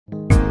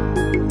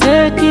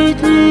take it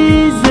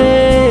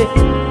easy.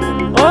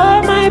 Oh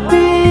my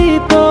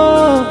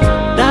people,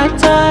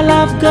 that's all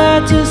I've got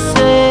to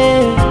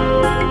say.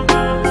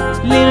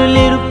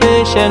 Little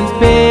patient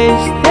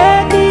face,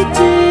 take it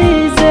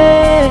easy.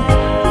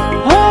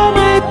 Oh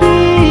my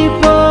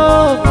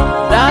people,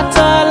 that's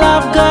all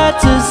I've got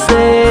to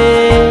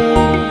say.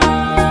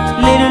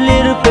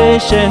 Little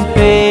patient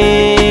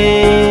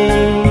face.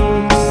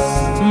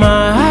 Ma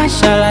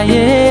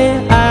ṣàlàyé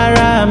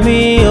ara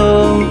mi o.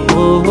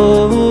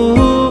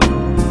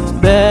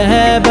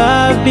 Bẹ́ẹ̀ bá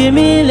bí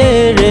mi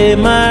lèrè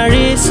máa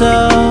rí sọ.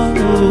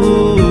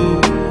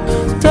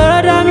 Tọ́rọ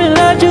dá mi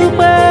lójú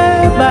pé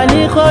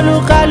bani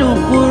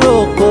kólúkálùkù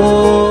roko.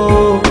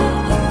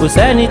 Kò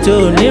sẹ́ni tó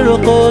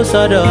níroko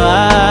sọ́dọ̀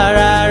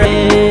ara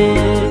rẹ̀,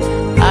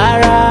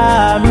 ara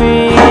mi.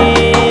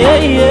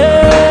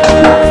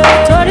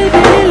 Torí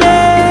bí ilé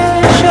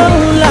ṣòun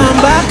là ń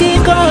bá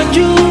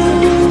kíkanjú.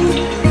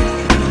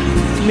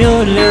 Mi ò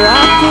lè wá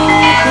kú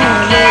kò lè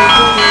gbé.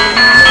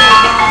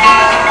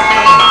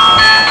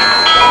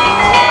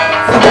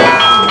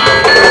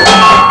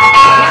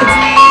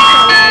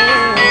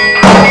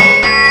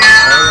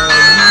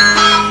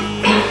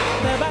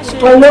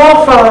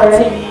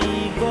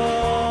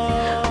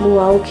 Mo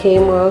wà okay.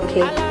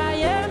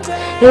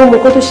 Ẹ̀wọ̀n mo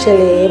kọ́ tó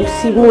ṣẹlẹ̀ MC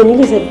mo ní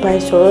lè ṣe bá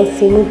ìṣòro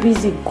sí mo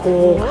busy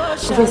gan-an.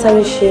 Mo fẹ́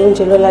sáré ṣe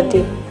oúnjẹ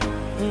lọ́ládé.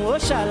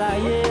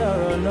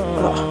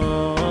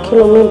 Kí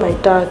ló mean by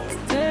that?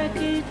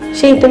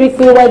 Ṣé nítorí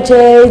pé wá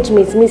jẹ́ age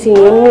mate mi sì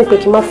yẹn nínú pé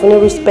kí n má fún ní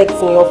respect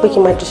ni or pé kí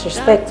n má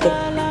disrespect ẹ̀?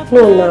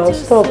 No now,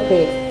 stop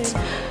it.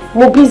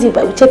 Mo busy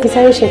but jẹ́ kí n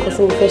sáré ṣe nǹkan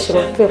tí mo fẹ́ ṣe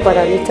máa fẹ́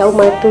padà later. Ó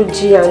máa tó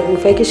jí and mo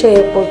fẹ́ kí iṣẹ́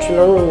yẹn pọ̀ jù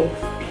lọ́rùn mi.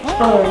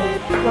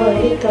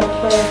 Later,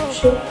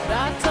 sure.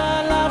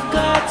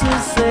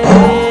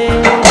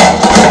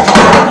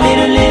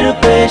 Little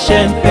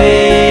patient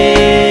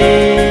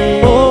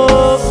pain.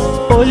 Oh,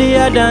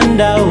 Olia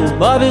Danda,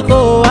 Bobby ko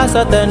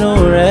asatenu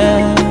re.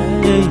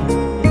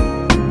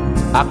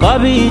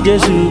 Àkọ́bí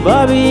Jésù,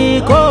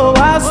 Bobby ko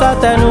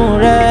asatenu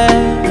re.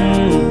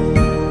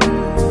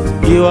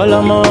 Ìwọ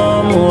lọmọ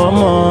mu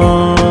ọmọ,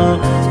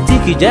 tí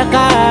kì jẹ́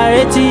ká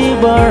retí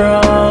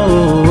gbọ́ràn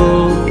o.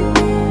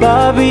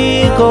 Bobby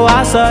ko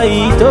aṣọ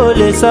yìí tó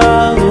lè sọ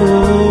o.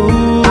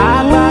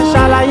 Àgbà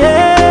ṣàlàyé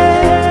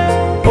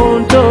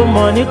ohun tó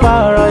mọ̀ nípa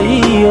ọ̀rọ̀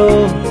yìí o.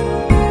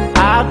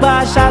 Àgbà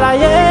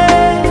ṣàlàyé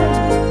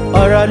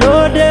ọ̀rọ̀ ló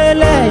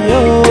délẹ̀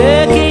yóò.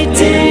 Take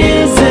it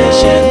easy.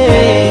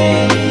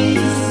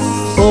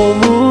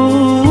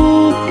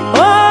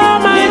 Oh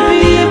my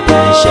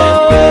people,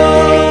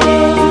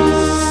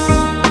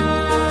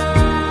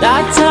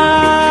 that's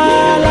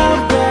all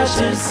I've got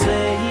to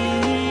say.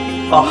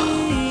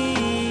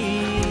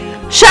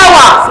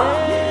 Sewa!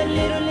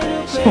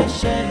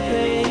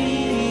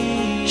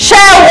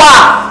 Sewa!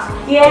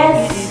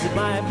 Yes.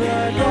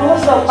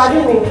 What's up?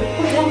 Pardon me.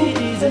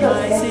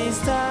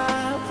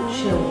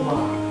 Sewa.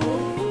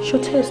 Ṣó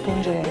taste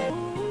oúnjẹ yẹn?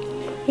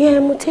 Yeah,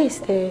 mo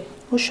taste it.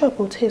 Mo sure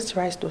mo taste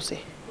rice dosa.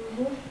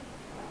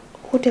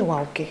 Ó dẹ̀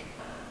wà okay.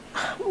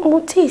 Mo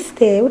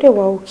taste it. Ó dẹ̀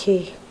wà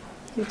okay.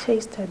 You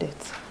tasted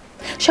it.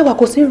 Sewa,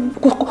 kò sí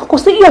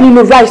iyọ̀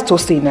nínú rice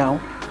dosa now.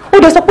 Oh,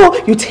 there's a po.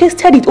 You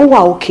tasted it. Oh,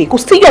 wow, okay. Kò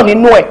sí iyọ̀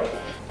nínú ẹ̀.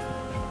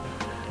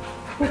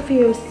 Mo fi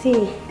iyọ̀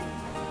sí.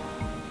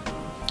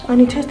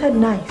 And it tasted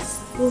nice.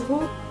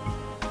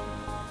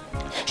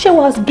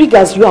 Sewa, as big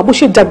as you are, bó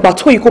ṣe dàgbà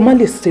tó yìí kó má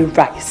lè ṣe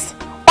rice.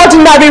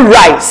 Ordinary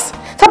rice.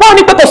 Tábà wọ́n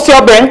ní pé kò sí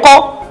ọbẹ̀ ńkọ́.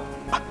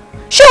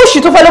 Ṣé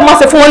òṣì tó fẹ́ ló máa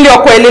ṣe fún wọn lé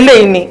ọkọ ẹ̀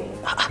lélẹ́yìn ni?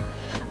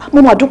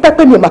 Mo máa dúpẹ́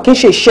pé mi ò mà kí n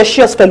ṣe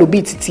precious fellow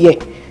bíi titi ẹ̀.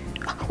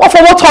 Wọ́n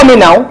fọwọ́ tọ́ mi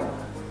now.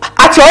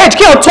 At your age,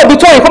 kí o tóbi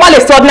tó yìí kó má lè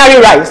ṣe ordinary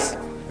rice.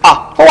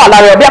 Ó wà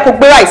lára ẹ̀ bí a kò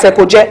gbé rice ẹ̀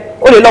kò jẹ́.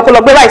 O lè lọ kó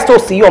lọ gbé rice tó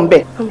sì yọ̀ ń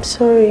bẹ̀. I'm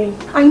sorry.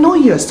 I know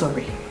you're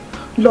sorry.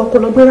 Lọ kó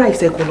lọ gbé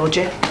rice ẹ̀ kò lọ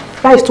jẹ́.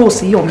 Rice tó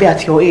sì yọ̀ ń bẹ̀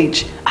at your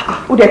age.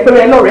 Ó dẹ̀ pé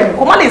rẹ lọ́rẹ̀ẹ́ mi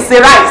kó má lè ṣe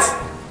rice.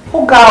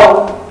 Ó ga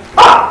o.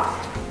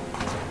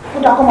 Ó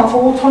dá kó máa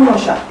fowó tọ́nà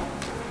ṣá.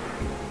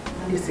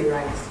 Má lè ṣe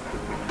rice.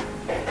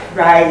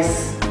 Rice.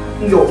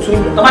 Iyọ̀ tún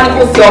iyọ̀. Tó bá ní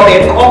kó ṣe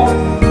ọbẹ̀ kọ́.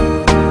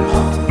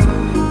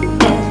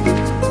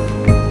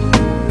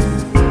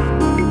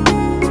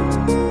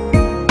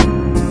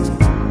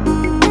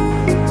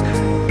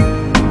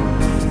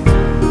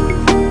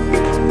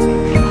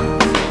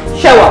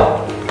 Sewa.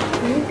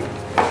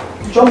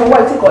 Jọ mo wá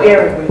etí kan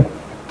earring mi.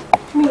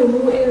 Mi ò mú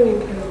earring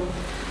pẹ̀lú.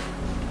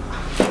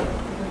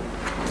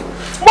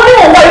 Mo ní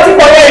mo wá etí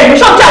kan earring mi.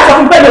 Ṣọ́ọ̀kì àti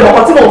ọkùnrin pẹ̀lú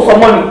ọkọ̀ tí mo sọ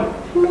mọ́ ni.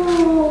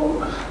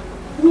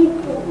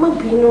 Má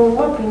bínú.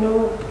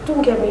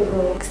 Don't get me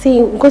wrong. See,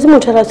 nǹkan tí mo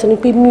try láti sọ ni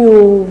pé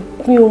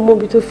mi ò mọ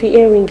ibi tó fi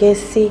earring ẹ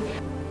sí.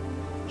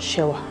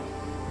 Sewa,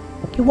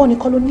 ìwọ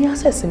nìkan ló ní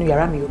access nínú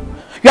yàrá mi o.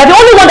 You are the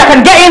only one that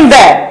can get in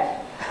there.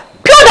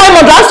 Pure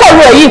diamond là ń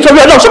sọ̀rọ̀ èyí nítorí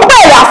Ọlọ́run. Ṣé mo bá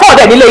ẹ̀rọ afford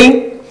ẹ̀ nílé yín?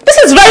 This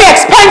is very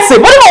expensive.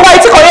 Wọ́n ní mo wá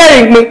etí kan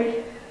earring mi.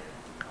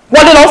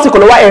 Wọ́n lé lọ́wọ́ sí kò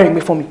ló wá earring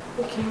mi fún mi.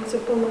 Okay, it's a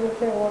problem with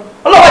that one.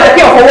 Ọlọ́wọ́ jẹ́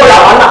kí ọ̀fọ̀ wọ́ ra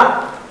wàhálà.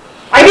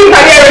 I need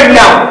my earring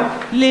now.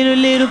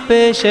 Little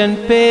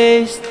patient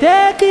pace,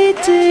 take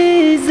it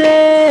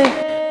easy.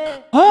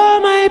 Oh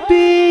my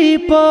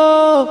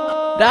people,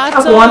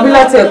 Àpò wọn bí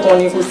láti ẹ̀kan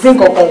ni kò sí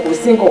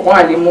nǹkan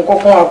àlè mú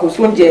kankan wà kò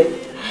sí oúnjẹ.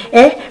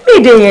 Bí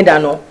ìdè yẹn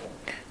dànù.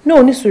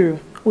 No, ní sùúrù,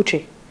 Uche.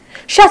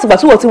 Ṣé àtìgbà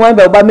tí wọ́n ti wọ́n ń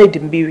bẹ ọba maid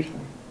ń bírí?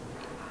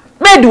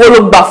 Maid wo ló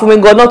gbà fún mi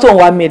gan-an tó ń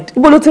wá maid?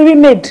 Ibo ló ti rí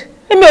maid?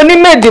 Èmi ò ní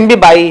maid ń bí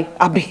báyìí,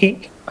 àbí?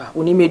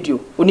 Onímédìó.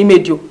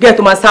 Gẹ́ẹ̀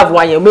tó máa sáàbù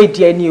wa yẹn maid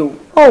ẹni o.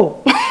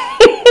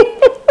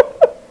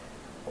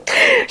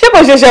 Ṣé kò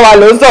ṣe Ṣẹ̀wà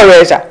ló ń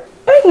sọ̀rọ̀ ẹ̀ ṣá?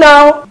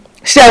 Now.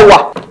 Ṣẹ̀wà.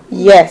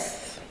 Yes.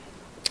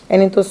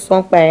 Ẹni tó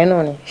sọ pa ẹ̀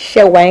náà ni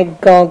Ṣẹ̀wà yẹn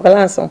gan-an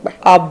là ń sọ pa.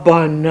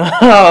 Abana.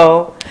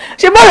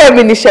 Ṣé bọ́ọ̀rẹ̀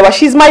mi ni Ṣẹ̀wà?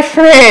 She's my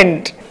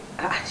friend.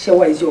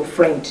 Ṣẹ̀wà is your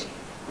friend.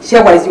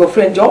 Ṣẹ̀wà is your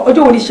friend. Ọjọ́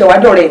wo ni Ṣẹ̀wà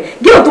dọ̀rẹ́?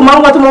 Gílò tó máa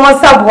ń wá tó máa ń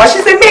sáàbù wá.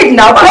 She's a maid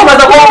now. Báwo máa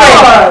sọ fún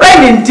friend?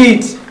 Friend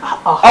indeed.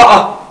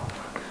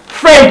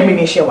 Friend mi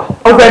ni Ṣẹ̀wà.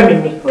 Ọ̀rẹ́ mi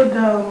ni.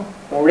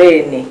 Ọ̀rẹ́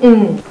ẹ̀ ni.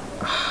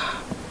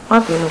 Má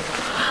bínú.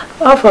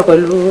 Wọ́n fà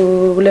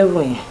pẹ̀lú lẹ́bù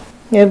yẹn.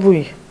 Lẹ́bù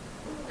yìí.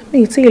 Mi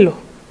ì tí ì lọ.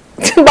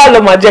 Tí bá lọ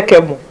máa jẹ́ kẹ́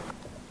mọ̀.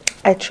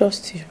 I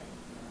trust you.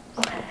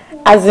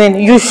 As in,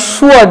 you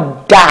sure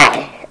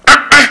die.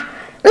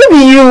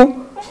 Maybe you.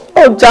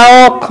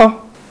 Ọjà ọkàn.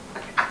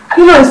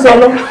 Kí ló ń sọ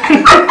lọ?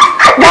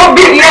 Wọ́n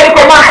bí ìyá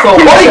ikọ̀ máa sọ.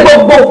 Orí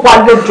gbogbo wa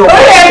lójó.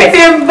 Orí ẹ̀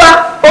ti ń bá.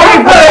 Orí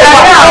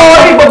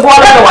gbogbo wa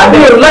lọ́dọ̀ wà. Mi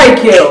ò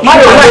láìkí ẹ̀. Má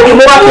lè láìkí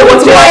mo wá pé wọ́n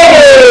ti wá.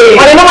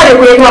 Ọ̀rẹ́ náà má lè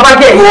kúrẹ́ kí wọ́n bá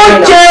gẹ̀ ẹ̀. Ó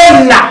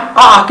jẹ́ nà.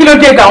 Kí ló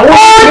dé gan? Ó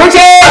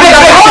jẹ́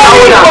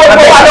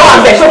gbogbo wa lọ́wọ́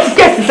àbẹ̀. Ṣé ti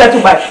kéèsì sẹ́tù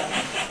báyìí?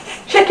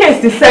 Ṣé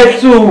kéèsì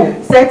sẹ́tù?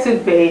 Sẹ́tù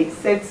bẹ́ẹ̀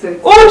sẹ́tù.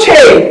 Ó ṣe.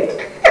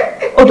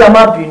 Ó jọ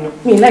máa bínú.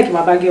 Mi like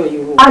my bag girl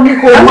you. I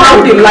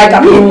don't dey like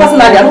her. Me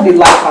personally, I don't dey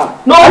like her.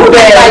 No, I don't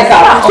dey like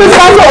her. So it's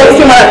not so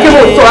see my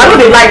cable so I don't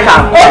dey like her.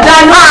 Oh,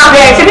 dan ma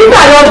beg. She think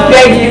I don't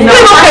beg you now.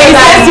 You no pay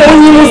sense you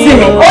only see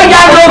me. Oh,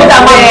 ya no da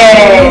ma.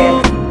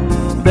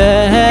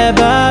 Bẹ́ẹ̀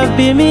bá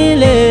bí mi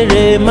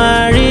lèrè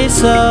máa rí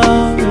sọ.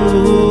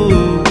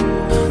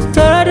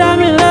 Tọ́rọ dá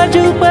mi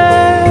lójú pé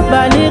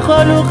bá ní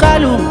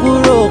kólúkálùkù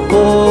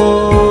roko.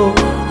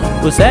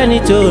 Kò sẹ́ni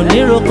tó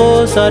níroko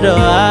sọ́dọ̀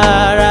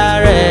ara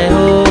rẹ̀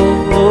o.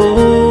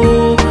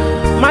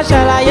 Má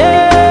ṣàlàyé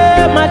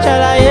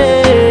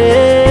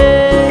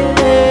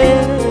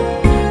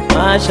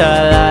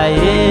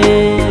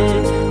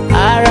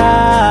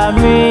ara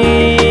mi.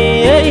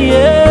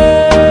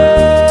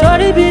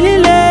 Torí bí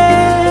líle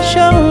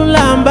ṣóun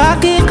là ń bá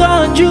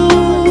kíkanjú.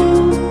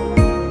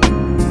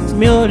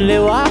 Mi ò lè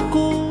wá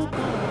kú.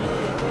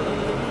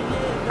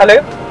 Hello?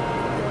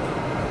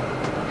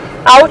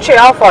 Uche,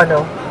 how far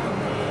now?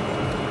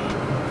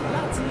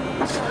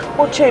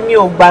 Uche mi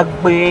ò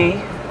gbàgbé.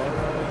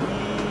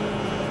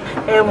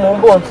 Mo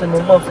ń bọ̀ tí,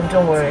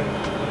 don't worry.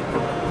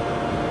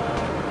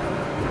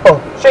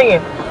 Ṣé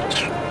yẹn?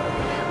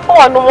 Ó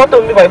wà nú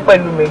mọ́tò mi báyìí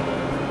pẹ̀lú mi.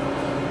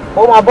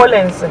 Ó máa bọ́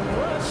lẹ́ǹsìn.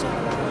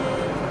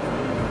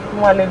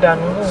 Mo wà lè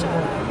dànù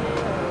lóògùn.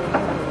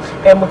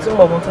 Mo ti ń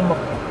bọ̀.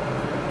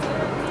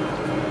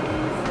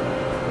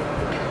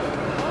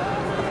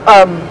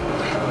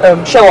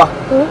 Ṣẹ̀wà,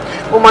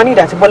 mo máa ní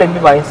ìdàtí bọ́lẹ̀ mi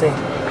báyìí sẹ́yìn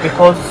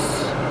because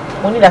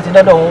mo ní ìdàtí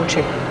dọ́dọ̀ òun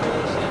ṣe.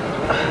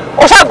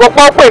 Ó ṣàgbọ́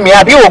pọ́ pè mí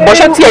àbí ògbọ́n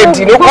ṣé tí ẹ̀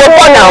dì ní kó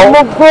pọ̀ náà.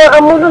 Mo gbọ́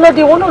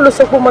amúlọ́lọ́dẹ wọn náà ló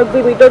sọ pé mo máa gbé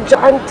mi dọ́jà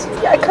and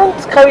I can't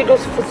carry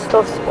those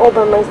foodstuffs all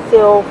by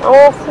myself.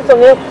 Àwọn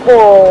foodstuffs yẹn pọ̀.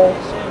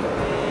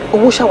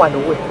 Owó ṣàwà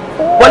lówó ẹ̀.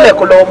 Bọ́lẹ̀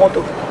kó lọ́wọ́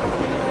mọ́tò.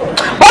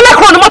 Bọ́lẹ̀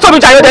kúrò ní mọ́tò mi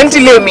jàyọ̀ dẹ̀ ń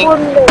tilé mi.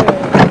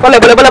 Bọ́lẹ̀.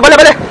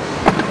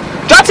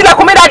 Jọ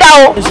tilẹ̀kùn mi dáadáa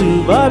o.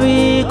 Ṣùgbọ́n bí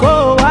kò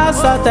wá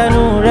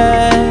sọtẹnu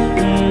rẹ̀,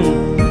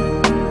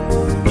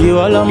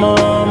 ìwọ lọmọ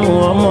mú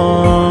ọmọ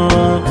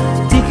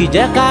tí kì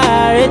jẹ́ ká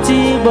retí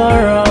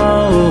gbọ́ràn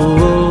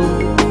o.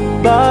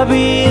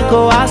 Bọ́bí kò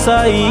wá sọ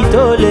èyí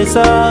tó lè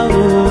sọ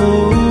o.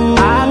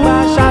 Àgbà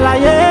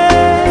ṣàlàyé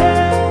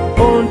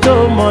ohun tó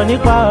mọ̀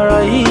nípa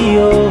ọ̀rọ̀ yìí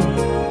o.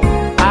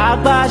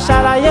 Àgbà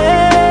ṣàlàyé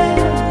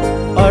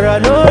ọ̀rọ̀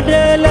ló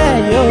délẹ̀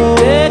yóò.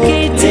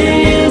 Èkìtì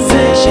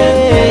ṣe ṣe.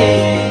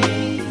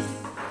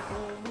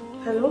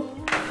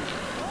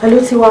 Hello,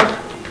 Tiwa.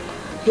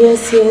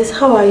 Yes,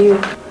 how are you?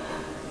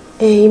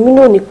 Èmi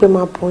náà ní pé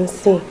máa bọ̀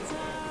nsìn.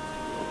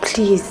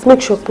 Please,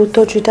 make sure pé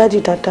tọ́jú dáàdì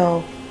dáadáa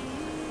o.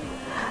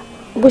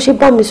 Bó ṣe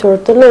bá mi sọ̀rọ̀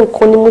tán náà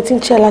nǹkan ni mo ti ń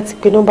ṣe láti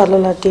pe nọ́mbà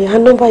Lọ́ládé. Her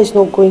number is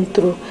not going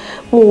through.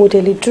 Mo ò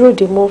dẹ̀ lè dúró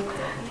dè mọ́.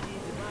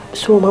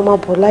 So, màmá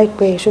bọ̀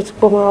láìpẹ́. Ṣé ti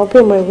pọ̀ máa be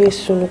on my way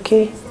soon,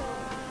 okay?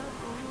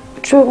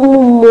 Mo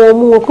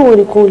mọ̀ pé wọ́n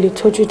nìkan ò lè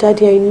tọ́jú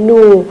dáàdì. I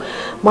know.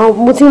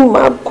 Mo ti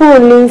máa kúrò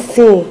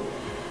lẹ́sìn.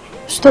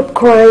 Stop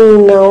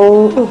crying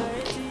now.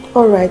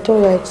 All right.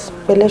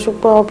 Pẹ̀lẹ́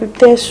ṣùgbọ́n I'll be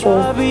there soon.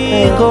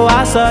 Bọ́bí kò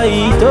wá sọ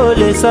èyí tó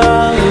lè sọ.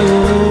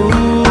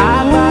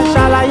 Àgbà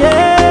ṣàlàyé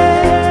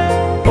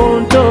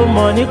ohun tó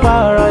mọ̀ nípa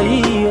ọ̀rọ̀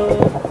yìí o.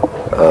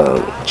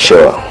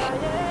 Ṣẹ̀wà,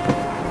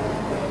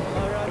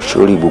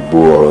 sórí gbogbo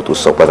ọ̀rọ̀ tó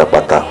sọ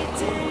pátápátá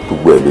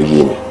gbogbo ẹ̀ ló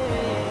yé mi.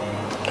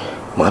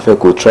 Màá fẹ́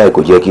kó try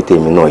kó jẹ́ kí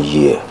tèmi náà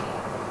yé ẹ.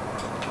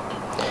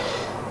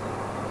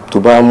 Tó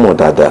bá mọ̀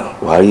dáadáa,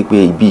 wàá rí pé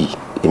ibi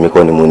èmi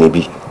kọ́ ni mo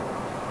níbí.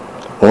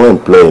 Wọ́n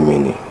employ mi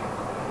ni.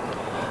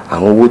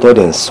 Àwọn owó tó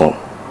dẹ̀ ń san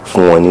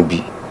fún wọn níbí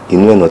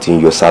inú ẹ̀nà ti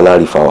ń yọ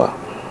sálárì fáwa.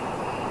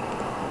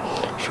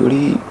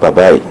 sórí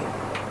bàbá yìí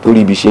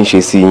torí bí ṣe ń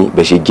ṣe sí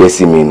bẹ́ẹ̀ ṣe jẹ́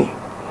sí mi ni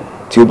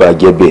tí ó bá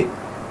jẹ́ bẹ́ẹ̀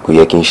kò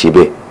yẹ kí n ṣe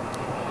bẹ́ẹ̀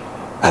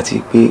àti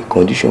pé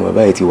condition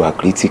bàbá yìí ti wà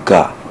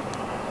critical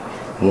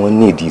wọ́n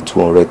ní ìdí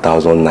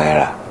 200,000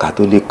 naira ká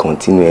tó lè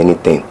continue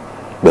anything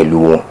pẹ̀lú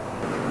wọn.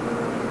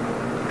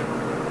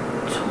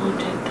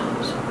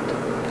 200,000.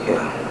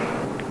 Yeah.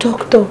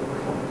 Doctor,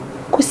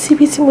 kò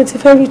síbi tí mo ti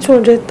fẹ́ rí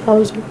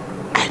 200,000.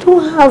 I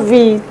don't have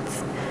it.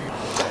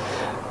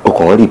 O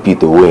kàn ń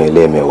repeat owó yẹn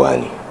lẹ́ẹ̀mẹ́wàá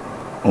ni.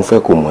 Mo fẹ́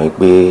kó mọ̀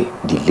pé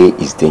delay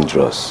is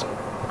dangerous.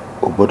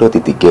 O gbọ́dọ̀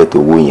tètè get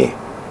owó yẹn.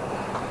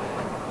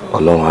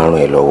 Ọlọ́run á ràn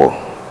ẹ́ lọ́wọ́.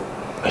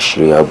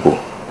 Àṣírí á bò.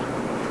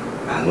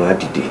 Àánú á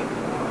dìde.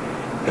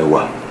 Ẹ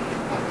wà.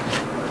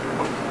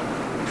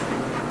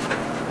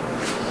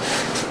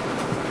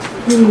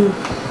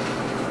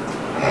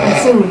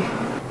 Àǹtí mi,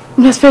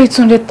 mo fẹ́ rí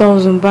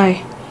 200,000 báyìí.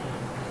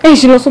 Ẹ̀yin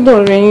ṣe lọ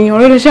sọ́dọ̀ rẹ̀ yín,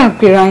 ọ̀rẹ́ ló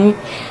ṣàpèrà yín.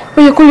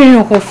 Ó yẹ kó lè rìn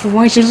ọkàn fún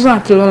wọn, ṣe lọ́sàn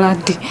àti lọ́la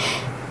dé.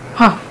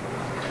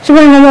 Ṣé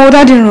báyìí ọmọ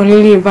ọ̀dádì ràn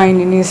lélẹ̀ báyìí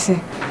ní nísìn?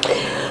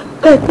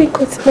 Bẹ́ẹ̀ pé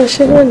nǹkan tí mo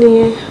ṣe náà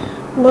nìyẹn.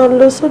 Máa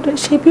lọ sọ́dọ̀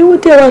ṣe bí ó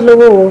dẹ̀ wà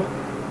lọ́wọ́ wọn.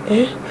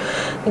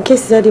 In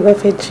case dáàdì bá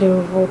fẹ́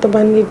jẹun ọ̀ tó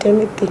bá ní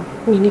dẹ́mìtì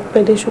mi ní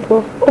pẹ́ẹ́dẹ́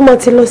ṣùgbọ́n ó máa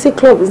ti lọ sí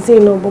club sí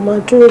iná bó máa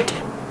dúró dé.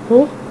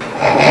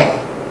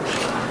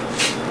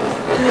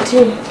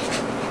 Dáàdì.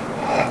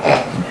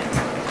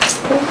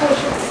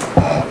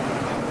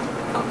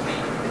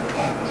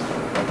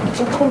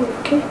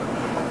 Okay.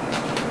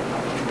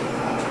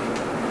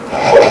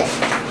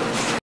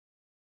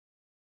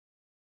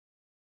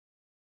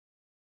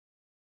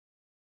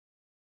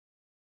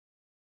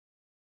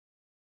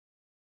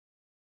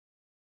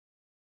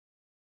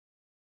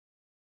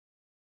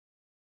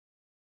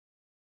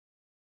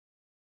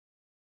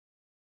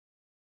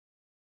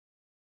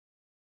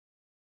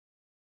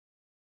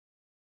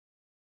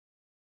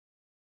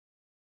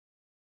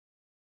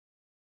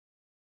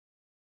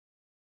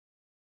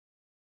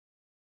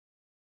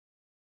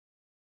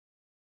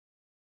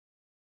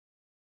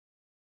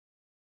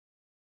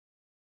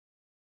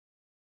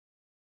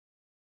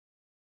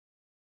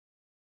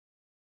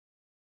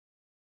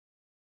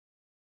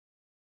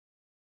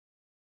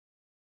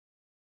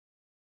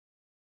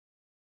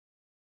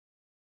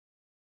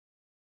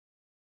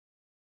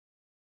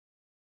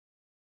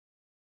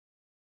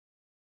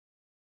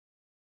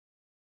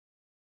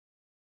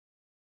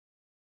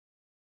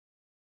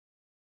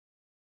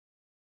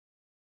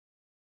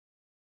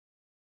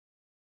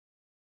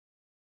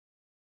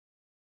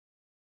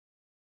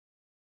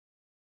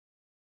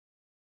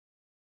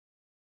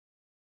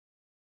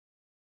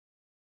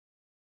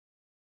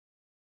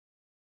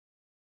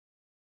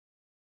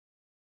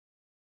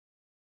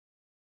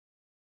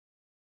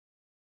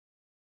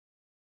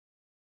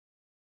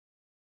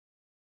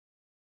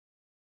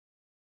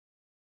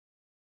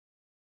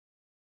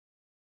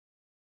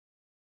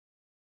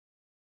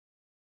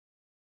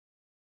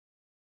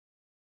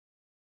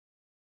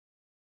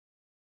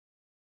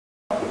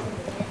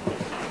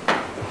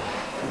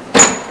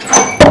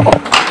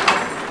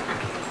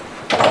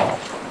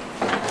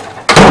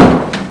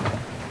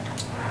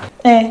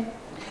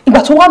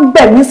 Ìgbà tó wá ń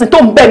bẹ̀ mí sìn tó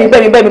ń bẹ̀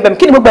mí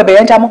kí ni mo gbẹ̀bẹ̀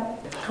yẹn já mọ́?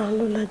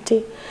 Lọ́ládé,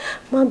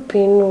 má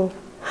bínú.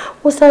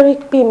 Ó sáré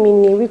pè mí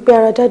ní wípé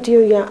ara dádì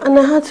ó yá and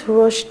I had to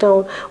rush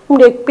down. Mo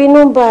lè pe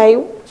nọ́mbà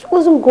it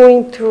wasn't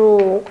going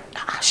through.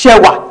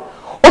 Ṣẹ̀wà,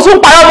 ó tún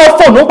parọ́ mọ́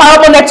fóònù, ó parọ́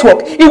mọ́ network.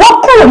 Ìwọ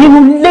kúrò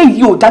nínú ilé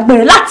yìí ò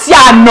dágbére láti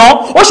àná.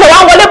 Ó ṣe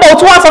wá wọlé bọ̀ ó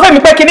tún wá sọ fún mi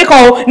pé kinní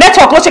kan o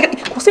network ló ṣe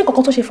kò sí nǹkan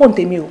kan tó ṣe fóònù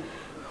tèmi o.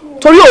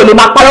 Torí ò lè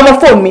máa parọ́ mọ́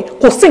fóònù mi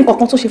kò sí nǹkan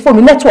kan tó ṣe fóònù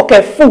mi network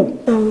ẹ̀ full.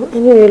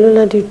 Anyway,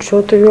 Lọ́ládé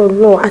jọ̀ọ́ torí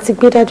Ọlọ́run àti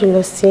gbé dádì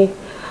lọ sí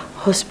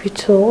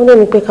hospital. Ó lè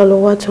ní pé ká lọ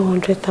wá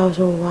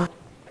 200,000 wá.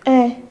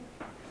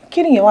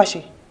 Kí nìyẹn wá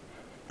ṣe?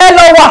 Ẹ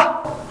lọ wà.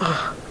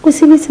 Kò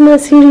síbi tí máa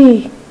sí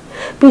rí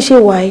bí ṣe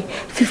wà yìí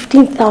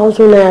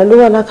 15,000 naira ló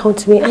wà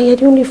lákàntì mi. I am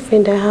the only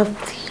friend I have,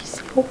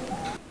 please.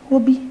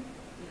 Obi,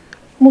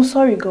 mo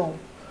sorry gan.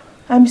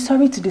 I'm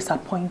sorry to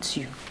disappoint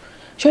you.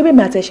 Ṣé bí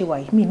mi àti ẹ ṣe wà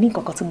yìí mi ní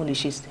nǹkan kan tí mo lè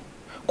ṣe sí?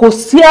 Kò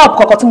sí help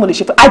kankan tí mo lè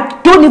ṣe fún. I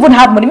don't even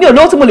have money. Mi ò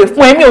lówó tí mo lè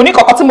fún ẹ. Mi ò ní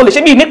kankan tí mo lè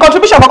ṣe. Mi ò ní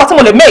contribution kankan tí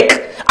mo lè make.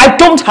 I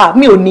don't have.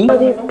 Mi ò ní.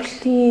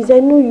 Please, I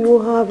know you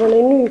have and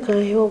I know you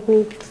can help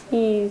me,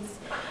 please.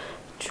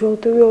 Jọ̀ọ́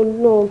torí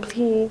Ọlọ́run,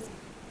 please.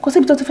 Kò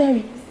síbi tó ti fẹ́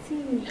rí.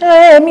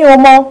 Mi ò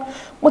mọ̀.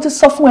 Mo ti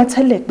sọ fún ẹ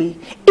tẹ́lẹ̀ pé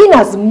in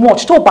as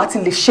much tó bá ti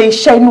lè ṣe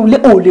iṣẹ́ inú ilé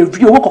ò lè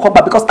rí owó kankan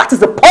gbà because that is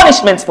the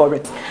punishment for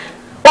it.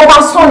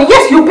 Over son,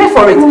 yes, you pay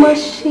for it. Mo máa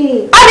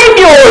ṣe. I need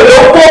mi ò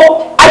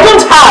lówó. I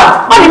don't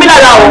have. Má ní mi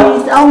lára o.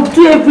 Please, I'll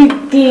do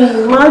everything.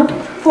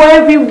 For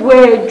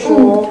everywhere,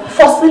 Joe.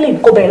 For ceiling,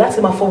 kò bẹ̀rẹ̀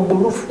láti máa fọ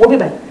gbogbo roof. Wọ́n bí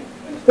báyìí.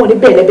 Wọ́n ní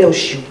bẹ́ẹ̀ lẹ́bẹ̀ẹ́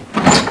oṣù.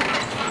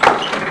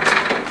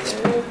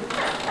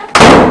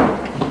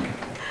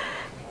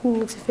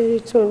 Mo ti fẹ́ rí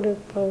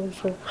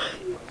 200,000.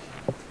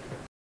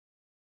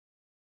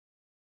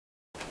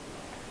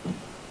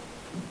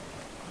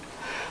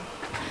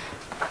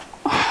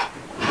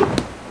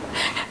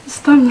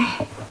 Stop me.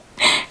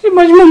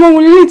 Imagine mama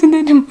will let in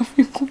the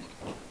mafiku.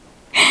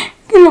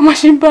 Kí ló máa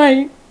ṣe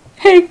báyìí?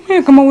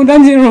 Hey, come on,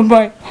 daddy run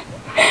by.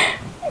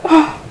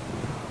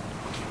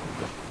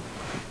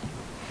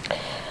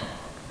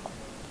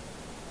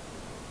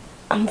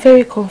 I'm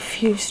very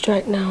confused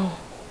right now.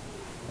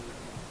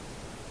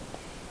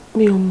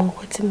 Mi ò mọ̀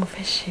nǹkan tí mo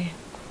fẹ́ ṣe.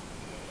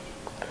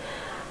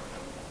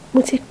 Mo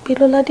ti pe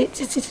Lọ́ládé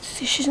títí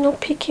she's not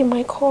picking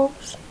my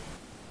calls.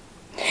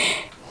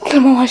 Kí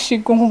ló máa ṣe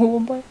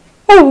gan-an báyìí?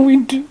 What will we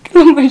do? Kí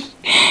ló máa ṣe?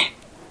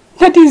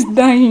 Daddy is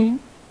dying.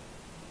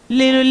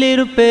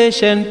 Little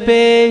patient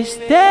pace,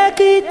 take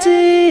it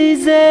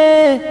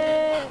easy.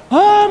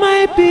 Oh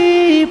my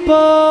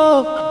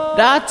people,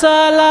 that's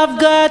all I've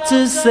got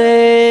to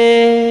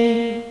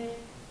say.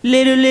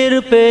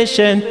 Little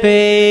patient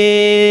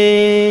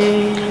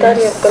pace.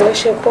 Daddy, ọ̀pẹ̀lẹ̀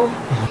ṣe pọ́n.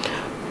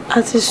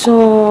 A ti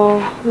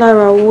san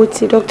lára owó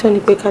tí dókítà ní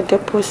pé ká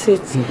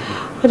deposit.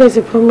 Ó dẹ̀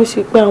ti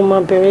promise pé àwọn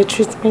máa bẹ̀rẹ̀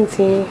treatment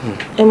yẹn.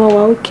 Ẹ máa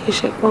wà okay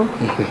ṣe pọ́n.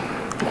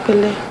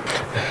 Ọ̀pẹ̀lẹ̀.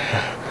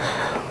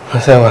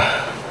 Sewa.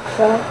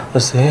 Ó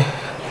ṣe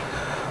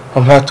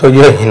ọmọ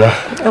àtọ́jú ẹ̀yìn náà.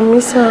 Àmì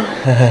sà.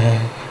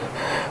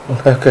 Mo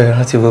fẹ́ kẹ́ ẹ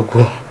rántí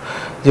gbogbo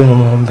tí mo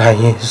máa ń bá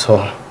yín sọ.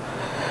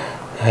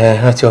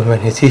 Rántí ọmọ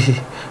ẹni tí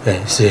ẹ̀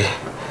ń ṣe.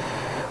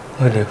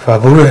 Mo lè fa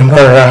àbúrò ẹ̀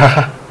mọ́ra.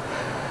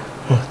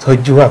 Mo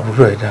tọ́jú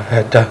àbúrò ẹ̀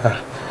dáadáa.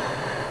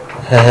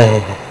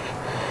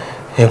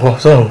 Ìwọ̀n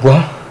tó ń gbọ́.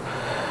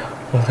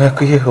 Mo fẹ́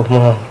kí ọmọ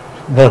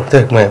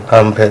bọ́ǹtẹ̀gbọ́n ẹ̀ bá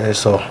ń bẹ̀rẹ̀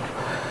sọ.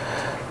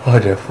 Mo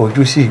lè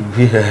fojú sí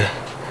ìgbé ẹ̀.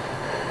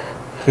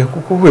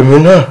 Kúkú wèmí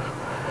náà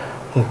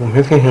òun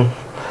mi fi ń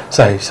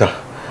ṣàìsàn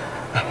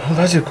àwọn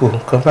básìkò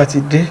nǹkan bá ti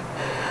dé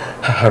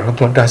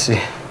àrọ́gbọ́n dá sí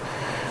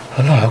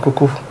ọlọ́run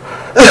àkókò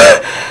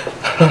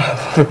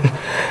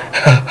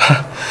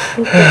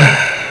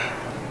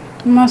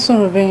Má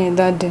sọ̀rọ̀ bẹ́ẹ̀ yẹn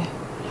dáadé.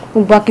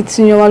 Gbogbo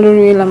akitiyan wa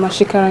lórí yín la máa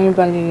ṣe kára yín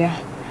balẹ̀ yá.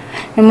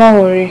 Ẹ má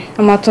worry,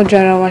 a máa tọ́jú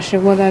ara wa ṣe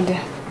gbọ́ dáadé.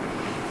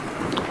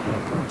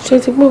 Ṣé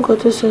ti gbọ́ nǹkan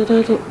tó sọ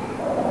dáadé?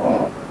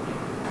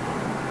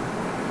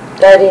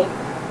 Daddy.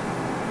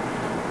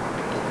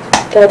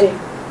 Daddy.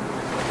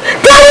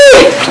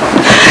 Daddy!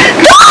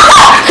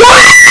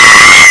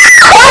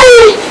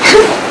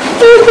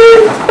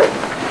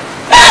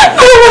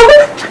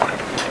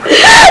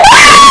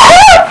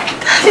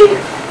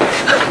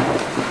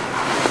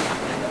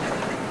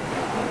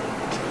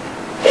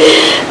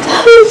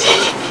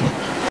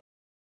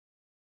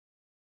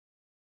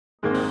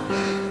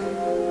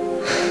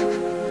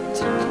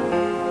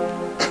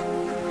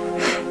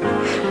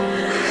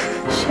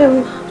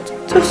 Sewa,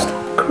 just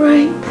stop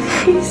crying,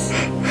 please.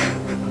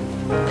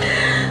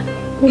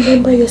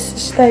 Remember your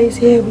sister is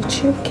here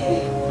with you,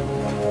 okay?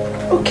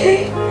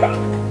 Okay?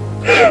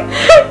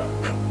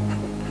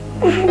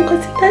 I'm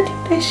gonna Daddy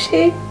that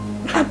shit.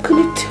 I'm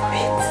gonna do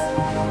it.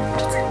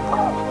 Just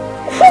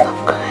stop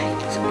crying,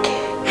 it's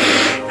okay.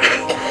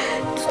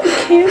 It's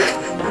okay.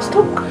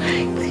 Stop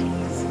crying,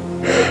 please.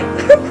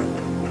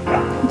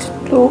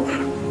 No.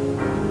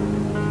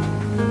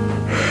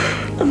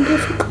 I'm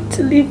never going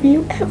to leave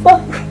you ever.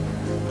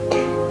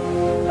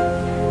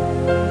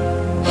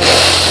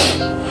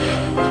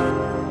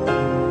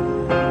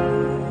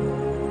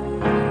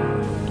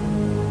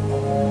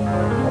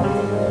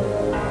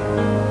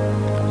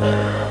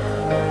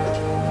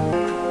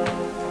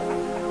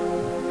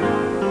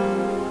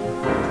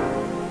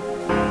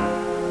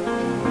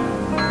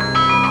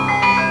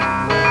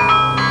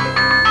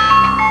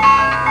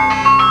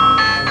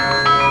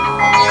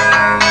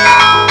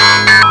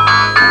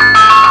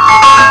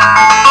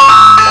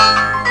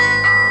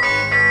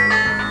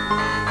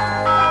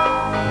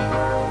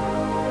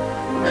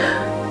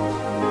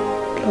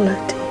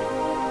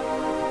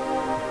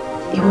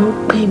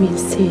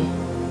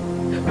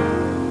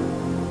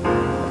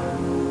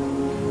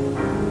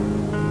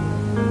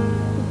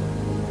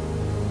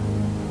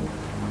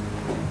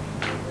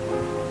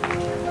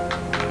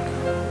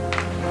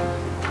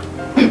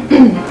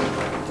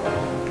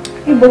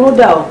 Ibo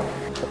dà o.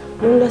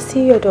 Mo lọ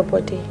sí ọ̀dọ̀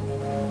Bọ̀dé.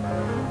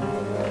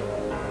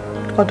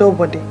 Ọ̀dọ̀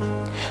Bọ̀dé.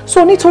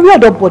 So nítorí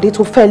ọ̀dọ̀ Bọ̀dé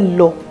tó fẹ́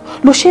lọ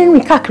ló ṣe ń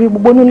rìn káàkiri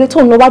gbogbo inú ilé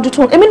tó ń lọ wájú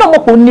tó ń. Èmi náà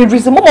mọ̀ pé ó ní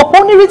reason. Mo mọ̀ pé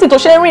ó ní reason tó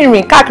ṣe ń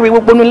rìn káàkiri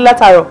gbogbo inú ilé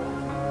látàárọ̀.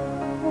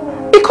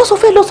 Because ó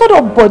fẹ́ lọ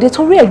sọ́dọ̀ Bọ̀dé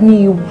torí ẹ̀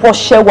ní ìwọ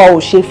Ṣẹ́wà ò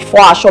ṣe fọ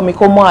aṣọ mi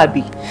kó mọ́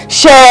àbí.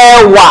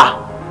 Ṣẹ́wà.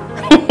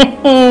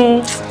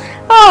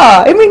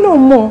 Èmi náà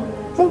mọ̀.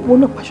 Wọ́n wo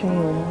náà pàṣọ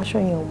yẹn ò mọ̀, aṣọ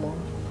yẹn ò mọ̀.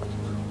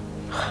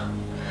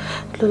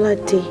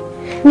 Lọ́ládé,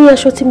 ní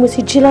aṣọ tí mo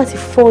ti jí láti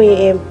 4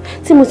 AM,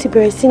 tí mo ti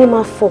bẹ̀rẹ̀ sí ní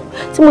máa fọ̀,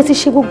 tí mo ti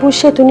ṣe gbogbo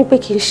iṣẹ́ tó ní pé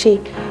kí n ṣe.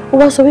 Ó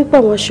wá sọ wípé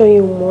àwọn aṣọ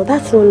yẹn ò mọ̀.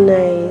 That's not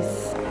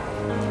nice.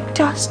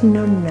 That's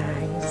not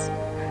nice.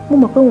 Mo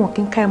mọ̀ pé wọn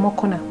kì í ká ẹ mọ́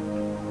kọ́nà.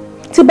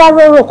 Tí bá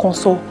rọ́rọ̀ kan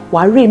sọ,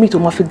 wàá rí èmi tó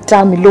máa fi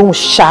dá mi lóhùn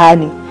ṣáá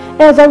ni.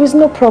 There is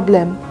no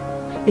problem.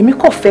 Èmi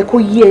kò fẹ́ kó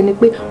yé ẹni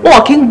pé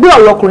wọn kì í gbé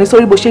ọ̀rọ̀ ọkùnrin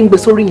sórí bó ṣe ń gbé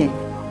sórí yẹn.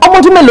 Ọmọ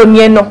ọdún mélòó ni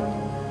ẹ ná?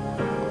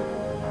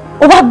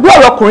 Ó wá gbé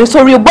ọ̀rọ̀ ọkùnrin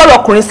sórí, ó gbé ọ̀rọ̀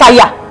ọkùnrin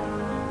sáyà.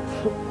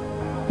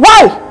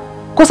 Why?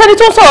 Kò sẹ́ni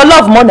tó ń sọ̀rọ̀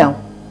love mọ́ now.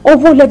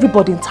 Owó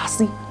everybody ń ta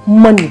sí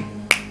money.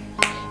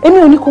 Èmi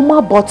ò ní kó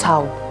má bọ́ta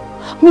o.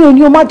 Mi ò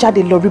ní o má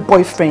jáde lọ rí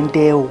boyfriend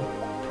ẹ o.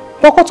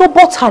 Lọ́kọ́ tó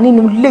bọ́ta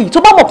nínú ilé yìí,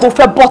 tó bá mọ̀ pé o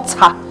fẹ́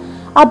bọ́ta,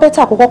 á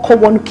bẹ́tà kó kọ́kọ́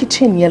wọnú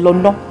kitchen yẹn lọ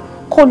ná.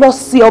 Kó lọ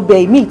sí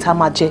ọbẹ̀ ìmí ìta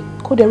máa jẹ,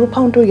 kó dẹ̀ rú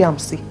poundo yam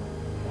sí.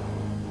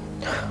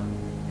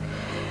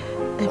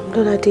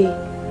 Lọ́ládé,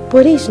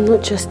 body is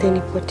not just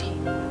anybody.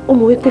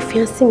 Omo wípé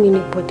fiancé mi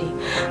anybody.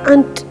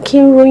 And kí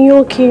n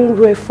royán, kí n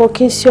ro ẹ̀fọ́,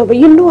 kí n ṣe ọbẹ̀.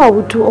 You know I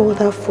would do all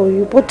that for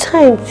you. But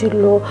time ti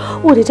lọ.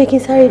 Oh, they take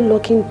inside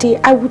locking day.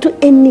 I will do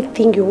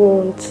anything you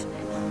want.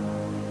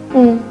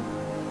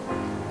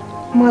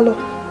 Malo.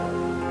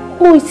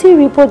 Oh, it's a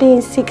report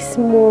in 6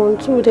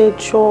 months. Oh, they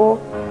draw.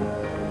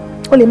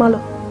 Ole Malo.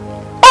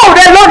 Oh,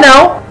 they're low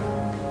now.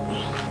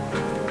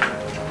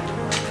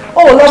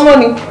 Oh, no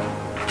money.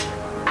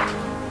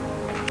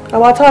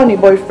 Our tiny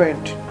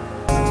boyfriend.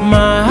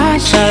 Máa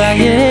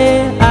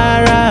ṣàlàyé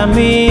ara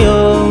mi o.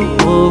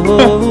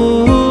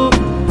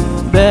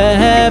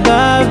 Bẹ́ẹ̀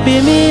bá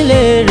bí mi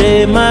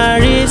léèrè máa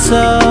rí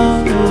sọ.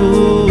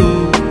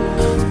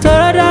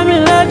 Tọ́rọ dá mi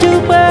lójú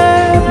pé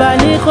bá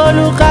ní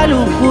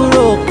kólúkálùkù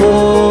roko.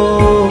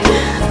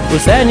 Kò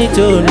sẹ́ni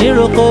tó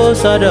níroko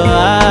sọ́dọ̀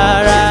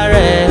ara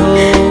rẹ̀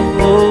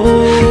o.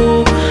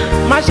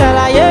 Máa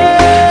ṣàlàyé,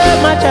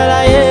 máa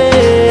ṣàlàyé,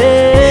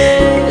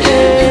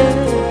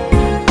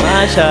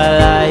 máa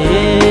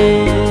ṣàlàyé.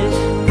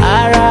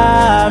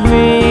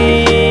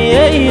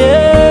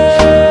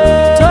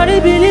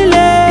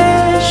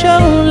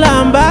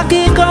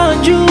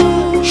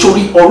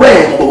 Ọ̀rẹ́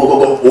ẹ̀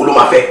gbogbogbò ló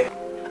máa fẹ́.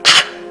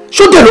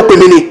 Ṣó dẹ̀ ló pè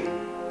mí ni?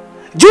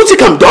 Do you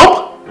think I'm dumb?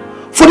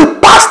 For the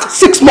past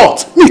 6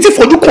 months mi ti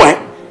fojú kan ẹ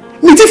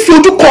mi ti fi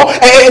ojú kan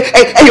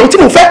ẹyọ tí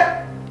mo fẹ́.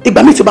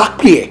 Ìgbà mi ti bá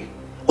pè ẹ́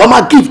wọ́n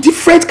máa give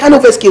different kind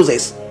of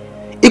excuses.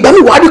 Ìgbà mi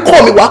wàá rí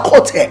call mi wàá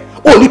call tẹ̀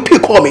ò ní pay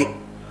call mi.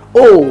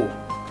 O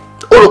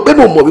rò pé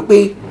mo mọ̀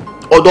wípé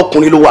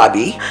ọ̀dọ́kùnrin ló wà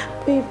bí?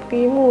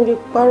 Baby, mo lè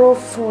parọ́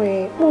fún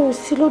ẹ. Mo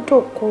sí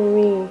lọ́dọ̀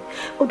ọkùnrin.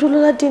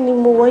 Odúlọ́ládé ni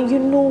mo wá. You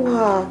know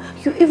her.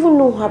 You even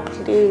know her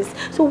place.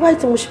 So why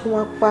tí mo ṣe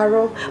máa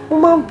parọ́? Mo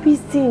máa ń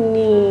busy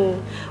ni.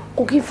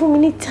 Kò kí fún mi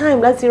ní time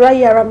láti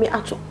ráyè ara mi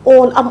at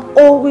all. I'm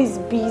always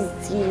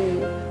busy.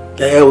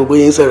 Ẹ wo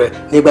bóyá ń sọ̀rọ̀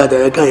nígbà tó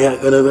ẹ kàn yá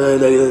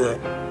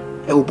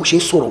ẹ wo bó ṣe ń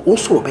sọ̀rọ̀ ó ń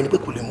sọ̀rọ̀ bẹ́ẹ̀ ni pé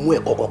kò lè mú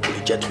ẹ̀kọ́ kan kò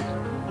lè jẹ́ tó.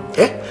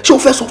 Ṣé o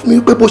fẹ́ sọ fún mi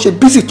pé bó ṣe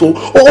busy tó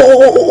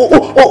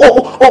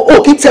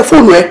o kì í tẹ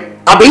fóònù ẹ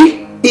àbí?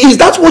 Is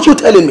that what you're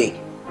telling me?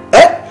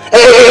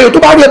 Tó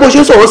bá rí ẹ bó ṣe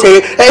ń sọ̀rọ̀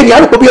ṣe ẹni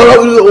àrùn pé bí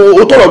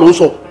òótọ́rọ̀ ló ń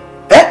sọ.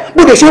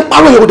 Bó dẹ̀ ṣe ń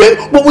parọ́ yẹn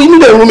gbogbo inú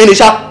lè rún mi ní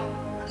ṣá.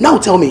 Now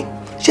tell me,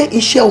 ṣé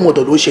iṣẹ́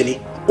ọmọdọ̀ ló ń ṣe ni?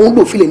 Òun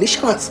ló fi lè ní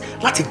chance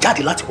láti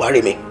jáde láti wá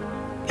rẹ̀ mi.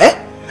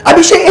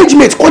 Àbí ṣé age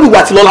mate kọ́ ni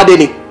wà tí Lọ́ládé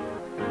ni?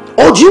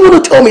 Or do you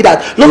want to tell me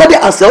that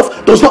Lọ́ládé herself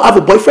does not have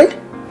a boyfriend?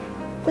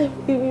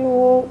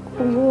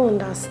 You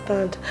won't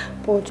understand,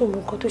 but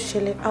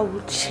I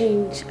will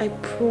change. I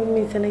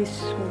promise and I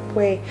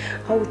swear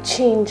I will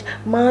change.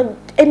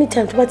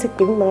 Anytime to take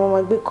me,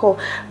 Mama will call,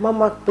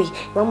 Mama pay,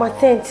 Mama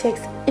send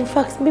text. In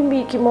fact,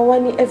 maybe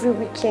Kimawani every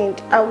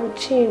weekend. I will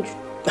change.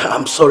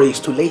 I'm sorry, it's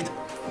too late.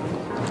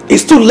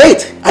 It's too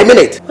late. I mean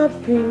it.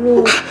 Happy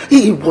no.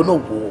 You wanna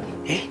wo?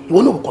 You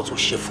wanna go to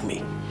share for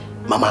me?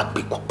 Mama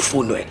pick up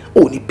phone ẹ,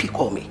 ó ní pick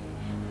call me.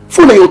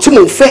 Phone ẹ tí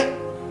mo fẹ́.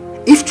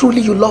 If truly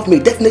you love me,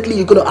 definitely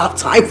you're gonna have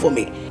time for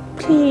me.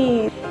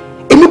 Please.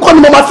 Èmi kọ́ ni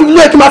mo máa fi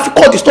lé kí n máa fi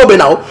call disturb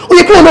now. Ó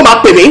yẹ kí wọ́n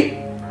máa pè mí.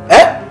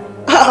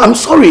 I'm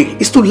sorry,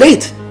 it's too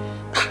late.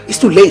 It's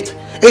too late.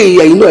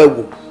 Ẹ̀yin náà ẹ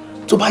wò.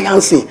 Tó bá yá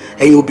ń sìn,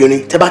 ẹ̀yin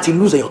obìnrin, tẹ́ bá ti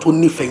lose èèyàn tó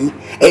nífẹ̀ẹ́ yín,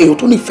 èèyàn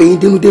tó nífẹ̀ẹ́ yín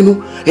dénúdénú,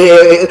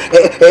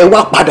 ẹ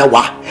wá padà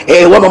wá,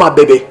 ẹ wá máa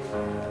bẹ̀bẹ̀.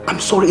 I'm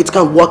sorry, it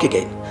can't work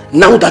again.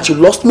 Now that you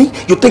lost me,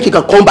 you think you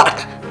can come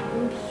back?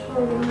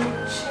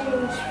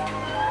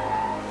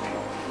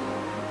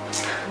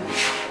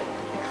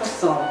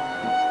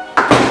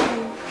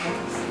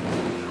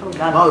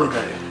 How did I?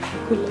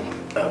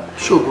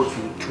 Sure, go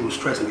through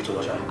stress and get to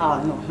Russia.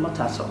 No, not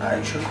at all. Are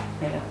you sure?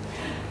 Yeah.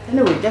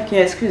 Anyway, Jack, can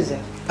you excuse me?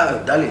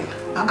 Darling,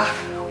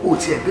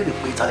 it's a very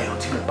great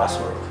talent in the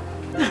password.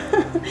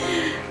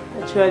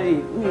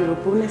 Actually,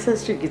 it's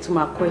necessary to get to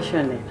my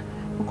question.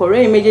 Mo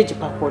rí méjèèjì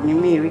papọ̀ ni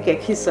mi rí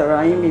kẹ́kí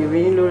sọ̀rọ̀ yín mi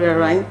rí lórí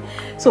ara yín.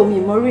 So mi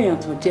mọ̀ rí èèyàn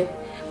tó jẹ́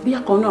bí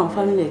àkànnà àwọn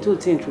family tó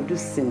ti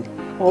introduce sí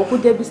or kó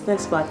jẹ́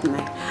business partner.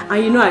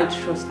 And you know I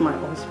trust my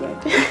husband.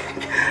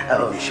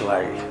 Ṣé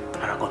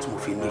ara kan tí mo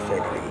fi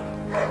nífẹ̀ẹ́ rẹ̀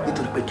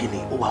nítorí pé kí ni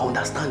ó wà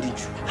understanding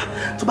jù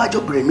tó bá jẹ́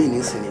obìnrin mi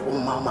nísìnyí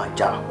ó máa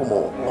já ó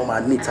máa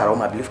ní ìtara ó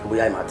máa believe pé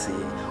bóyá ìmọ̀ àti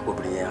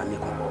obìnrin yẹn á ní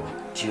kan pọ̀.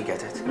 Do you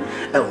get it?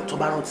 Tó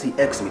bá rántí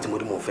ex mi tí mo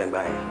dé mo fẹ́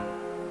gbà yẹn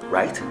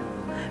right?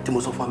 Tí mo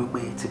sọ fún mi pé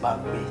tí bá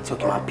gbé tí ó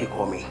kì í máa pick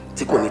on me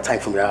tí kò ní time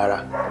fún mi rárá.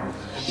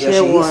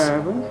 Sewa.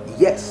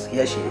 Yes,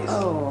 yes she is.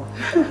 Oh,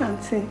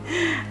 auntie,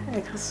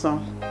 ẹ ká sọ.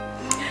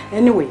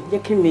 Anyway, jẹ́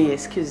kí mi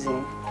excuse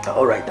me.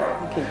 All right.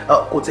 Okay.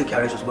 Go take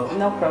care of it as well.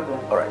 No problem.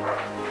 All right.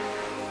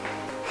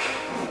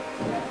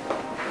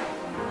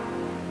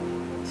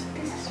 So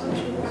this is what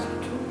you want to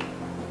do.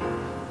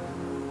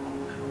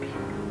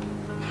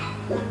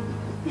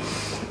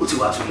 It's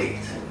too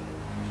late.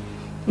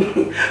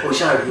 Oh,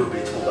 shall you be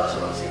to that's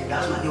what I'm saying.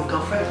 That's my new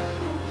girlfriend.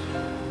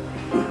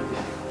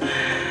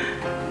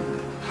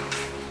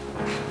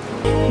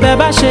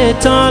 Bẹ́ẹ̀ ṣe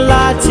tán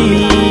láti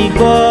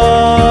gbọ́.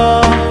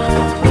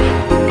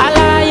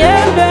 Àlàyé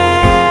bẹ́ẹ̀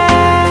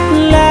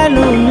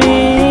lẹ́nu mi.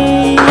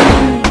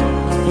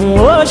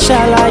 Ó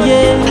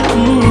ṣàlàyé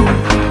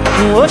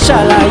ó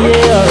ṣàlàyé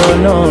ọ̀rọ̀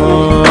náà.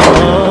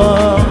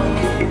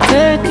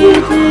 Take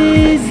it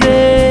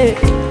easy.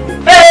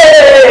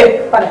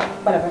 Padà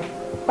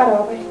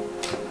wá báyìí.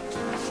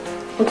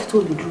 Ó ti tó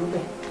lè dúró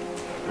bẹ́ẹ̀.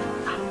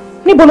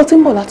 Níbo ló ti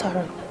ń bọ̀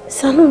látàárọ̀?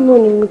 Salon náà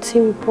ni mo ti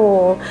ń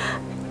bọ̀.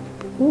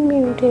 Mi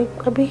ò dé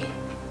gbàgbé.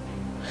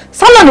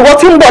 Salon ni wọ́n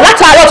ti ń bọ̀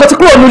látàárọ̀ tó ti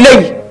kúrò nílé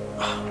yìí.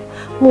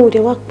 Mo ò dé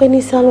wá pẹ́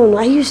ní salon.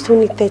 I used to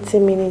only 30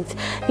 minutes.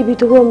 Ibi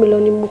tó rọ̀ mí lọ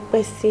ni mo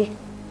pẹ́ sí.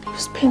 You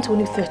spent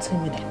only 30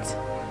 minutes.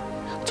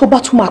 Tó bá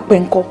tún máa pẹ́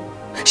ńkọ́.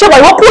 Ṣé wà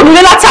ìwọ kúrò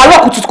nílé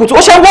látàárọ̀ kùtùkùtù? Ó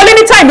ṣe wọlé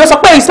ní time ló sọ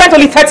pé you spent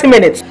only 30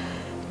 minutes.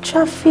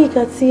 Traffic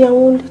àti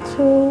àwọn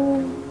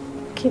little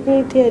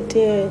kìíní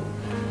díẹ̀díẹ̀.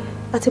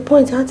 At a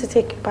point I had to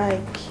take a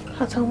bike.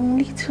 Àtàwọn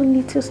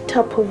little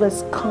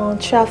stopovers kan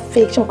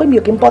traffic. Ṣé mo pé mi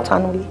ò kí ń bọ̀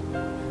tánú rí?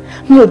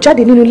 Mi ò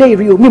jáde nínú ilé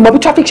ìrí o. Mi mọ bí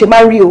traffic ṣe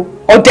máa ń rí o.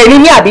 Ọ̀dẹ̀ ni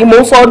ní àbí mo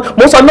ń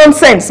sọ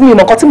nonsense. Mi ò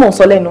mọ nǹkan tí mò ń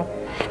sọ lẹ́nu.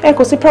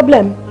 Kò sí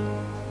problem.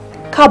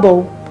 Káàbọ̀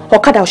o.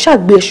 Ọ̀kadà ò ṣáà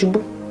gbé ẹ ṣubú.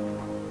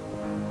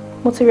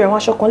 Mo ti rí àwọn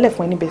aṣọ kan lẹ̀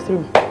fún ẹ ní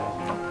bathroom.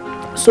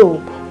 So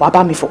wàá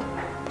bá mi fọ̀.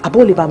 Àbó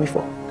ò lè bá mi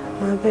fọ̀.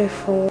 Màá bẹ̀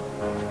fọ́.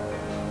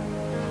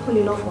 Ó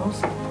lè lọ fọ̀ ọ́n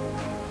sùn.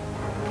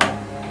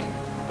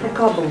 Ẹ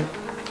káàbọ̀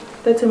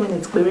 30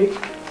 minutes péré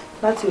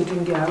láti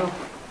òdìndí àárọ̀.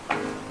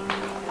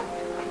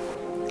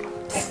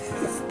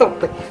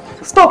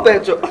 Stop ẹ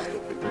jọ.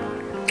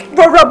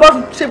 Rọra bá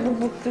mi ṣe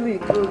gbogbo 3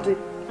 kí ló dé.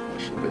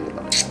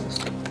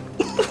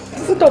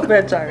 Stop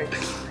ẹ jàre.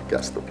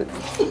 Yeah, stop it.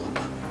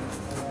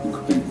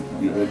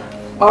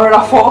 Ọ̀rọ̀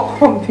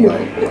àfọwọ́kàn mi ò.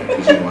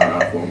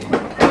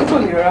 Ó tó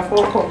lè rọra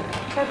fọwọ́kàn.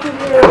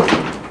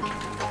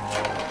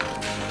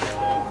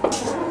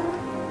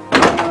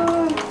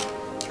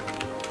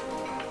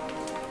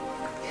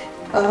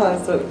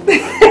 So.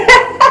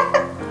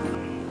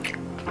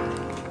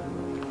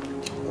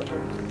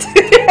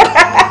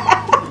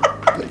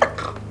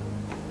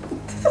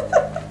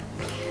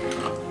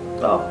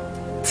 Oh.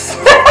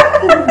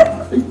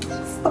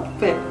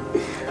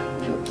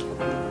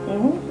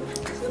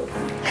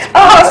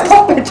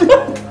 Stop it. Stop it.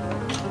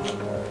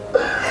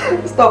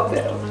 Stop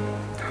it.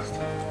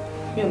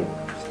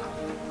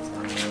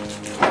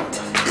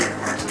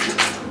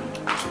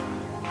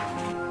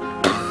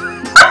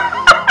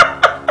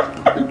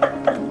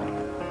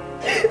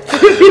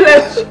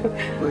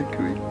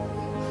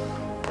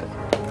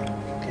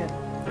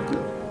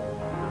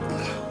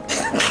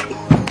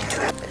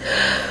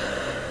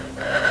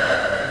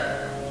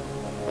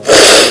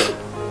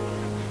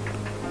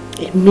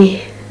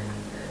 Me.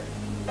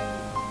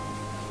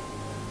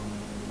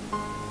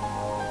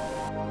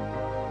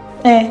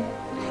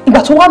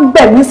 Ìgbà tó wá ń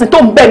bẹ̀ mí sí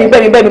tó ń bẹ̀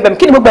mí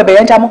kí ni mo gbẹ̀bẹ̀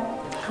yẹn já mọ́?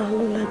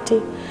 Alóládé,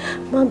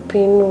 má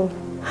bínú.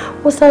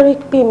 Ó sáré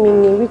pè mí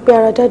ní wípé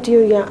ara dádì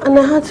ó yá and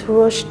I had to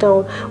rush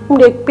down. Mo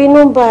lè pe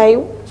nọ́mbà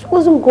it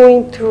wasn't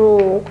going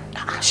through.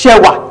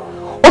 Ṣẹ̀wà,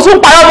 ó tún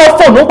parọ́ mọ́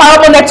fóònù, ó parọ́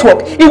mọ́ network.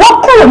 Ìwọ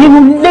kúrò nínú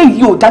ilé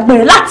yìí ò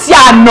dágbére láti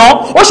àná.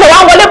 Ó ṣe wá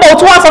wọlé bọ̀ ó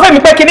tún wá sọ fún mi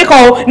pé kinní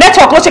kan o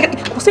network ló ṣe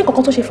kò sí nǹkan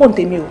kan tó ṣe fóònù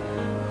tèmi o.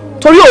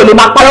 Torí ò lè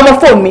máa parọ́ mọ́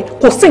fóònù mi,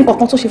 kò sí nǹkan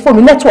kan tó ṣe fóònù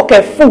mi network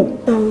ẹ̀ full.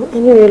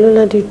 Anyway,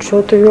 Lọ́ládé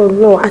jọ̀ọ́ torí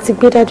Ọlọ́run àti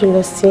gbé dádì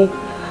lọ sí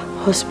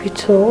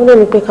hospital. Ó lè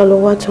ní pé ká lọ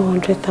wá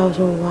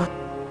 200,000 wá.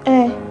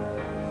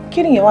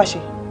 Kí nìyẹn wá ṣe?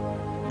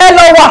 Ẹ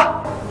lọ wà.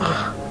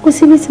 Kò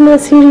síbi tí máa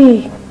ti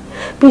rí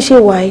bí ṣe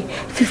wà yìí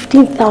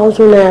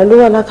 15,000 naira ló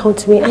wà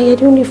lákàntì mi. I am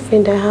the only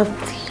friend I have,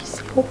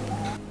 please.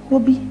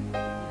 Obi,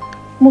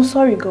 mo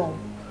sorry gan.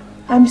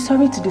 I'm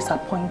sorry to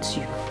disappoint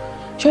you.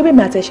 Ṣé bí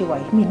mi àti ẹ ṣe wà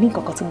yìí mi ní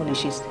nǹkan kan tí mo lè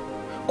ṣe sí?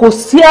 Kò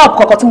sí help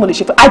kankan tí mo lè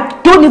ṣe fún. I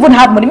don't even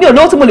have money. Mi ò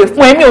lówó tí mo lè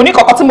fún ẹ. Mi ò ní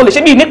kankan tí mo lè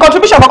ṣe. Mi ò ní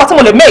contribution kankan tí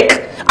mo lè make.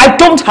 I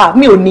don't have.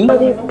 Mi ò ní.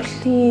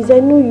 Please, I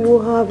know you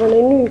have and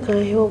I know you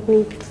can help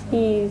me,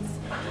 please.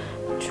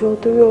 Jọ̀ọ́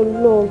torí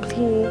Ọlọ́run,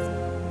 please.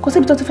 Kò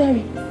síbi tó ti fẹ́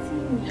rí.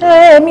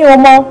 Mi ò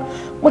mọ̀.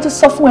 Mo ti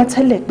sọ fún ẹ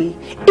tẹ́lẹ̀ pé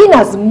in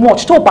as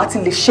much tó bá ti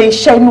lè ṣe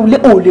iṣẹ́ inú ilé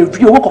ò lè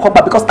rí owó kankan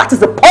gbà because that is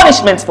the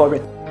punishment for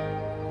it.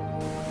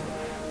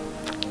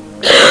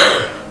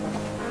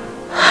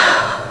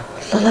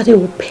 Lọ́ládé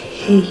will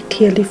pay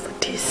dearly for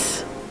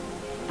this.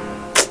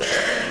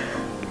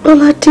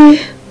 Lọ́ládé,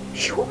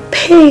 you will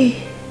pay.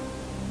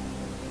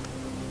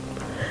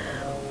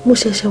 Mo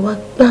ṣẹ̀ṣẹ̀ wá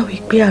gbà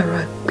wípé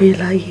ara gbé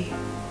láyé.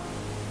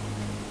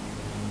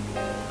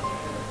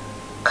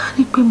 Ká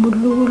ní pé mo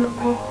lówó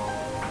lọ́wọ́.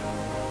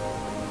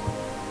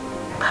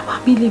 Bàbá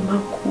mi lè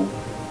máa kú.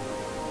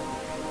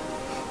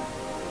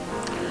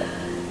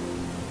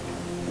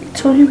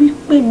 Nítorí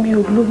wípé mi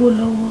ò lówó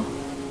lọ́wọ́.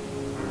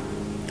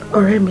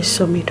 Ọ̀rẹ́ mi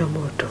sọ mí dọmọ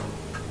ọ̀dọ̀.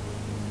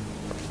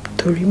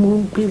 Torí mo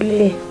ń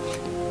gbélé.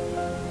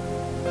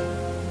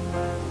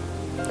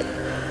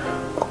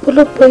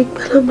 Ọ̀pọ̀lọpọ̀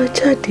ìgbà la máa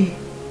jáde.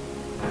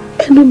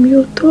 Ẹnu mi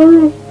ò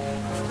tọrọ.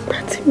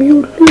 Àti mi ò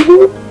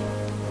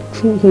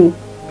lówó.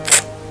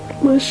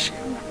 Má ṣe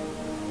o.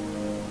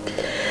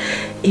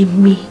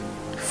 Èmi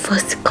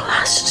first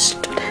class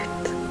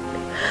student.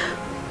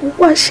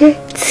 Wá ṣe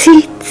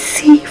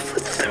títí for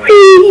 3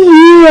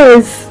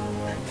 years.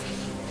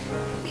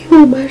 Mi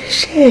ò máa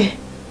ṣe.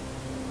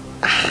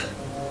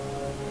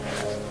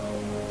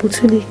 Mo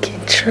tún ní kí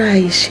n try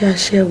iṣẹ́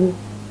aṣẹ́wó.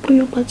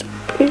 Bóyá máa tún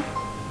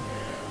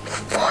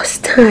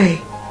time.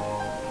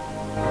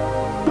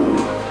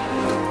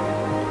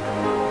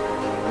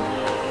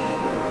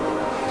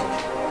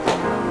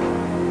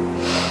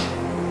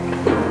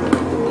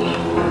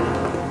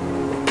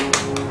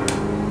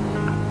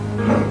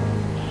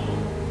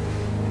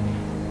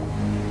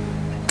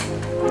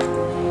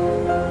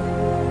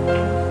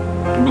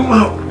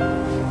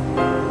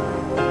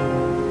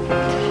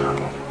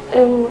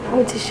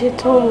 Mo ti ṣe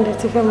tán mo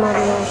ti fẹ́ máa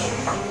lọ.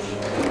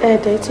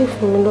 Ẹ̀ẹ́dẹ̀ tí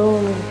fún mi lọ́wọ́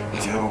mi.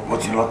 Mo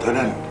ti lọ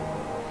tẹ́lẹ̀ ni.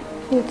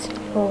 Mo ti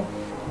lọ.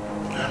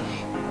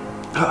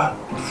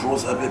 Fún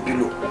sábẹ́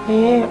pílò.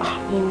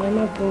 Ìmọ̀ ẹ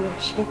má bẹ̀rẹ̀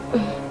ṣe.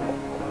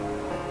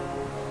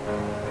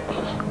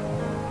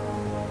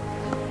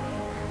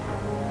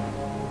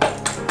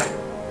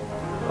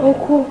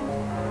 Uncle.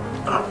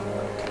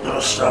 Yóò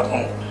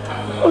ṣàbọ̀n.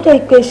 Ó dẹ̀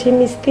pé ṣe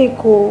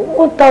mistake o.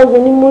 1,000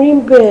 ni mo rí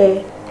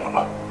bẹ́ẹ̀.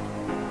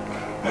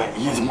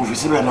 Iye tí mo fi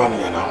síbẹ̀ náà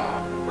nìyẹn náà.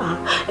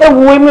 Ẹ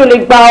wo èmi ò lè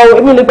gbà o,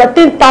 èmi ò lè gbà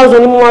 10,000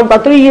 ni mo máa gbà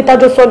torí iye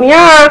tájọ sọ ni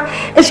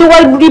ẹ ṣe wá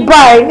rí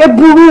báyìí ẹ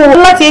burú o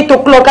láti 8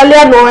 o'clock alẹ́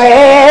àná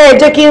ẹ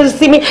jẹ́ kí n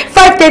sinmi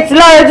 5:30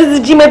 láàárọ̀ títí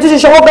jí mi títí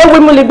ṣọwọ́ bẹ́ẹ̀ wo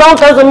èmi ò lè gbà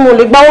 1,000 mi ò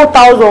lè gbà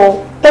 1,000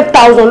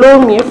 10,000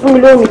 lóhùn mi ẹ fún mi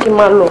lóhùn mi kí n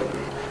máa lọ.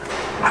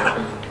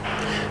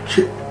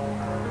 Ṣé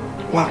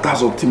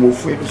 1,000 tí mo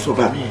fún ẹbí sọ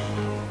bá mi?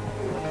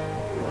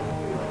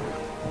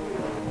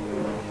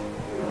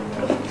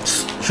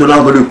 Ṣé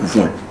ọlọ́run gbọ́dọ̀ kú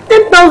fún ẹ?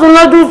 10,000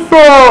 lọ́dún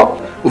sọ.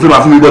 O fẹ́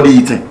máa fún mi bọ́dí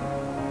yìí tẹ̀.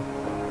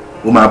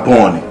 O máa bọ́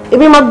ọ ni.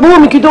 Èmi máa gbówó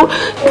mi kí tó.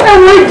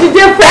 Ẹ̀wọ̀n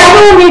ìdíje fún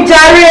ọdún mi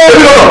jàre.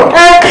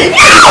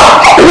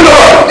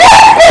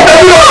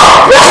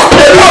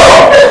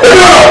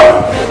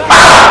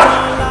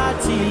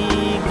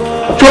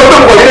 Ṣé o tó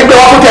ń pọ̀ yẹn gbé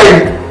wá fún tẹ̀yìn?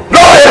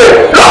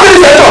 Lọ́ọ̀rẹ́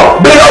ìṣẹ́jọ́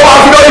gbé lọ́wọ́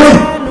àfidọ́rìtì.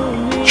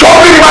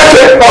 Ṣọ́ọ́bì ni máa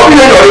ṣe ọ̀bí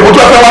lè yọ̀rọ̀ ìbùdó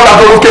ẹ̀fẹ́ wọn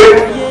tàbí orúkẹ́.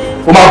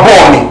 O máa bọ́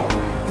ọ ni.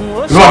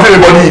 O máa fẹ́ mi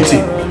bọ́dí yìí tì.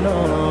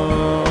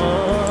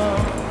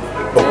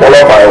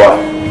 Ọ̀pọ̀lọpọ̀ ẹ̀wà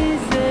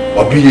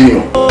ọ̀bí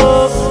yéèyàn.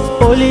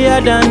 Olíyá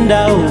danda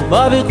ò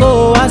bọ́bí kó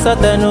wá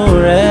sọtẹnu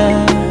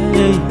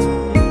rẹ̀.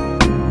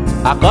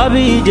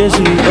 Àkọ́bí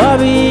Jésù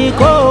bọ́bí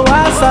kó wá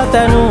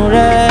sọtẹnu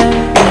rẹ̀.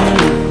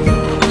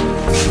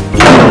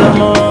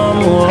 Ọmọ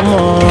mu ọmọ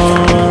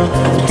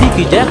tí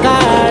kì jẹ́ ká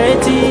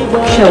retí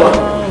gbọ́. Ṣẹ̀wá,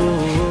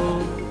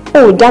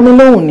 ó dá mi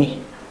lóhùn ni.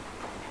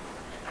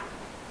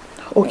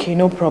 Okay,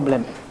 no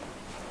problem.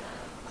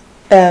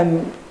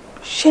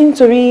 Ṣé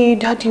nítorí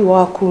dádì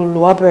wa kú ló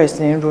wá bẹ̀rẹ̀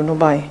sí ní ronú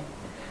báyìí?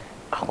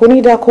 Kò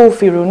ní dá kó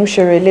fi ronú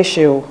ṣeré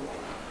léṣe o.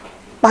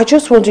 I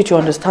just want you to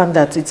understand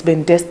that it's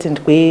been destined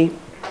pé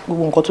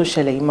gbogbo nǹkan tó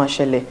ṣẹlẹ̀ yìí máa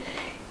ṣẹlẹ̀.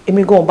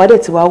 Èmi gan bá dẹ̀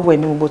ti wá wẹ̀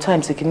ní gbogbo time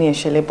tí kìíní ẹ̀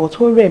ṣẹlẹ̀ but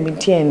ó rẹ̀ mí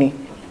díẹ̀ ni.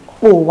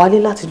 O wálé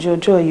láti jẹ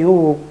ọjọ́ yìí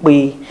ó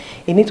pé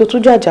èní tó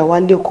tún jàjà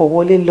wálé ọkọ̀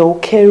wọlé lọ ó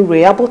kẹ́rù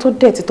rẹ̀ abọ́ tó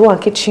dẹ̀tí tó wà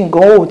ní kitchen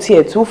gan ó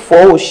tiẹ̀ tún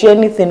fọ́ ò ṣe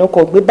anything ó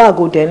kọ̀ gbé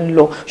báàgò dẹ̀ ń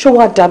lọ ṣó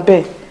wá dà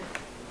bẹ́ẹ̀.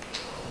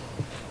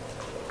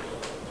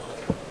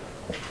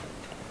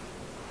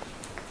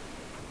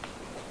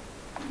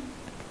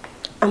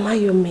 Am I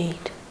your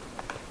maid?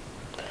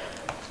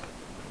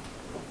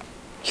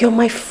 You're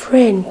my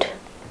friend.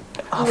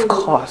 Of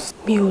course.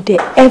 Mi ò dé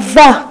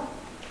ever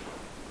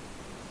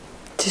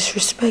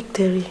disrespect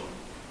ẹ.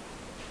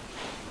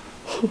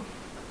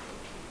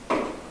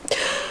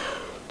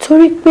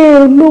 Torí pé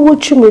olówó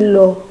jù mí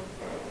lọ.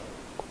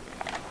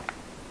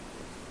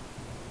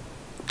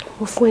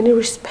 Mo fún ẹ ní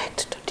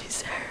respect to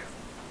deserve.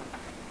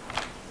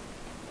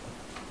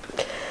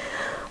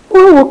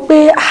 Wọ́n wò pé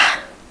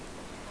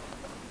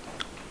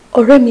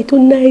ọ̀rẹ́ mi tó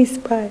nice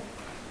báyìí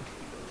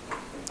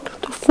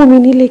tó fún mi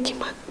nílé kí n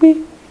máa gbé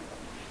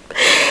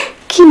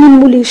kí ni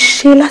mo lè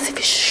ṣe láti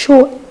fi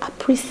show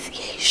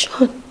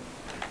appreciation.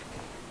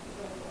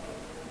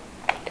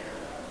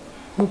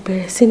 Mo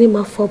bẹ̀rẹ̀ sí ní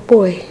máa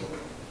fọbọ́ ẹ̀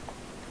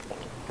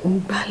mo ń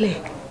gbálẹ̀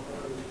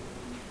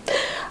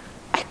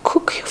I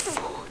cook your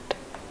food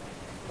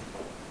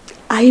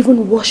I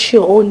even wash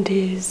your own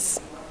days.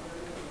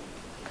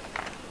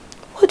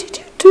 What did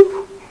you do?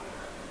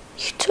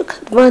 You took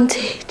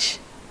advantage.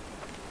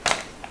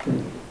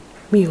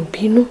 Mi ò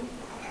bínú.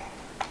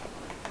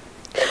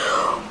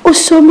 Ó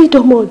sọ mí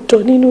dọmọ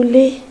ọ̀dọ̀ nínú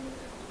ilé.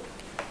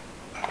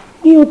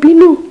 Mi ò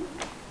bínú.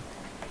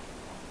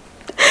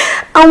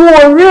 Àwọn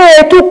ọ̀rẹ́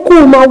ẹ tó kù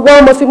máa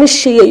wá máa fi mí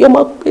ṣe yẹ̀yẹ́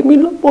máa pè mí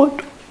lọ́mọ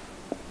ọ̀dọ̀.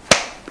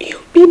 Mi ò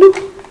bínú.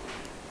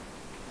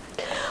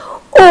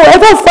 Oh,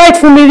 ever fight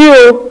fún mi rí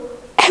o?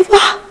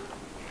 Ever?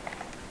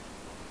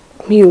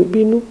 Mi ò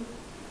bínú.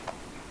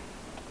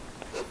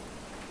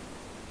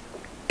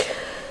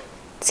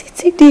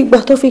 Títí di ìgbà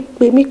tó fi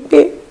pè mí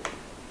pé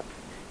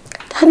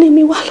Tani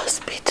mi wá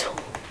lọ́sibítù.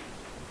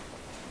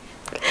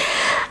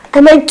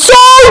 And I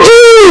told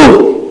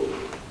you!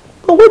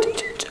 But what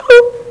did you do?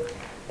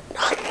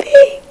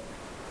 Nothing.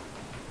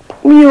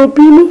 Mi ò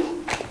bínú.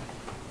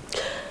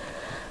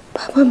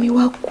 Bàbá mi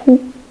wá kú.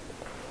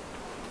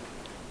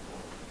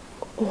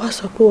 Ó wá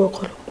sọ pé wọ́n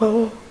kọ́ ló pa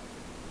wọ́n.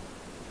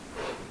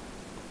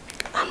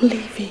 I'm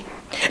leaving.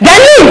 Then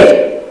leave!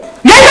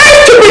 You're very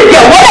stupid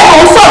girl. Wọ́n lè kàn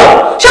ń sọ̀rọ̀.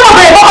 Ṣé mo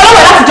bẹ̀rẹ̀ kọ́kọ́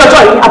lọ́wọ́ láti jọjọ́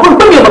yìí? Àbúrò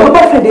pé mi ò mọ̀ pé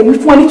boyfriend mi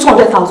fún ẹ ní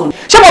 200,000.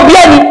 Ṣé mo bí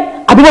ẹni?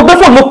 Àbí mo gbé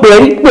fóònù ló pè é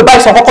rí pé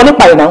báyìí sọ kọ́kọ́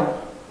nípa ẹ̀ náà?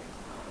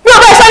 ò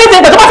bá ṣe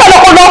anything but tó bá fẹ́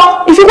lọ́kọ́ lọ.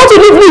 If you want to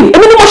leave me,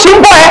 èmi ni mo ṣe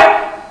ń bọ̀ ẹ́.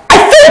 I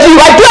feed you,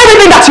 I do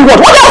everything that you want.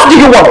 What else do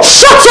you want?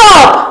 Shut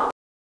up!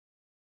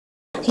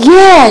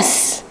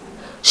 Yes,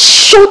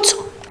 shut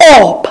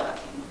up.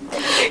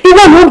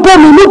 Ìwọ ló ń bọ́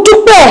mi, mo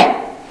dúpẹ́.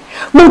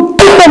 Mo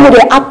dúpẹ́, mo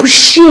dẹ̀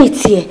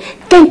appreciate ẹ.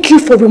 Thank you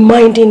for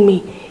reminding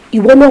me.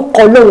 Ìwọ náà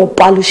kọ́ lọ́wọ́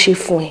bá ló ṣe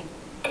fún ẹ.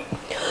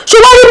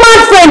 Ṣùgbọ́n ní man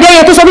friend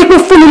ẹ̀yẹ tó sọ wípé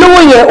fún mi lówó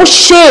yẹn, ó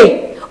ṣe é.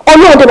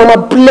 Ọlọ́run dẹ̀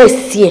máa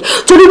bless ẹ.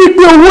 Torí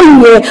wípé owó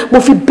yẹn mo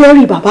fi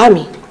bury bàbá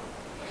mi.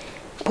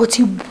 But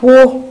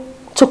ìwọ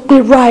tó pé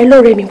ra ẹ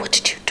lọ́rẹ́ mi, what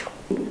did you do?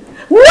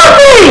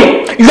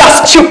 Nothing! You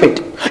are stupid.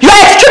 You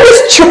are extremely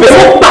stupid.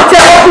 Mo pàtẹ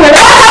ọkùnrin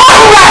rẹ̀.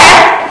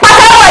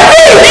 Pàtẹ ọkùnrin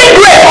rẹ̀.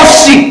 Ingrate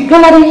ọ̀sì.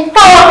 Lọ́ládé,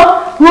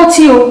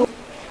 rántí o.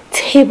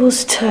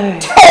 Tables turn.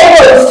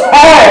 Tables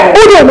turn.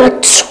 Ó dẹ̀ máa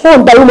turn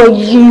báyìí máa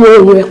yí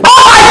ohun rẹ̀ pa. Ó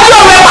máa yí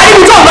ohun rẹ̀ pa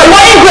níbi tó ń bọ̀. You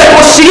are ingrate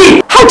ọ̀sì.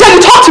 How dare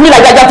you talk to me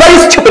like that? You are very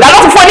stupid. I'm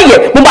not funny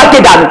yet. Mo máa gé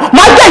dànù.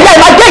 Máa gé ìyá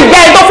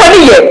ẹ̀ tó funny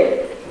yet.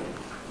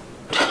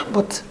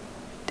 But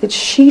did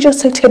she just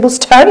say tables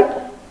turn?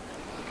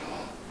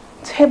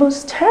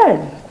 Tables turn.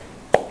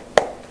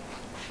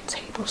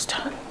 Tables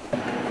turn.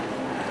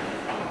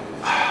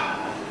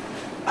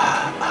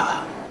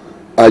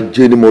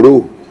 Ajé ni mo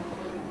rò,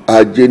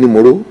 ajé ni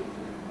mo rò,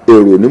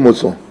 èrò ni mo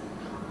sàn,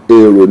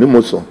 èrò ni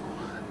mo sàn.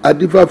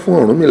 Adífá fún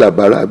Ọ̀rúnmìlà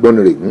bàrà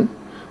Àgbọnnìrègún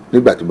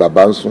nígbà tí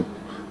bàbá ń sùn,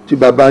 tí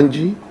bàbá ń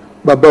jí,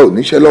 bàbá ò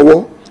níṣẹ́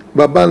lọ́wọ́,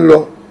 bàbá ń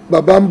lọ,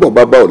 bàbá ń bọ̀,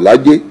 bàbá ò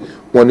lájé,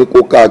 wọn ni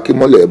kó ká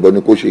akímọ́lẹ̀ ẹbọ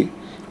ni kó ṣe.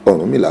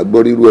 Ọ̀rúnmìlà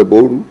gbọ́ rírú ẹbọ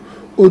rú,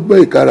 ó gbọ́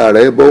ìkárà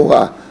rẹ̀ ẹbọ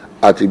wà,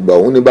 àtìgbà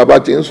òun ni bàbá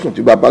ti ń sùn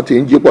tí bàbá ti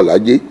ń jí pọ̀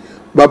lájé,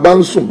 bàbá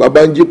ń sùn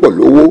bàbá ń jí pọ̀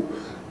lówó.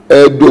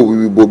 Ẹ̀dọ̀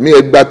òwìwìbò mi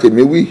ẹ gbà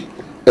tèmi wí,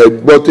 ẹ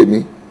gbọ́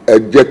tèmi, ẹ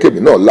jẹ́ kémi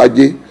náà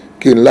lájé,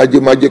 kí n lájé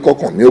má jẹ́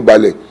kọ́kàn mi ó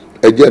balẹ̀,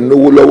 ẹ jẹ́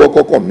náwó lọ́wọ́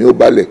kọ́kàn mi ó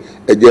balẹ̀,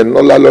 ẹ jẹ́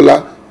nọ́lá lọ́lá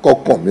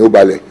kọ́kàn mi ó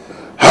balẹ̀.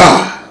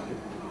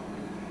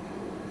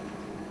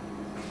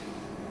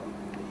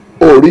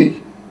 Ó rí,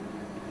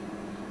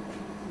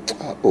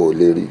 ó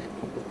lè rí.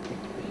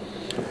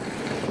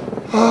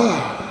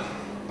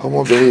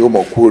 Ọmọbìnrin ó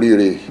mọ̀ kú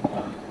oríire,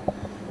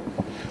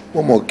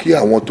 wọ́n mọ̀ kí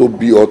àwọn tó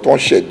bí ọ tán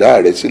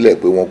ṣẹ̀dá rẹ̀ sílẹ̀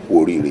pé wọ́n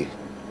kú oríire.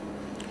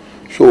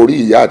 Ṣó rí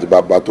ìyá àti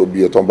bàbá tó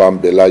bí ọ tán bá ń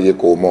bẹ láyé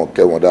kó o mọ̀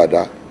kẹ́ wọn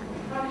dáadáa.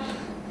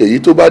 Èyí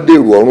tó bá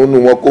dèrò ọ̀run nú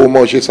wọn kó o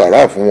mọ̀ ṣe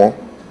sàrà fún wọn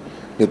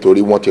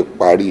nítorí wọ́n ti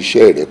parí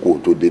iṣẹ́ rẹ̀ kó o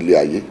tó délé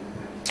ayé.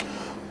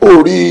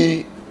 Ó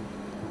rí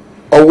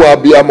ọwọ́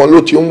abiyamọ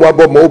ló ti ń wá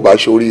bọ́mọ ó bá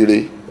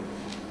ṣoríire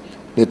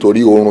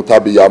nítorí oorun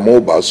tábíyamọ ó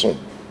bá sùn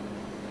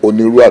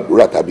onírú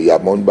àdúrà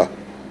tábíyamọ ń gbà.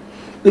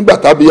 Nígbà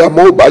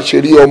tábíyamọ ó bá ṣe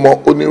rí ọmọ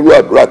onírú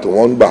àdúrà tí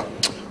wọ́n ń gbà.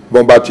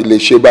 Bọ́n bá ti lè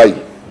ṣe báyìí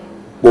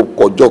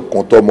gbogbo ọjọ́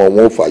kan tọ́mọ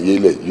wọn ò fàyè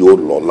lẹ̀ yóò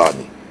lọ́lá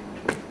ni.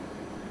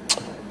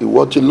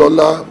 Ìwọ ti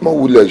lọ́lá mọ́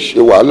wulẹ̀ ṣe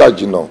wàhálà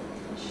jìnnà.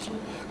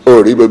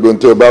 Ó rí gbogbo ohun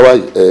tí o bá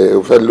wáyé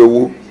o fẹ́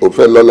lówó o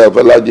fẹ́ lọ́lá o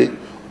fẹ́ lájẹ́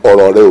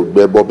ọ̀rọ̀ rẹ ò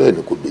gbẹ bọ́ bẹ́ẹ̀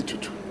ni kò gbé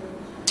tutù.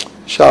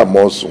 Ṣáà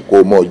mọ́ sùn kó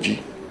mọ́ jí.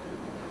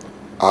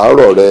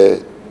 Àárọ̀ rẹ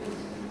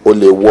o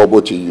lè wọ́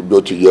bó ti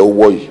yẹ ó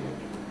wọ́ yìí.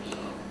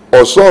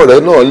 Ọ̀sán rẹ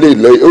náà ó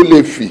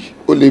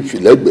lè fì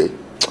lẹ́gbẹ̀ẹ́.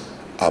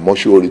 Àmọ́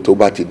ṣé orí tó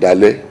bá ti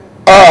dalẹ̀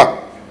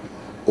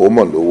ó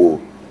mọ̀ lówó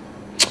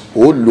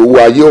ó lówó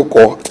ayé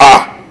ọkọ̀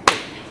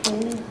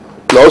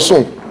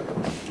lọ́sùn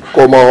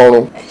kó mọ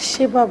ọrùn. Ẹ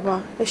ṣé bàbá,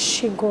 ẹ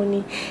ṣé gan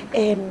ni.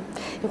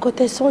 Nǹkan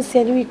tẹ́ sọ́n sí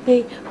ẹni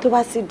wípé tó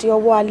bá ti di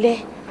ọwọ́ alẹ́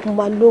mo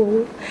máa lówó.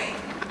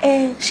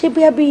 Ṣé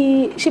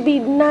bí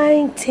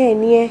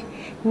 9-10 yẹn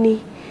ni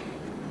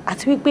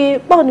àti wípé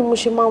báwo ni mo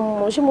ṣe máa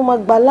mọ̀, ṣé mo máa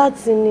gbà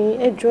láti ni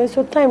ẹ jọ̀ọ́ ẹ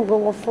sọ time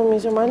gangan fún mi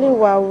ṣe máa lè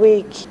wà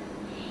awake.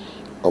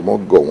 Ọmọ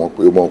gọ̀ wọ́n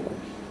pé ọmọ kù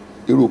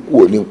irú kú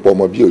ò ní pọ̀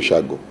ọmọ bí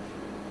òṣàgọ̀.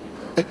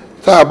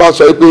 Tá a bá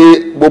sọ pé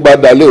bó bá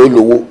dalẹ̀ ó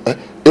lówó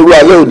irú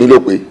alẹ́ ò ní ló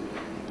pé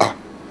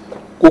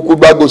kúkú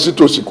gbágo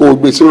sítòsí kó o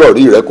gbé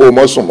sírọ̀rí rẹ kó o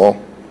mọ́ sùn mọ́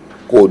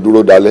kó o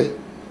dúró dalẹ̀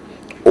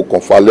o kàn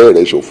falẹ̀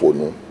rẹ ṣòfò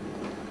nu.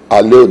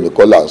 Alẹ́ òní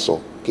kọ́ là ń sọ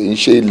kì í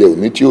ṣe ilẹ̀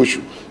òní tí oṣù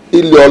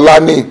ilẹ̀ ọ̀la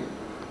ní.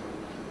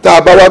 Tá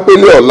a bá wá pé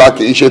ilẹ̀ ọ̀la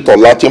kì í ṣe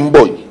tọ̀la tí ń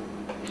bọ̀ yìí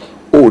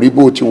ó rí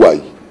bó ti wà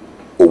yìí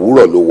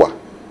òwúrọ̀ ló wà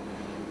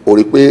ó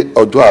rí pé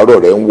ọjọ́ àárọ̀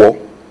rẹ ń wọ́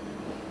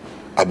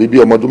àbí bí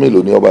ọmọ ọdún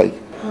mélòó ní ọba yìí.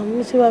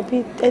 Mo ti wà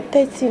bí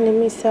 30 ni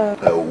mí sá.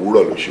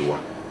 Òwúrọ̀ ló ṣe wà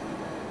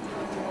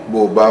bó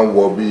o bá ń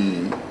wọ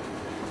bíi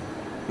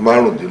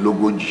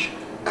 35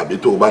 àbí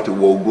tó o bá ti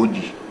wọ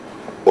 40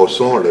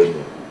 ọ̀sán rẹ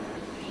nù.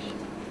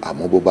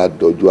 Àmọ́ bó bá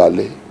dọjọ́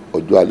alẹ́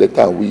ọjọ́ alẹ́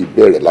tá à ń wí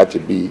bẹ̀rẹ̀ láti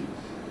bíi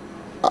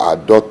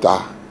 50,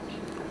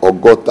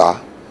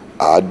 60,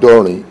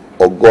 70,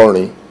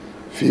 80,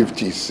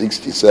 50,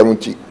 60,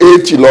 70,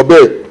 80 lọ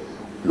bẹ́ẹ̀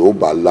ló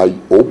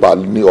bá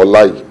ní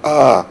ọlá yìí.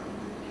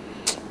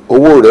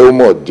 Owó rẹ̀ ó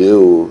mọ̀ dé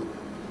o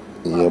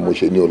ìyẹn mo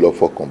ṣe ní o lọ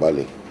fọkàn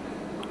balẹ̀.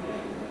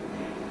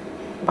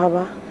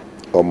 Bàbá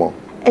ọmọ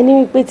ẹni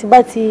wípé tí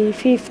bá ti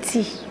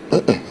 50.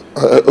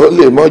 Ó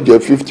lè mọ̀ jẹ́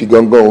 50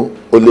 gangan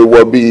o lè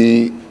wọ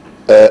bíi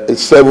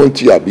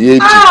 70 àbí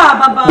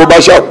 80 bó bá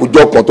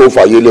ṣàkójọ kan tó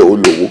fàyè lẹ̀ ó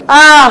lówó.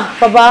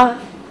 Bàbá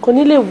kò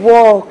ní lè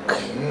work.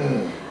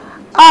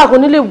 kò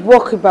ní lè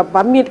work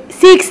bàbá mi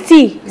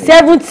 60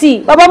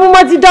 70 bàbá mo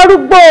máa ti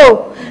darúgbó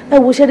ẹ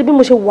wo ṣe bí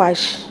mo ṣe wà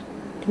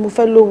mo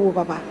fẹ́ lówó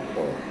bàbá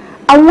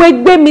àwọn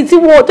ẹgbẹ́ mi tí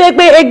wọ́n tó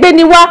ẹgbẹ́ ẹgbẹ́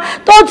ni wá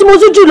tó tí mo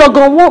tún jù lọ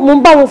gan mo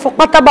ń bá wọn fọ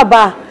pátá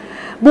bàbá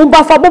mo ń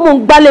bá fa bọ́ mo ń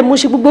gbálẹ̀ mo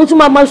ṣe gbogbo ó tún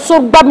máa sọ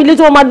gbá mi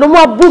létí wọn máa lọ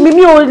mọ́ abú mi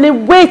mi ò lè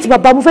wait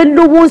bàbá mo fẹ́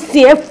lówó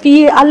sí ẹ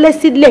fi alẹ́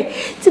sílẹ̀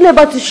tílẹ̀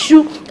bá ti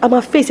ṣú a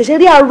máa fèsì ẹ̀ṣẹ̀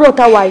rí àárọ̀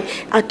táwa yìí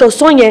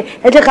àtọ̀sán yẹn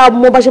ẹ jẹ́ ká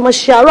mọ bá ṣe máa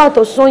ṣe àárọ̀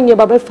àtọ̀sán yẹn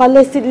bàbá ẹ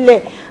falẹ́ sílẹ̀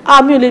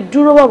mi ò lè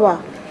dúró bàbá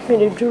mi ò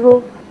lè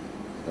dúró.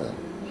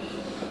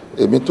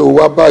 èmi tó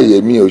wá báyìí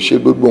èmi ò ṣe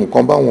gbogbo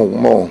nǹkan báwọn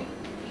mọ̀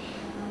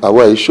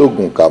àwa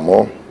ìṣògùn kà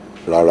mọ́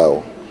rárá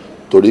o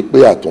torí pé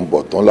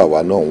àtúnbọ̀tán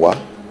làwa náà wá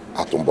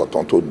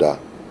àtúnbọ̀tán tó dáa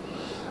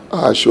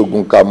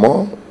aṣògùn kà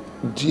mọ́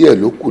díẹ̀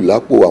ló kù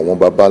lápò àwọn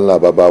baba ńlá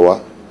baba wa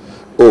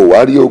ó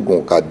wá rí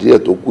oògùn kà díẹ̀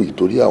tó kù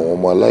ìtorí àwọn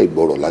ọmọ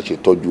aláìgbọrọ̀ la ṣe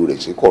tọ́jú rẹ̀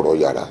sí kọ̀rọ̀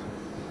yàrá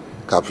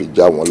ká fi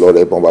já wọn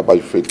lọ́rẹ́ bọ́n bàbá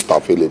ta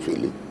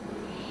fẹ́lẹ́fẹ́lẹ́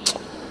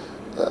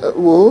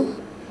wo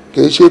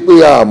kì í ṣe pé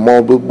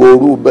àmọ́ gbogbo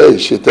orú bẹ́ẹ̀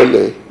ṣe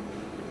tẹ́lẹ̀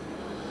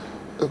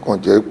kàn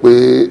jẹ́ pé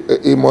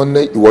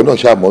ìwọ náà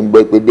ṣàmọ́ ń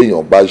gbọ́ pé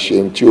béèyàn bá ṣe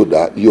ohun tí ò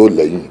dá yóò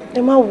lẹ́yìn.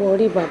 ẹ má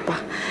wọrí bàbá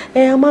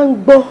a máa ń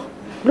gbọ́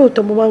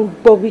lóòótọ́ mo máa ń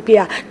gbọ́ wípé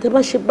tẹ bá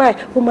ṣe báyìí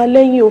ó máa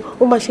lẹ́yìn o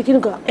ó máa ṣe kí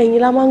nìkan ẹ̀yìn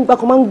la máa ń gbà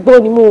kan máa ń gbọ́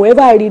ni mo ẹ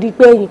bá rí i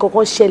pé ẹ̀yìn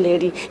kankan ṣẹlẹ̀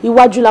rí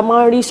iwájú la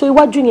máa ń rí so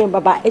iwájú yẹn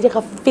bàbá ẹ jẹ́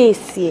ká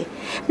fèsì ẹ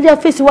jẹ́ ká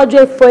fèsì iwájú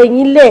ẹ fọ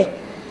ẹ̀yìn lẹ̀.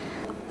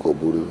 kò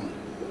burú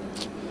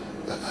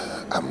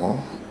àmọ́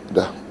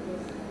dá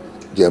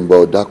jẹ́ ń bá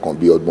ọ̀dà kan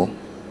bí ọgbọ́n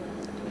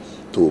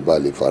tó o bá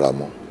lè fara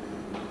mọ́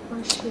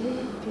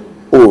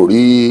ó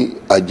rí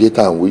ajé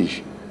tá à ń wí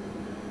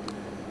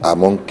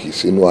àmọ́ ń kì í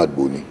sínú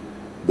àgbo ni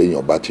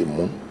béèyàn bá ti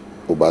mú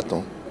ó bá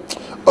tán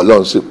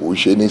ọlọ́run sì kò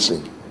ṣe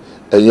nísìnyí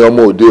ẹ̀yin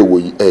ọmọ òde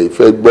ìwòyí ẹ̀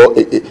fẹ́ gbọ́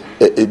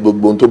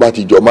gbogbo ohun tó bá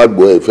ti jọ má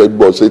gbọ́ ẹ̀ fẹ́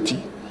gbọ́ sétí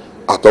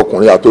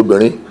àtọkùnrin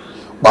àtobìnrin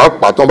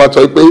pàápàá tán bá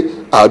sọ pé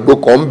àgbo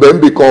kan ń bẹ ń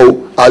bì kan o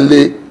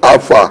alẹ́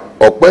afa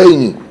ọ̀pẹ́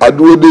ẹ̀yìn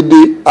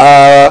adúródédé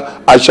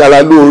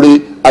aṣaralóore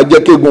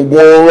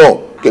ajẹ́kégungun ràn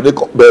kíní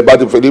kan bẹ́ẹ̀ bá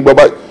ti fẹ́ ní gbọ́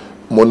báyìí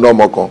mo ná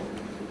ọmọ kan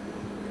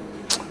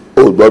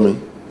ó gbọ́ mi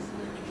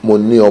mo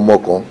ní ọmọ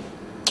kan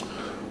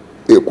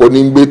èkó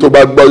ní gbé tó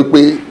bá gbọ́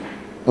pé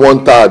wọ́n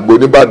ń ta àgbo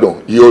nìbàdàn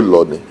yóò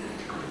lọ ni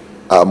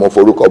àmọ́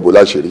forúkọ bò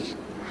láṣìírí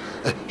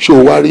ṣé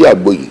o wá rí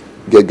àgbo yìí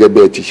gẹ́gẹ́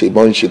bẹ́ẹ̀ ti ṣe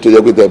mọ́ ń ṣe tó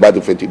yẹ pé tẹ́ ẹ bá ti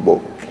fẹ́ ti bọ̀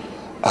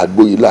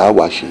àgbo yìí làá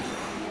wá ṣe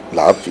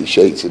làá fi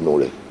iṣẹ́ ìtinú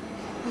rẹ̀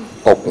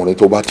ọkùnrin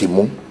tó bá ti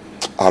mú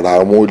ara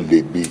wọn ò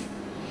lè bí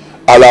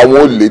ara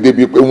wọn ò lè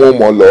débi pé wọ́n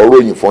mọ̀ lọ́ọ́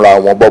ròyìn fúnra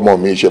wọn bọ́mọ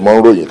mi ṣe mọ́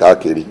ń ròyìn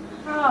káàkiri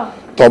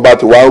tán bá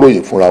ti wá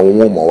ròyìn fúnra wọn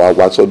wọ́n mọ̀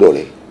wá sọ́dọ̀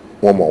rẹ̀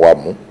wọ́n mọ̀ wá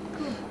mú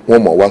wọ́n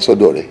mọ̀ wá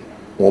sọ́dọ̀ rẹ̀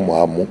wọ́n mọ̀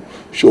á mú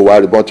ṣé o wá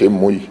rí bọ́n ti ń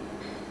mú yìí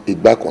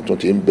ìgbà kan tún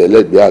ti ń bẹ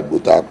lẹ́gbẹ̀ẹ́ àgbo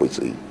tá a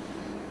pèsè yìí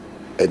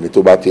ẹni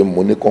tó bá ti ń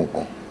mú ní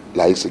kọ̀ọ̀kan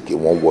láìsí kí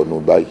wọ́n wọnú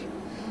báyìí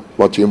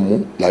wọ́n ti ń mú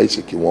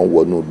láìsí kí wọ́n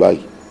wọnú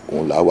báyìí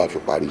òun là wá fi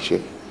parí iṣẹ́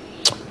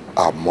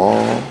àmọ́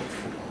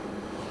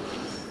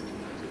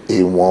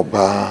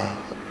ìwọ̀nba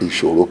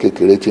ìṣòro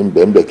kékeré tí ń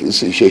bẹ ń bẹ kì í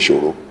ṣe iṣẹ́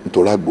ìṣòro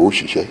nítorí àgbo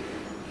òṣìṣẹ́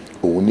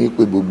òun ní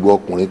pé gbogbo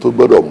ọkùnrin tó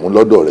gbọ́dọ̀ mú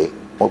lọ́dọ̀ rẹ̀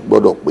wọ́n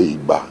gbọ́dọ̀ pé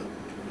igba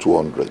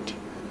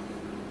 200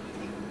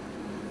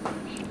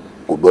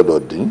 kò gbọ́dọ̀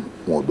dín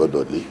wọn ò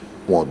gbọ́dọ̀ lé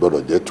wọn ò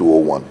gbọ́dọ̀ jẹ́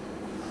 201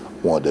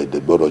 wọn ò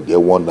dẹ̀dẹ̀ gbọ́dọ̀ jẹ́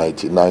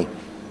 199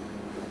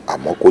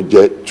 àmọ́ kó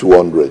jẹ́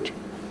 200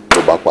 ló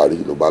bá parí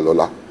ló bá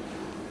lọ́lá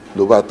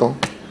ló bá tán.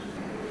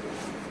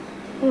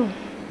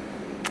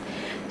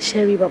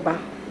 ṣẹ́rí bàbá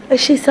ẹ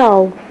ṣe sá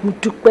o mo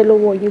dúpẹ́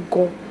lọ́wọ́ yín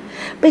gan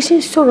bẹ́ẹ̀ ṣe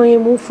ń sọ̀rọ̀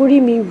yẹn mo ń forí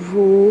mi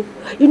rò ó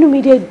inú mi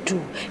dẹ̀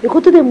dùn èkó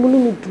tó dẹ̀ múnú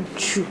mi dùn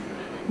jù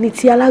ní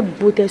ti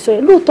alágbo tẹ̀sán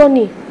yẹn lóòótọ́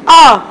ni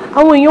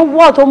àwọn èèyàn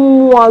wà tó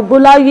mú àgbo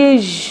láyé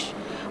yìí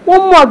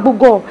wọ́n mú àgbo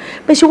gan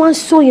bẹ́ẹ̀ ṣe wá ń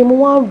sọ yẹn mo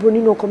wá ń rò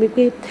nínú ọkàn mi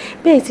pé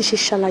bẹ́ẹ̀ ti ṣe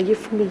ṣàlàyé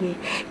fún mi yẹn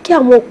kí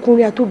àwọn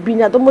ọkùnrin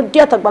àtobìnrin àtọmọdé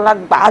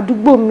àtàgbàlagbà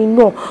àdúgbò mi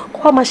náà kó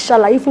wá máa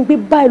ṣàlàyé fún mi pé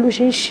báyìí ló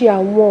ṣe ń ṣe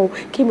àwọn o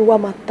kí mi wá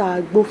máa ta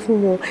àgbo fún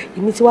wọn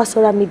èmi ti wá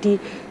sọ́ra mi di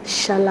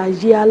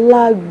ṣàlàyé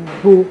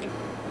alágbo.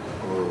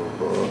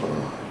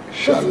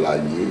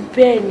 ṣàlàyé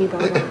bẹ́ẹ̀ ni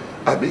bàbá.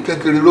 àbí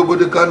kékeré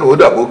lóbódé kánò ó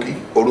dàbó kí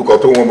orúkọ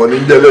tó wọn mọ ní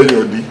jẹ́ lẹ́yìn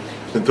òdì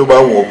ní tó bá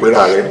wọn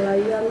òpera rẹ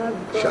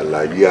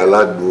ṣàlàyé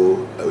alágbo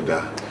ọ̀dà.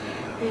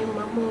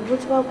 màmá bó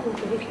ti wá kún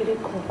un kékeré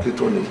kan. kí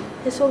tó ní.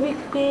 ẹ sọ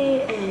wípé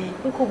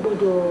pé kò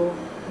gbọdọ̀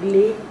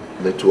lé.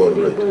 ní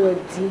 200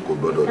 kò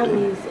gbọdọ̀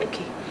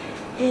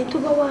dín. tó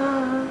bá wá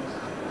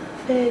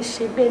fẹ́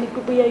ṣe bẹ́ẹ̀ ni pé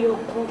bóyá ẹyọ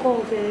kankan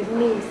fẹ́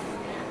miss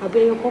àbí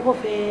ẹyọ kankan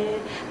fẹ́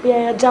bóyá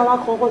jáwá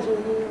kankan tó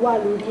wà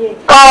lórí ẹ̀.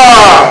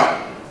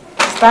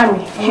 Bámi,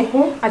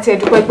 àti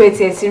ẹ̀dúpẹ́ pé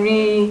tiẹ̀ ti rí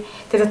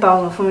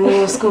 30,000 fún mi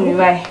ní school mi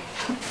báyìí.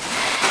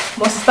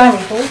 Mo sister mi.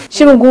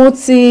 Ṣé gbogbo ohun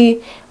tí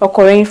ọkọ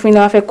rẹ̀ yín fún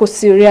iná wá fẹ́ kó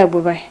sí orí àgbo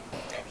báyìí?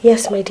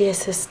 Yes, my dear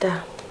sister,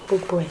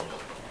 gbogbo ẹ̀.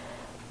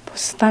 But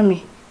sister mi,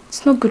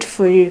 it's not good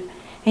for you.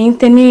 Ẹ̀yin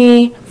tẹ́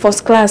ní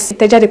first class,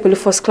 tẹ́ jáde pẹ̀lú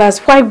first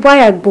class. Why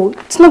àgbo?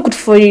 It's not good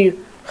for you.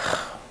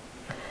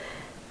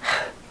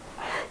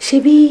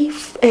 Ṣebí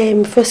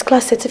first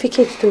class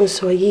certificate tó ń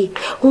sọ yìí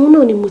òun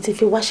náà ni mo ti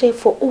fi wáṣẹ́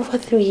for over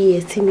 3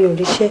 years tí mi ò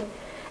ríṣẹ́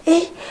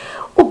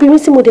Obìnrin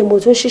tí mo dẹ̀ mọ̀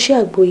tó ń ṣiṣẹ́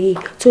àgbo yìí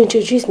to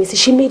introduce me sí,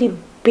 she made it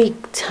big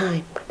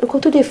time. Nǹkan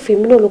tó dẹ̀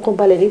fèmí náà lọ́kàn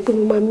balẹ̀ ní pé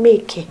mo máa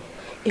make ẹ̀.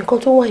 Nǹkan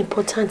tó wà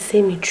important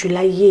sẹ́mi jù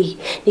láyé yìí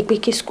ni pé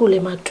kí school ẹ̀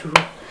máa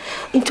dúró.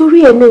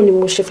 Nítorí ẹ̀ náà ni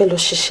mo ṣe fẹ́ lọ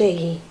ṣiṣẹ́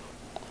yìí.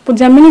 But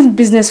there are many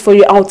business for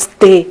you out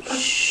there.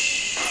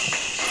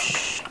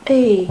 Shh.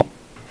 Hey,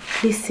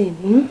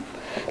 listen.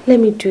 Let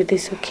me do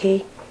this,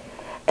 okay?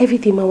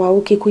 Everything ma wa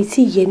okay. Kò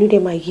tí ì yẹ nu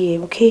dem ma yẹ,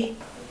 okay?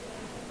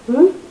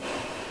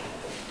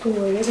 Don't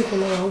worry, everything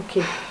ma wa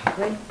okay,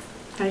 right?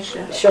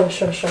 Sure.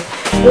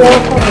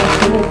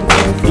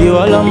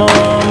 Ìwọ lọmọ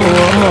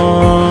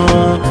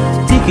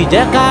tí kì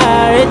jẹ́ ká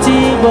retí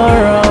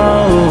gbọ́rọ̀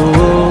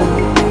o.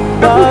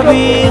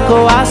 Bọ́bí kò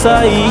wá sọ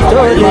èyí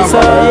tó lè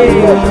sọ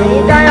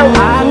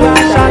àgbà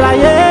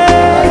ṣàlàyé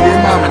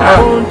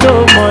ohun tó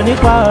mọ̀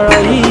nípa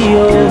ọ̀rọ̀ yìí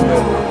o.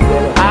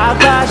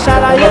 Àgbà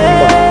ṣàlàyé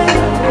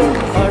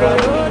ọ̀rọ̀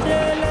ló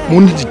délé. Mo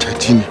ní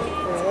ìjẹ̀dí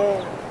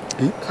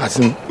ni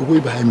àti owó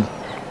ìbáyé mi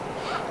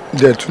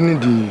dẹ̀ tún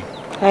nídìí.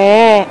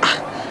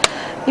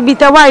 Ibi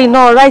tẹ́wá yìí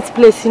náà right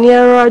place ni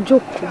ẹran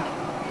ajókòó.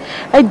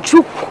 Ẹ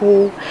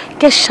jókòó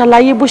kẹ́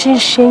ṣàlàyé bó ṣe ń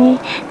ṣe yín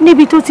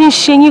níbi tó ti ń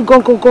ṣe yín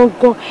gangan.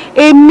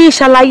 Èmi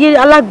ṣàlàyé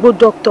alágbo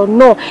doctor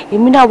náà,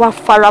 èmi náà wá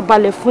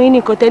farabalẹ̀ fún yín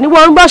nìkan tẹ́ ní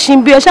wọ́n bá ṣe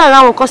ń bí ẹ ṣáà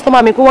ráwọn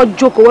customer mi pé wọ́n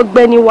jókòó wọ́n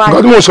gbẹ́ níwá.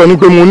 Nǹkan tí mo sọ ni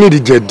pé mo nídìí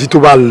jẹ̀dí tó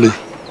bá le.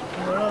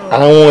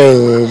 Àwọn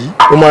ẹ̀yìn yìí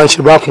ó máa ń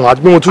ṣe bákan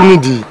àti pé mo tún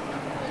nídìí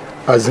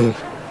azin.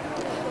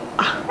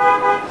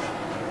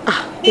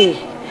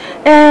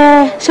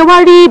 Ṣé wá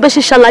rí bẹ́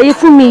ṣe ṣàlàyé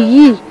fún mi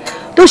yìí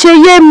tó ṣe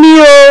yé mi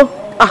o.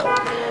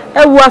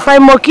 Ẹ wo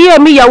àfàìmọ̀ kí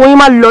ẹ̀mí ìyàwó yín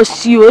má lọ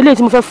sí o, eléyìí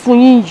tí mo fẹ́ fún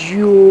yín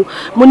yìí o.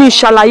 Mo ní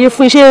ìṣàlàyé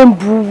fún iṣẹ́ ń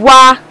bu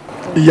wá.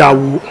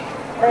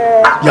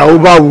 Ìyàwó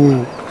bá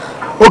wo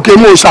ókè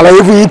mo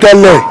ṣàlàyé fún yín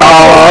tẹ́lẹ̀.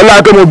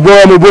 Ọlá pé mo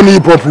bó ní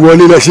hip hop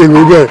wọlé lẹ́sẹ̀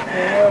ìwé bẹ́ẹ̀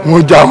mo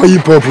jà àwọn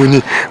hip hop ni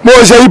mo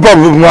ṣe hip hop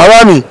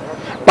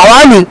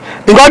bàbá mi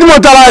nǹkan tí mo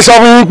tẹ́lá sọ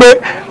fún yín pé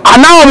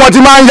àná ọmọ ti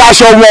máa ń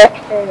yaṣọ wọn.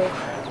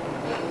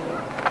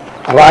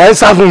 Àbá ẹ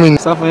sá fún mi ni.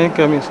 Sá fún yín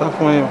kẹ́mi, sá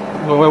fún yín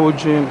lọ́wọ́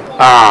ojú yín.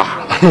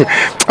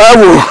 ẹ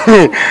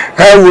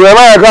wò ẹ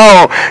báyìí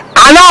káwọn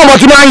àná ọmọ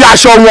ti máa ń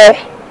yaṣọ wọn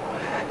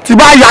ti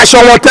bá yaṣọ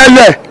wọn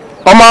tẹ́lẹ̀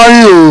ọmọ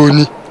rí òò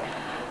ni.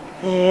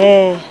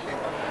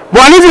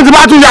 Bọ̀ nísìnyí tí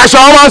bá tún yaṣọ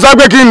wọn máa ń sọ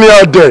pé kí ni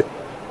ọ̀dẹ̀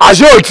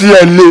àṣé ò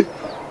tiẹ̀ le.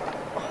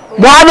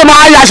 Mo á fẹ́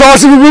máa yaṣọ wọn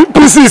sí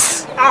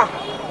pieces.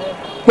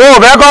 Mo ò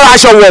fẹ́ kọ́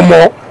aṣọ wọ̀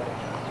mọ́.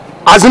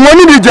 Àti mo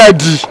níbi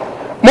jẹ̀dì.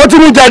 Mo ti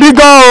mu jẹ̀dì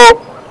gan o.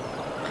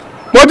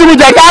 Mo ti mu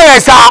jẹ̀dì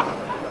àrẹ̀sà.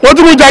 Mo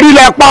ti mu jẹ̀dì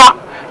ilẹ̀ pa.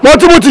 Mo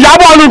ti mu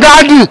tìyàbọ̀ ọ̀nù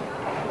gáàdì.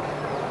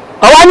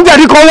 Àwọn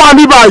oníjẹ̀dì kan wà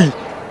ní báyìí.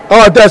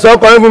 Àwọn tẹ̀sán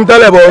kan fún mi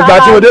tẹ́lẹ̀ bọ̀ ìgbà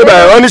tí mo dé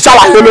báyìí. Wọ́n ní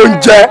ṣàlàyé ló ń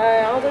jẹ́.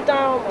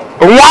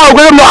 Òun wá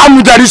òkè mo á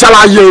mu jẹ̀dì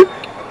ṣàlàyé.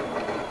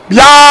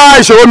 Yá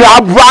ìṣòro mi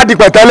á di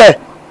pẹ̀tẹ́lẹ̀.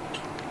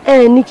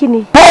 Ní kí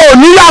ni? Mo ò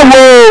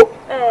níyàwó.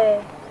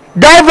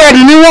 Girlfriend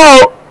ni wọ́n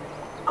o.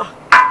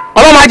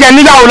 Ọlọ́run máa jẹ́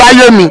níyàwó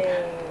láyé mi.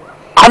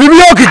 Àbí bí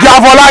Òkìkí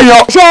Afọláyọ.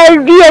 Ṣé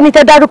rí ẹni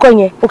tẹ́ dárúkọ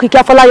yẹn Òkìkí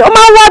Afọláyọ? Ó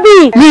máa ń wá bí.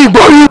 Ní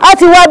ìgbórí. A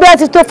ti wá bí a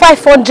ti tó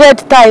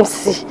 500 times.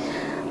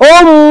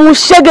 Ó mú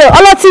ṣẹ́gẹ̀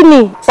ọlọ́tí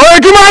ni. Òye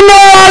kí máa ń ná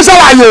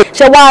ṣàlàyé.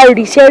 Ṣé wàá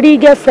rí ṣe rí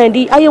girlfriend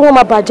yìí? Ayé wọn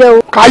máa bàjẹ́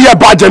o. Ayé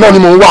bàjẹ́ náà ni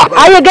mò ń wà.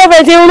 Ayé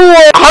girlfriend ti ń rú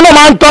o. Àwọn náà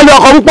máa ń tọ́lé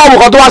ọkọ̀ púpọ̀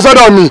nǹkan tó wá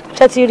sọ́dọ̀ mi.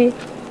 Ṣé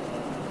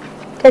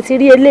ti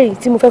rí eléyìí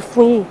tí mo fẹ́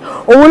fún yín?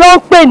 Òun ló ń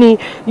pè ní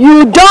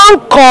you don't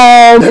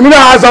come. Èmi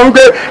náà sọ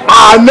wípé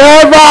I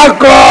never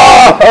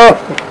come.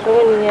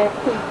 Òun nìyẹn.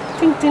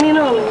 Tíntìní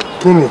náà ni.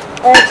 Kí ni?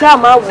 Ẹ ṣáà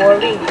máa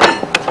wọrí.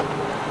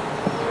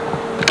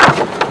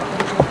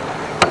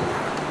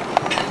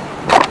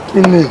 Kí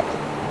ni?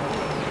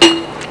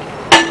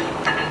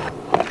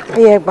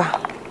 Ẹyẹ gbà.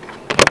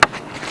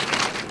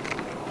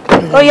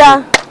 Ó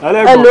yá,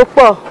 ẹ ló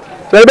pọ̀.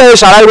 Bẹ́ẹ̀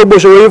ṣàlàyé gbogbo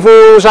ìṣòro yín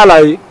fún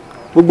ṣàlàyé.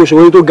 Gbogbo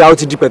ìṣòro yín tó ga ó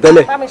ti di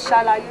pẹ̀tẹ́lẹ̀. Bá mi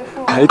ṣàlàyé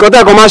fún. Ìkọ́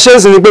tẹ́ẹ̀kan máa ṣe é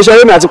sí ni pé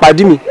ṣẹ́yẹ́ mi àti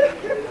pàdí mi.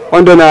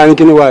 $100 ní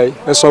kíní wa yìí,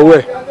 ẹ sọ owó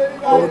ẹ̀.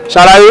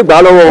 Ṣàlàyé gbà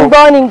á lọ́wọ́ wọn.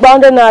 Gbọ́ ni gba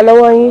 $100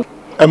 lọ́wọ́ yín.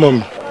 Ẹ mọ̀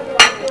mi.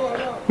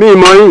 Mi ì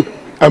mọ̀ yín.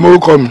 Ẹ mọ̀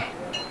orúkọ mi.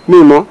 Mi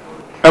ì mọ̀.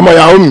 Ẹ mọ̀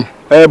ìyàwó mi.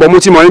 Bọ̀ mo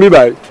ti mọ̀ yín bí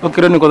báyìí. Ó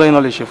kéré nìkan tó yín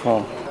náà lè ṣe fún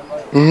ọ.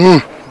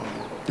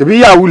 Tẹ̀bí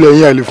ìyàwó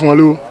lẹ́yìn ẹ̀ lè fún wọn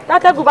lówó.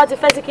 Látẹ́gùn bá ti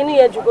fẹ́ sí kinní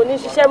yẹn jù kò ní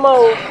ṣiṣẹ́ mọ́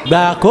o.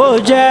 Gbà kó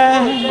jẹ́,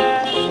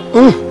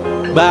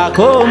 gbà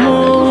kó mú,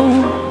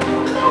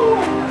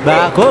 gbà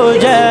kó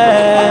jẹ́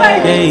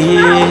èyí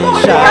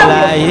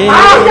ṣàlàyé.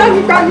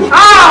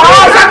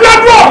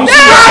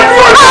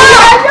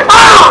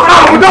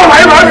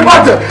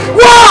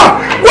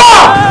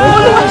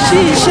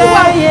 Ṣiṣẹ́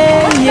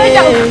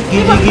yeye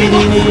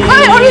gidigidi ni.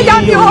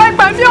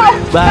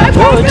 Gbà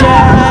kó jẹ́,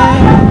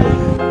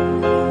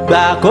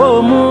 gbà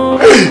kó mú.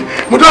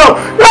 Mo dọ̀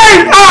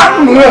lẹ́yìn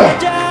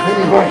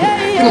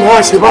kí ni wọ́n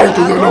á ṣe báyìí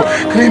tó yọ lọ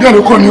kí ni dáná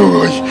kọ́ ní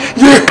ọ̀rọ̀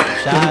yìí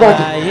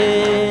yé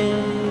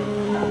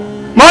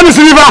Mami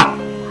Silva!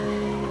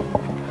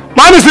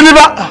 Mami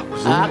Silva!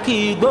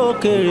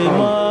 Akígbókèrè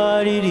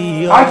mọ́ rírì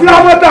yọ. Àti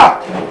Lámọ́tà!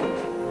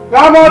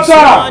 Lámọ́tà!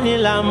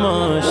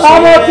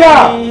 Lámọ́tà!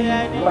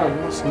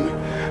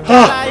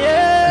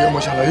 Ẹyọ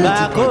mọ̀ ṣàlàyé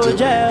ti bàjẹ́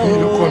kí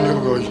ló kọ́ ní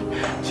ọ̀rọ̀ yìí.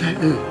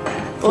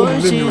 ó ń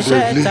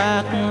ṣiṣẹ́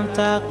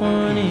takuntakun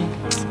ni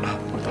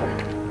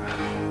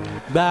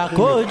gbà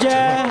kó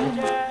jẹ́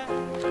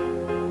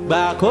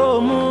gbà kó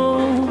mú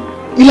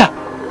ilà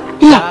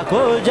gbà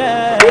kó jẹ́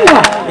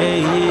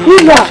èyí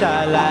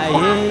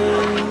ṣàlàyé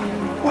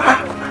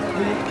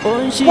ó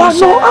ń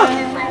ṣiṣẹ́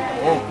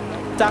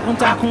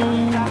takuntakun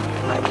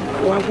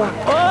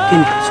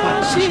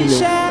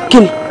kí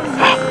ni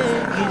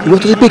ìwọ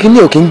tó ti pé kí ni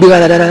ò kí ń gbé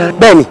rárá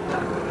bẹ́ẹ̀ ni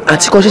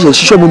àǹtí kan ṣẹ̀ṣẹ̀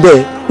ṣíṣọ́ mu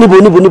bẹ́ẹ̀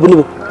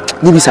níbo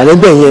níbi ìsàlẹ̀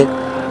bẹ́ẹ̀ yẹn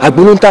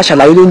àgbóná ń ta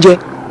ṣàlàyé ló ń jẹ́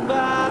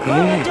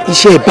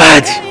iṣẹ́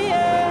báàdì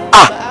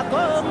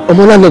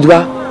ọmọ láńlọ́ọ̀dù wa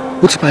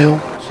ó ti pààyàn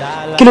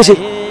kí ló ṣe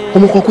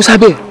ọmọ kan kú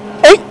sábẹ́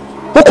ẹ̀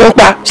ó kàn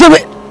pa ṣé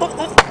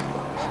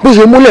bó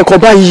ṣe múlẹ̀ kan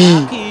báyìí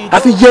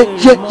àfi yẹ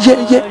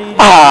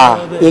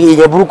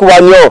èèyàn burúkú wa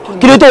ni ọ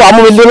kí ló tó wàá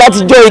mú mi lé láti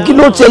jọ yìí kí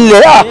ló tẹlẹ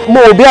mo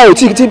ò bí àrò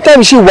tí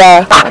táìmù sì wà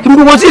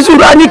gbogbo tí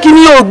sùúrù á ní kí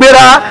ni yóò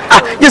gbéra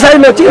yẹ sáré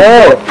lọ tí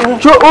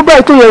ṣé ó bá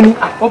ètò yẹn ni.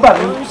 ó bà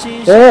mí.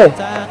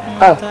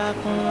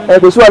 ẹ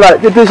kò sí wàhálà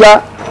tètè ṣá.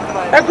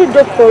 ẹ kú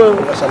jókòó.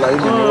 ẹ ṣàlàyé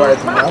mi ní wáyé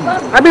tí mo máa mú.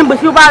 àbí ń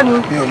gbèsè ó bá ní.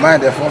 mi ò máa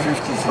dẹ fún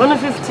 50. ó ní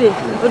 50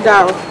 ó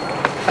dáa o.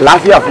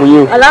 àlàáfíà fún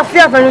yín o.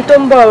 àlàáfíà fẹni tó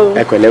ń bọ̀ o.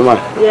 ẹ pẹ̀lẹ́ mà.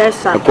 yes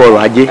sir. ẹ kú ọrọ̀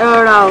ajé. ẹ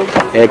rọra o.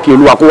 ẹ kí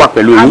olúwa kó wà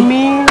pẹ̀lú yín.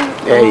 àmín.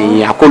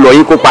 ẹ̀yin àkólọ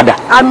yín kó padà.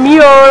 àmín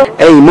o.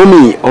 ẹ̀yin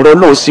mọ́mì ọ̀rọ̀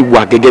náà sì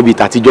wà gẹ́gẹ́ bíi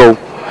tàtijọ́ o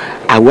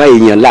àwa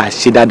èèyàn là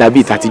ṣe dáadáa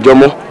bíi tàtijọ́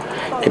mọ́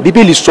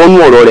bíbélì sọnù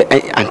ọ̀rọ̀ rẹ̀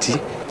àǹtí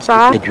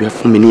ẹ jù ẹ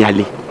fún mi ní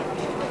alẹ́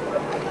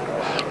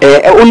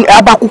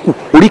Ábákúkù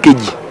orí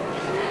kejì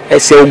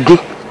ẹsẹ̀ 20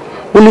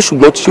 ó ní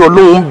ṣùgbọ́n tí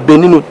Ọlọ́run ń bẹ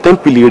nínú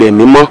tẹ́ḿpìlì rẹ̀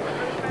mímọ́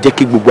jẹ́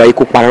kí gbogbo ayé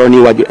kó parọ́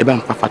níwájú ẹ bá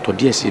ń fa àfàtọ̀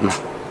díẹ̀ sí ma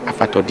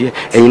àfàtọ̀ díẹ̀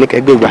ẹ̀yin ní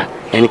kẹgbẹ́gbà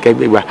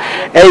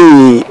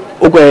ẹ̀yin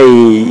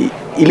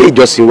ilé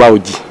ìjọsìn wa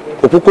òjì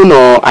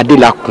òpópónà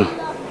Adélakùn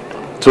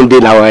Túndé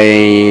làwọn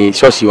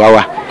ṣọ́ọ̀ṣì wa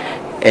wà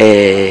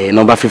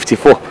nọ́mbà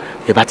 54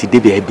 ẹ bá ti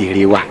débẹ̀ ẹ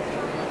béèrè wa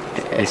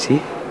ẹ ṣe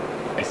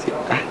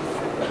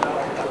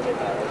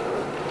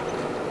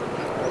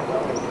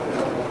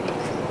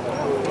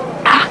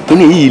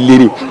kíni yìí lé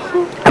ní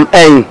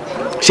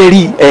ṣe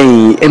rí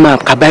ẹ máa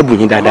ka báìbù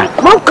yín dáadáa.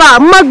 mo kà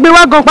má gbé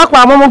wá gan pápá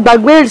àmọ́ mo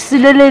gbàgbé sí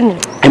lélẹ̀ ni.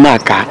 ẹ máa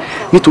kà á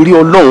nítorí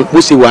Ọlọ́run bó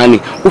ṣe wà ní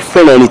ó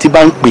fẹ́ràn ẹni tí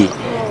bá ń pè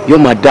yóò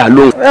máa dá a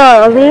lóhùn.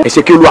 ẹ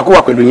ṣe kí Olúwa kó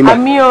wà pẹ̀lú yín mà.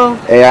 àmín o.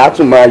 ẹ á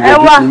tún máa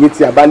yọjú sí yín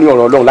tí a bá ní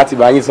ọ̀rọ̀ Ọlọ́run láti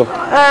bá yín sọ.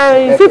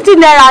 50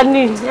 naira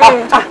ni.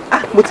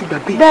 mo ti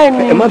gbàgbé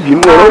bẹ́ẹ̀ni ẹ má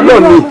bínú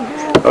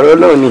ọ̀rọ̀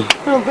Ọlọ́run ni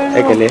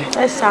ẹ kẹlẹ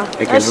ẹ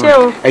ṣé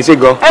o ẹ ṣé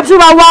gan. ẹ tún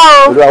máa wá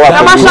o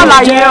ẹ má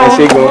ṣàlàyé o. ẹ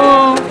ṣé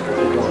gan.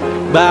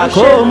 gbà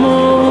kó mú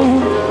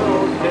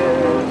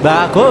gbà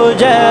kó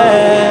jẹ́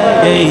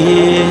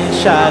èyí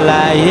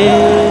ṣàlàyé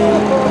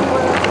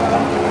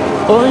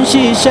ó ń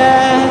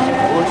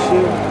ṣiṣẹ́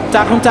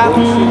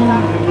takuntakun.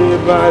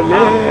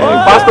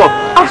 pásítọ̀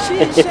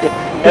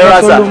ẹ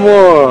wá sà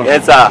ẹ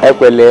sà ẹ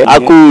pẹ̀lẹ́ a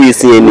kú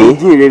ìsìn ẹni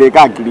jíìn rere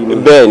káàkiri ni.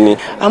 bẹ́ẹ̀ ni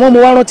àmọ́ mo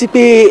wá rántí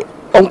pé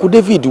uncle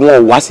David wọn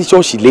ò wá sí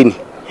ṣọ́ọ̀ṣì lẹ́nìí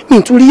mi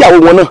ì tún rí ìyàwó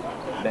wọn náà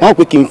wọn ò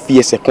pé kí n fi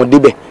ẹsẹ̀ kan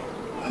débẹ̀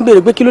n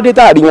béèrè pé kí ló dé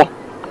tá a rí wọn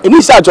èmi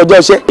ìṣàjọjọ́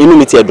iṣẹ́ inú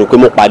mi ti ẹ̀dùn pé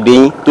mo pàdé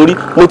yín torí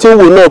mo ti ń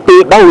wò náà pé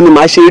báwo ni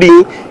màá ṣe rí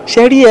yín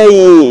ṣe rí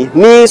ẹ̀yin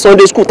ní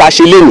Sunday school tá a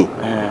ṣe lénìí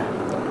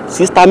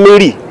Sister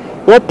Mary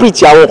wọ́n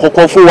preach àwọn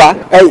kankan fún wa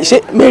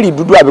ṣé Mary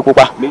dúdú àbí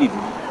pupa. Mary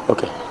dúdú.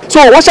 ok so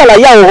wọ́n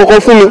ṣàlàyé àwọn kankan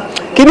fún mi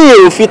kí ni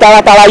èrò fi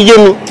taratara yé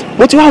mi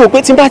mo ti wá wò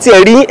pé tí n bá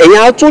tiẹ̀ rí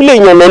ẹ̀yin á tún lè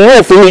yànnà ní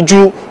ẹ̀ fún mi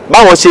ju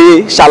báwọn ṣe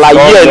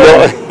ṣàlàyé ẹ̀ lọ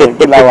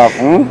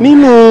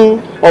nínú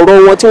ọ̀rọ̀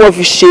wọn tí wọ́n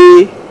fi ṣe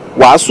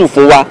wàásù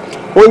fún wa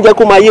wọ́n ń jẹ́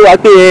kó máa yé wa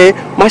pé ẹ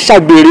má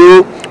ṣàgbèrè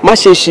o má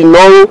ṣe ṣìnà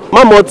o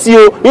má mọtí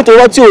o nítorí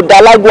ọtí ò da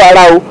lágọ̀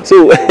ara o so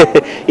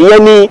ìyẹn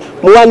ni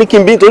mo wá ní kí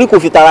n bí nítorí kò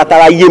fi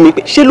taratara yé mi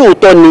pé ṣé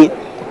lóòótọ́ ni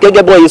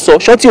gẹ́gẹ́ bọ́ yìí sọ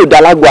ṣọ́tí ò da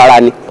lágọ̀ ara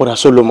ni. Brother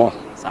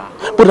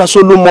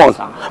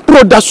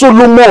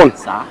Solomon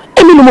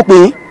èmi ni mo pè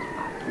é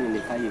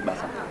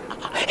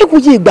ẹ kò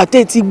yé ìgbà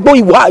tẹ́ ẹ ti gbọ́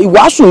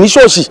ìwàásù ní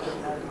ṣọ́ọ̀ṣì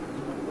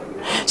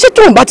ṣé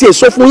tó ń bá tiẹ̀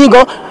sọ fún yín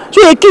gan ṣó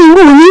yẹ kí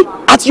irú yín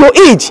at your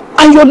age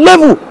and your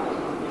level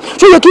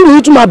ṣó yẹ kí irú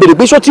yín tún máa béèrè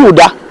pé ṣọ́tí ò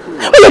da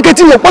ó yẹ kẹ́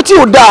tí mo pọ́ tí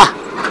ò da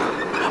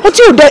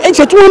ọtí ò da ẹ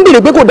ṣe tí wọ́n ń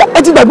béèrè pé kò da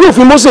ẹ ti gbàgbé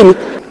òfin Mósè ni.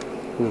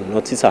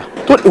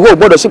 tó ìwọ ò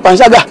gbọ́dọ̀ sí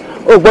panṣágà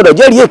ò gbọ́dọ̀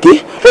jẹ́rìí èké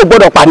ò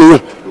gbọ́dọ̀ pànìyàn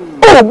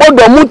ò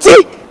gbọ́dọ̀ mutí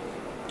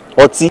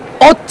ọtí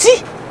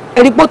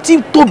ẹ̀rí pọ́ tí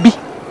tóbi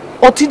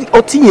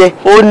ọtí yẹn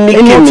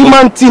ẹni ọtí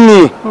máa ń tì ní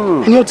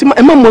ẹni ọtí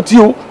ẹ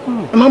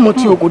má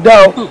mọtí o kò dá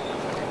o.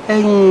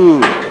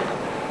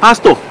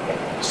 pásítọ̀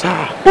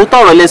ó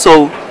tọrọ lẹ́sọ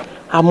o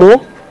àmọ́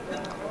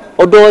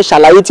ọ̀dọ̀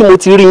ṣàlàyé tí mo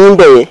ti rí yín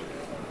bẹ̀ yẹn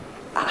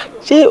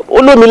ṣé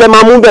olómi lẹ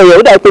máa mú bẹ̀ yẹn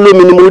ó dà pé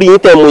olómi ni mo rí yín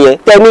tẹ̀ mú yẹn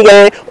tẹ̀ ní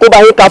yẹn kó bá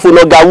yín káfò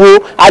lọ́gà wo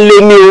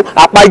alẹ́ ni o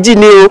àpájì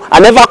ni o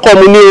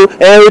ànẹ́fàkọ́mù ni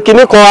o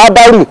kìnnì kan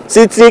abárù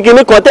sí ti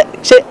kìnnì kan tẹ̀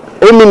ṣé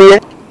omi nìyẹn.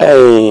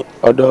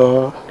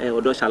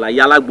 ọ̀dọ̀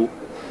ṣàlàyé alágbo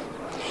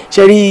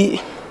ṣe rí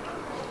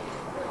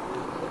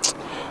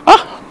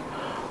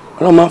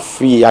ọlọ́run máa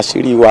fi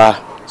àṣírí wa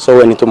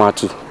sọ́wọ́ ẹni tó máa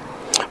tú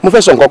mo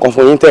fẹ́ sọ nǹkan kan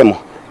fún yín tẹ̀ mọ́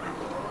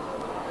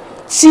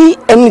tí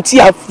ẹni tí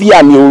a fi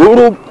àmì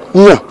òróró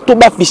yàn tó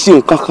bá fi ṣe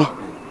nǹkan kan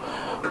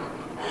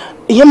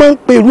ìyẹn máa ń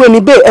pe irú ẹni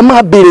bẹ́ẹ̀ ẹ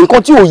máa béèrè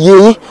nǹkan tí ò yé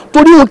yín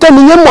torí ohun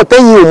tẹ́ni yẹn mọ̀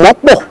tẹ́yìn ò mọ̀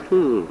pọ̀.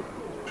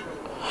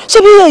 ṣé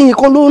bí ẹ̀yìn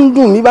kan ló ń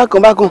dùn mí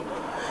bákan bákan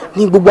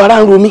ní gbogbo ara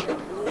ń ro mí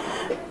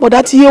bọ̀dá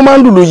tí ó máa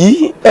ń lùlù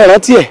yìí ẹ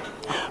rántí ẹ̀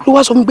ló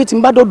wá sọ mi pé tí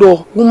n bá dọ́dọ̀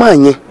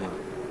woman yẹn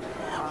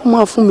ó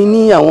máa fún mi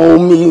ní àwọn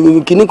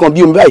omi kìnnì kan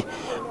bí omi báyìí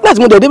nígbà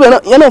tí mo dẹ̀ débẹ̀ náà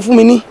yẹn náà fún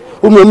mi ní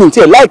omi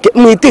tí ẹ̀ láìkẹ́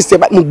mi tèsí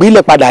ẹ̀ mo gbé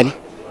ilẹ̀ padà ni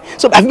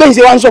so àfi bẹ́ẹ̀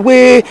ṣe wá ń sọ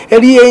pé ẹ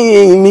rí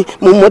ẹ̀yìn mi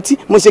mo mọtí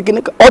mo ṣe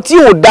kìnnì kan ọtí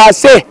ò dáa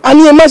sẹ́ẹ̀ a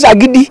ní ẹ má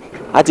ṣàgídí.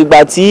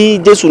 àtìgbà tí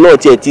Jésù náà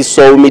tiẹ̀ ti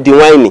sọ omi di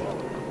wáìnì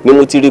ni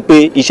mo ti rí i pé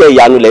iṣẹ́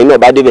ìyanu lẹ́yìn náà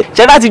bá débẹ̀.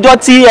 ṣé látijọ́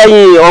tí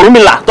ẹ̀yin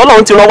Ọ̀rúnmìlà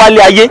tọ́lọ́run ti rán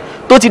wálé ayé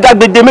tó ti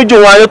dágbede méjì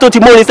òun ayọ̀ tó ti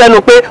mórin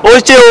sẹ́nu pé ó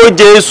ṣe ó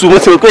Jésù mo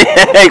ti rò pé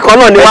ìkan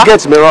náà ni wá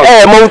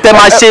mọ ohun tẹ́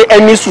máa ṣe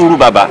ẹni sùúrù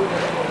bàbá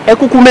ẹ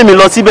kúkú mẹ́mi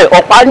lọ síbẹ̀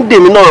ọ̀pá ń dè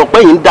mí náà rọ̀ pé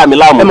yìí ń dà mí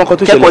láàmú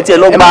kẹ́kọ̀ọ́ tí ẹ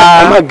lọ bá.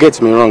 ẹ má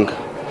get me wrong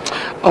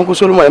Uncle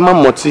Solomon ẹ má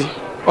mọtí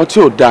ọtí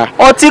ò dáa.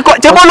 ọtí kọ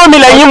ṣé kó lómi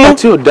lẹ́yìn mú.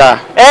 ọtí ò dáa.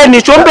 ẹ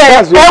nìṣó bẹ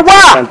ẹ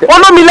wá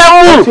olómi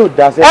lẹ́mú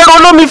ẹ ro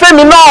olómi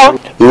fẹ́mi náà.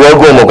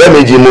 ìwọ́gbọ́n ọmọ pẹ́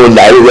méjì mo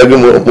là á ìwẹ́gbẹ́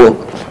mo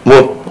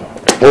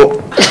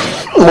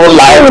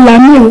là á. ó là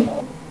mí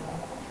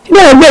o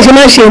bẹ́ẹ̀ bí ẹ ṣe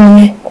máa ṣe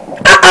nìyẹn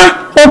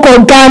o kò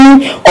ga ni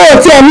o ò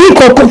tiẹ̀ ní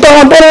ìkọ̀kọ̀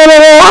tọrọ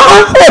bẹ́rẹ́rẹ́rẹ́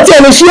o ò tiẹ̀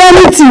lè ṣe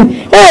ẹ́mìtì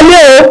o ò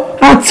lè o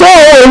àti o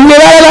ò lè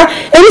rárá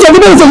èmi ṣe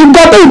gbọ́dọ̀ ṣe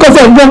gbọ́ pé nǹkan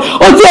ṣe gbọ́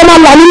o tí ẹ máa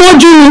là nínú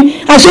ojú mi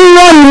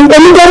àṣeyọrọ ni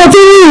èmi gbọ́dọ̀ tí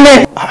ń rìn rẹ̀.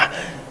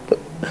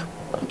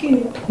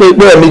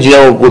 pé ẹ̀mí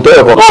jìyàn kò tọ́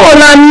ẹ̀kọ́. o ò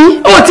là ní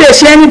o ò tiẹ̀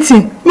ṣe ẹ́mìtì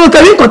mi ò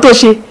tẹ̀lé nǹkan tó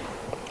ṣe.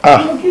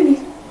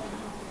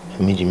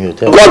 ẹ̀mí jì mi ò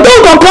tẹ́ kò tó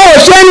nǹkan kan ò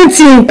ṣe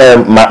ẹ́mìtì.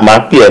 máa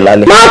pè ẹ́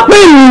lálẹ́. máa pè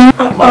mí.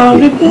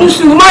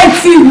 mùsùlùmí máì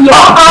tí ì lọ.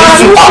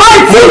 máì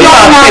tí ì lọ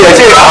náà.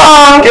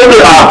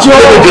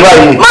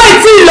 máì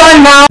tí ì lọ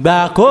náà. gbà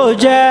kó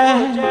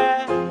jẹ́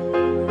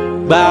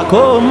gbà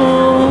kó mú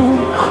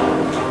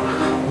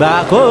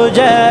gbà kó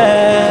jẹ́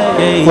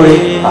èyí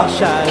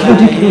ṣàlàyé. kí ló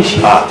dé kí ló ṣe.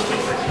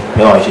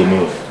 ẹ wá ṣe mí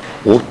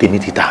o tèmi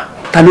ti ta.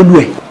 ta ló lù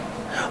ẹ.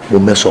 mo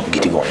mẹ́sàn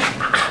gidi gan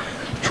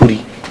sórí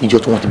níjọ́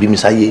tí wọ́n ti bí mi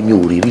sáyé mi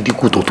ò rí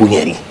rídíkù tó tó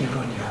yẹn rí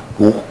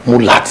o mú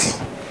láti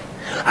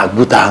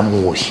àgbóta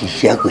mu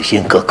òṣìṣẹ́ kò ṣe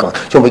nǹkan kan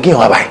ṣọmọ kí n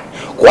wá báyìí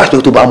kó wá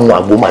ṣe tó bá mu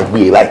àgbo máa gbé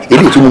e báyìí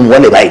eléyìí tó mú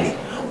wọlé báyìí ni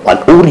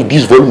ó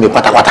reduce volume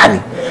pátápátá ni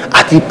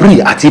àti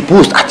pre àti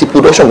post àti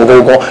production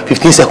gbogbo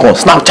 15 seconds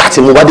Snapchat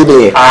mo bá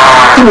débẹ̀ yẹn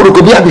tí mo rò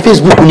pé bí àbí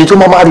Facebook ni tó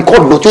máa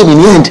record lọ tó ní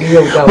ní end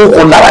mo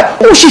kọ lára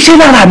ó ṣiṣẹ́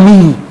lára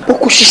mi ó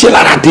kó ṣiṣẹ́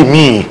lára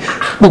tèmi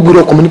gbogbo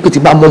ọkọ mi ní pé ti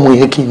bá mọ́mọ́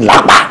yẹn kí n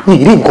lápá ní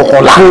ìrí nǹkan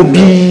kan lá. tó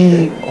bí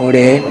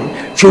ọ̀rẹ́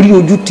sórí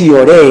ojú ti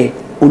ọ̀rẹ́ ẹ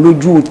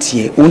olójú òtí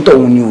ẹ òun tọ̀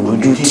òun ni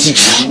olójú tì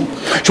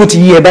ṣó ti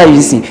yí ẹ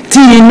báyìí sìn tí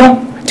iná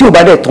tí ò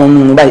bá dẹ̀ tán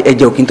nínú báyìí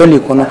ẹ̀jẹ̀ òkè tó lè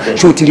kọ́nà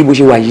ṣó ti rí bó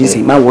ṣe wà yìí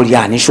sìn má wọrí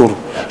àníṣòro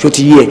ṣó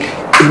ti yí ẹ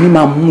èmi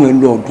máa mú ẹ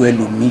lọ ọ̀dọ̀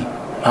ẹlòmíì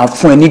máa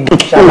fún ẹ ní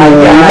gẹ̀ẹ́sì.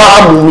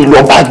 máa mú mi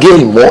lọ bá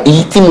gẹ́ẹ̀lì mọ́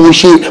èyí tí mo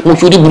ṣe mo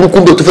ṣe orí burúkú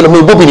bẹ́ẹ̀ tó fẹ́ lọ mọ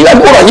ibóbìnrin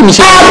àgbọ̀rọ̀ ayé mi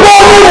ṣe. àgbo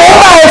mi ò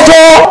bá ẹ sọ.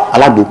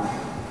 Alágbo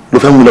ló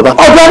fẹ́ mú lọ bá.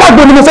 ọ̀dọ̀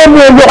Alágbo ni mo fẹ́ mú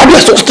ẹ lọ. adé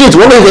street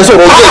wọn lè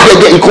sọ̀rọ̀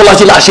jẹ́jẹ́ ìkọlá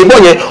ṣe láṣẹ bọ́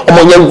yẹn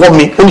ọmọ yẹn wọ́n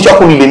mi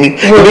oníṣàkùnrin lèmi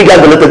ebi ga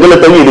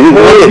gẹlẹtẹ yẹn lèmi.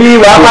 bí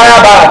wàá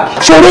káyàbà.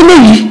 ṣòro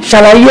léyìí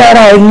ṣàlàyé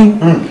ara ẹni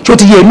ṣó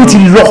ti yẹ èmi ti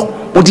lọ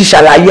mo ti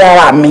ṣàlàyé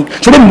ara mi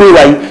ṣòro mi lè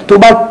wà yìí tó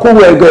bá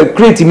kówó ẹgbẹ́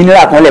crate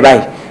mineral kan lẹ̀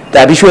báyìí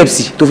tàbí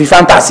Schweppes tó fi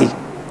Fanta sí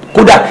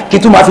kódà kí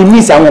tó máa fi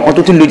miss àwọn nǹkan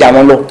tó ti ń lo jà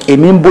wọn lọ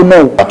èmi ń bó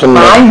náà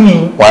máa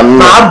yìn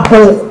máa bó.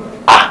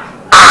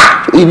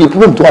 ibi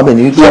problem tó wà bẹ́ẹ̀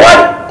ni wípé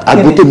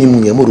agbóté mi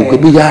mu yẹn mo rò pé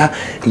bóyá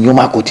èèyàn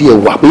máa kò tí ẹ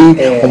wà pé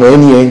ọmọ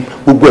yẹn nìyẹn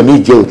gbogbo ẹ̀mí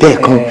ìjẹ òtẹ́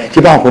kan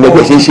ṣé báwọn kan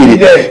lẹ́gbẹ̀ẹ́ ṣe ń ṣe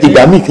rè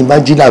ìgbà míì tí n bá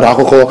jí láàárọ̀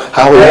akọ́kọ́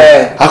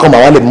akọ́ màá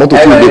wà lẹ̀ mọ́tò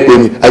tí ò lè pe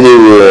ni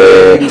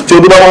tí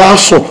o bí bá wọn á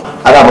sùn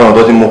aláàmọ́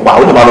ọ̀dọ́ ti mú pa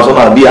ó lè máa lọ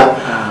sọ́nà bíyà.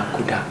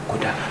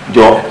 kódà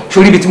jọ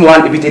sórí ibi tí mo wá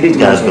ibi tẹ́lẹ̀ tí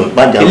mo sọ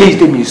eléyìí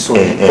tèmi sọ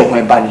ọkàn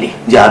ẹ̀ bá lẹ̀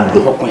jà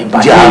lọ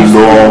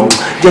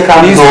jẹ́ ká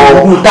lọ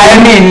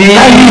táìmì ní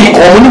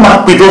ọ̀hún ní máa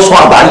pè lọ́sàn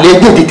àbálẹ́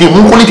bí tètè mú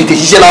kó lè tètè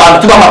ṣiṣẹ́ lára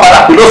tí bá máa padà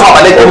pè lọ́sàn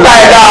àbálẹ́ tó ká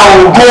ẹ̀ dá o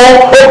gan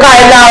ó ká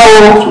ẹ̀ dá o.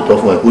 sòtọ́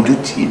fún ẹ ojú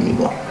tì mí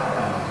mọ́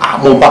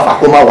àmọ́ bá fà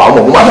kó má wà ọmọ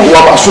kó má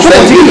wà bá sùn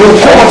sẹ́yìn tí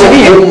ọmọ tí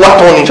yẹn wá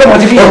tán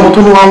ni ọmọ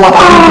tó ní wá wá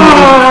bá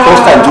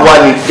first time tí wá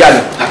ní jáde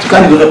àti ká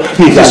ní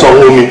ìfẹ́ sọ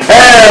owó mi.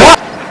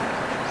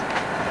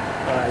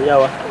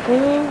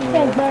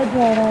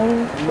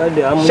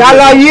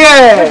 ṣàlàyé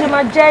ẹ bó ṣe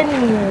máa jẹ́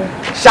nìyẹn.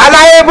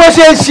 ṣàlàyé bó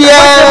ṣe ń ṣe ẹ.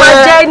 bó ṣe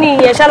máa jẹ́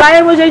nìyẹn ṣàlàyé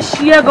bó ṣe ń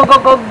ṣe ẹ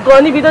gọgọgọgọ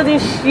níbi tó ti ń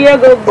ṣe ẹ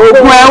gọgọ.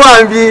 ogun ẹ wà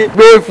ń fi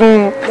gbé fún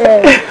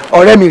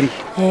ọ̀rẹ́ mi rì.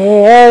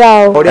 ẹ ra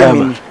o. ọ̀rẹ́ mi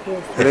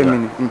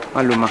ni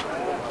má ló ma.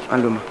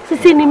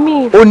 Sisi ni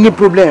mí. ó ní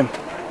problem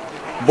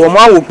bọ̀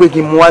máa wò pé kí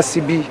n mú wá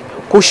síbí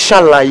kó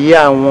ṣàlàyé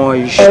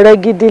àwọn iṣẹ́. ọ̀rẹ́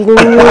gidi ni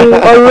yín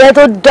ọ̀rẹ́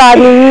tó dáa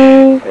ni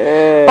yín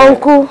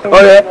ọ̀nkú.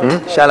 ọ̀rẹ́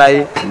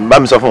ṣàlàyé. bá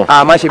mi sọ fún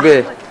un. má ṣe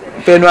bẹ́ẹ̀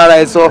fẹnu ara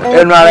ẹ sọ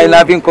ẹnu ara ẹ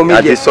la fi ń kọ méje.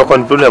 àti sọkọ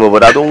ní problem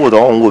bọ̀dá tó ń wò tó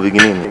ń wò bí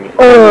gíní ni.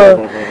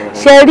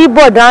 ṣe rí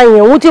bọ̀dá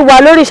yẹn òun ti wà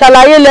lórí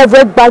ṣàlàyé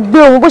lẹ́fẹ̀ẹ́ gbàgbé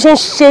òun bó ṣe ń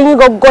ṣe yín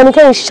gangan ni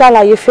kẹ́yìn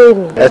ṣàlàyé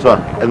fẹ́ẹ̀mì. ẹ̀sùn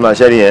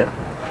ṣẹ́rí yẹn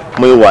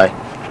mú ìwà ẹ̀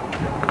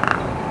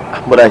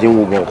bọ́dà ṣe ń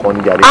wo gan kan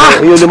níjà rẹ̀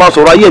èyí ló máa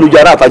sọ̀rọ̀ ayé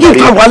ìlújára àtàjà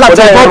rẹ̀ àwọn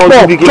aláàtọ̀ pọ̀ tó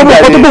mọ̀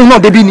ọkọ̀ tó bóun náà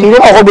débi ni.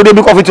 ọkọ̀ gbé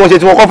débi kọfí tí wọ́n ṣe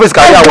tí wọ́n kọ́fíìsì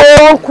kárí àwọn.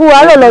 ẹ̀wọ̀n kú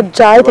alọ́ lọ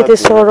jà ẹ tètè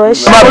sọ̀rọ̀ ẹ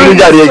ṣe. má bínú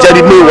jáde ẹ jẹ́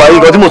ní pé ìwà yìí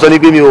kan tí mo sọ ní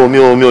pé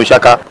mi ò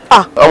ṣaka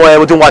ọmọ ẹ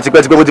mo ti ń wá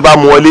tipẹ́tipẹ́ bó ti bá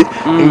mu wọlé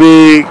gbé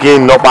kí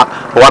n nọpa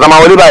ọ̀wá tá máa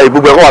wọlé báyìí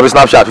gbogbo ẹ̀kọ́ wà bí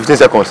Snapchat 15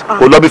 seconds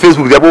kò lọ bí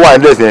Facebook jẹ́ bó wà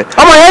nílẹ̀ sí yẹn.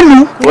 ọmọ yẹn lù.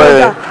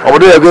 ọmọ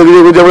tó yẹ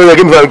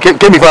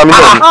kémi fún mi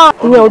náà.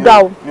 ní o dá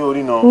o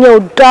ní o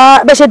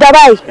dá bẹ́ẹ̀ ṣe dá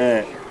báyìí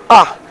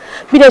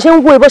bí ẹ ṣe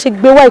ń wo ìbọn ṣe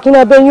gbé wá ìkíni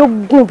abẹ́ yín ó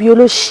gùn bí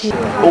olóṣì.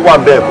 ó wà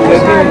ń bẹ́ẹ̀ kó.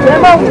 ẹ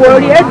má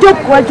wọrí ẹ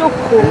jókòó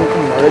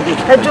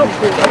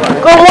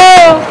kò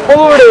wọ́n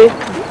òun rè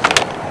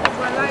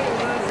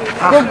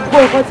gbogbo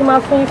nǹkan tí máa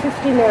fún yín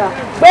 50 naira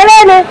péré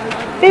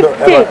ni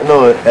 50.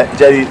 no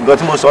jerry nǹkan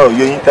tí mo sọ̀rọ̀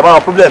yé yín tẹ bá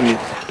wọn problem mi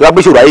tó bá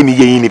gbé ṣòro ayé mi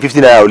yé yín ni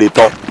 50 naira ò lè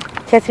tán.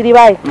 ṣe ti rí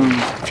báyìí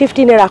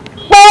 50 naira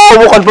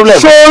owó kan problem.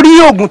 sórí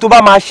oògùn tó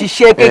bá máa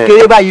ṣiṣẹ́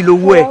kékeré báyìí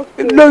lówó ẹ̀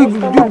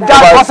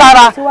dá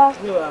sára.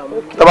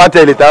 tó bá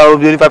tẹ̀lé ta ó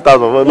bí ní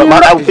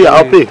 5,000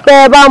 I'll pay.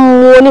 bẹ́ẹ̀ bá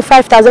mu ó ní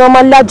 5,000 wọ́n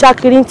máa lájà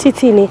kiri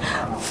títì ni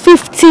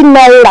 50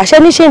 naira ṣé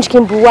ní change kí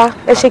n bu wá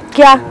ẹ ṣe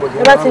kíá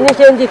ẹ bá ti ní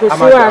change kò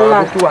sí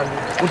wàhálà.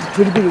 o ti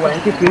torí bí ìwà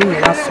yẹn kékeré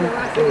yẹn lásán.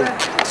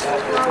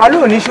 alẹ́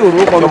òní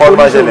ṣòro kan ló kọ́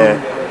ní ṣẹlẹ̀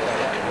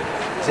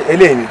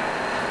eléyìí ni.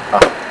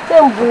 ṣé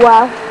ń bu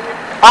wá.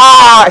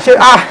 ṣe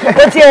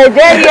o ti ẹ̀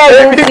jẹ́ rí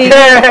ẹ̀yìn sí i.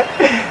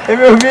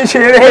 èmi ò fi ń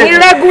ṣeré. èyí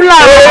rẹ́gúlà.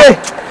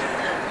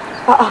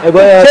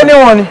 ṣé ní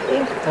wọn ni.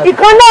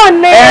 ìkan náà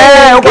ní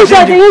kí ṣe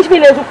ti yín fi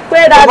lè pé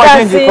dáadáa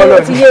sí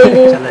i ti yé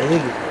yín.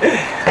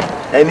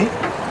 ẹni.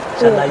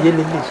 ṣàlàyé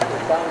lélẹ̀.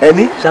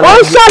 ẹni. ó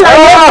ń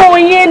ṣàlàyé fún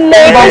yín ní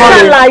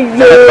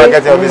ṣàlàyé.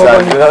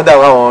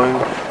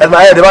 ẹ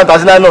máa yẹ ẹ bá ń ta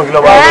sílá náà kí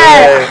ló máa ẹ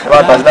bá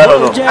ń ta sílá náà.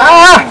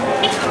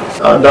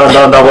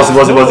 dáadáa bọ́sí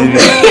bí.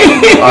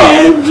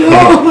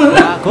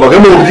 mọ̀kẹ́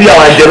mo bí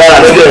àwọn ẹ̀jẹ̀ lára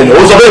lọ́jọ́ ẹ̀yìn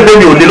ó sọ fẹ́ pé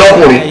mi ò lé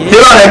lọ́kùnrin tí ó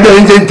lára ẹgbẹ́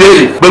oúnjẹ ń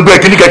tèrè gbogbo ẹ̀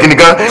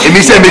kìnnìkan èmi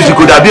iṣẹ́ méjì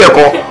kò dàbí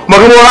ẹ̀kọ́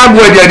mọ̀kẹ́ mo rán bú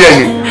ẹ̀jẹ̀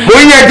ẹ̀yìn mo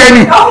ń yẹ ẹ̀jẹ̀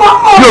ni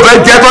mi ò fẹ́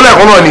jẹ́ tọ́lẹ̀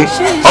ẹ̀kọ́ náà ni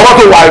ọkọ̀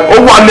tó wà ó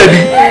wà lẹ́bi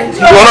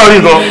ìwọ náà rí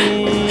nǹkan.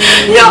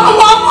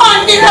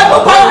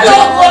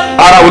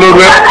 ara wo ló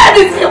rẹ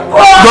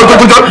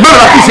jọjọjọjọ bẹ́ẹ̀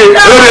la kìí ṣe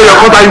eré ẹ̀yọ̀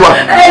kọ́ta yìí wà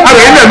ara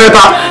yìí lẹ̀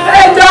mẹ́ta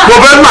mo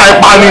fẹ́ là ẹ̀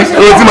pa ni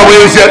èyí tí mo bẹ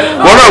ṣe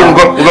wọ́n náà wù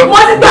nǹkan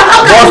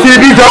bọ́ sí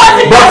ibi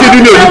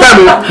mi ò ní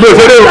tẹ̀mí mi ò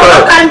ṣeré ìfọ̀rọ̀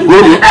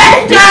gbòòrò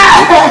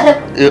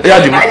ẹ̀yà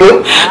dìbò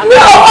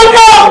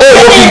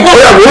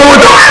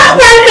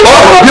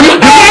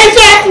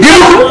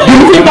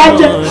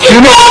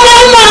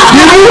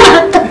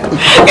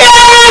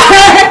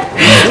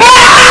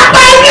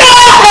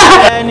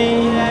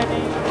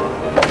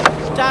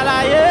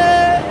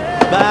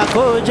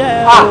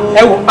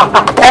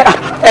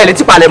ẹ lè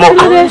ti palẹ̀ mọ́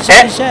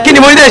kí ni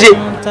mo ní tẹ̀ ṣe.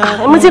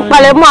 mo ti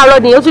palẹ̀ mọ́ àárọ̀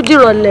nìyẹn ó tún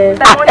dìrọ̀lẹ́.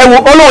 ẹ wo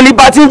Ọlọ́run ní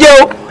bá ti ń jẹ́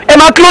o ẹ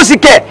máa close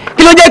kẹ̀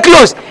kí ló jẹ́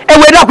close ẹ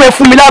wo ẹ dàpọ̀ ẹ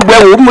fún mi lágbo ẹ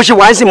wò bí mo ṣe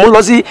wà ń sìn mò ń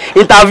lọ sí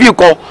interview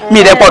kan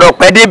mi rẹ gbọ́dọ̀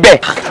pẹ́ débẹ̀.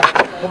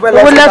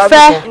 owó lẹ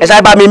fẹ́. ẹ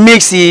sáré bá mi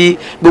mix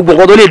gbogbo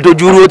nǹkan tó lè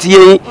dojúrú ó ti yé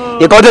yín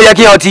nǹkan tó yẹ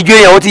kí èèyàn ti jó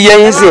èèyàn ó ti yé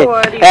yín sìn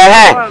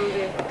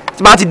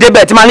tí bá ti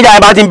débẹ̀ tí máníjà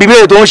yẹn bá ti ń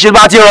bíbélì tó ń ṣe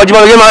bá ti ń rọjú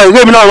mọ́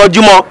ìwé mi náà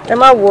rọjú mọ́. ẹ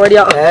má wọrí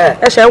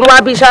ẹsẹ̀ ń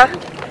wá bí ṣá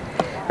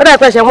ó dà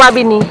pé ẹsẹ̀ ń wá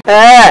bí ni.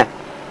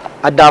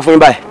 a dáa fún yín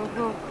báyìí.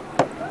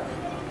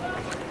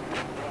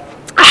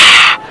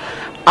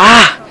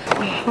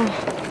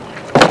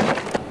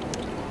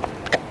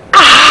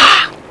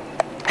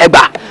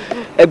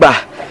 ẹgbà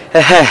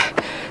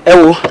ẹ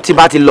wo tí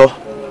bá ti lọ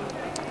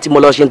tí mo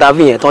lọ ṣe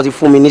interview yẹn tán ti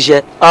fún mi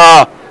níṣẹ́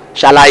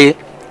ṣàlàyé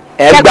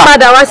ẹ gbà. kẹ́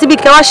padà wá síbi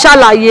kẹ́ wá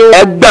ṣàlàyé.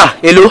 ẹ gbà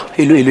èló.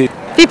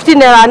 50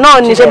 naira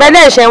náà ní ṣe bẹ́ẹ̀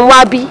lẹ́ẹ̀ṣẹ̀ ń wá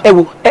bí. ẹ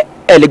wo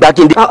ẹ lè gbà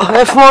kí n dé.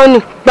 ẹ fún ọ ní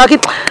gbà kí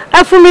ẹ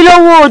fún mi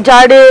lówó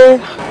jàre.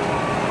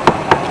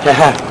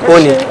 ó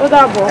ní. ó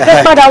dàbọ̀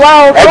kẹ́ padà wá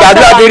o. ẹ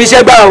gbàdúrà kí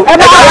irinṣẹ́ gbà o. ẹ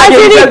bá wá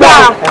sí nígbà.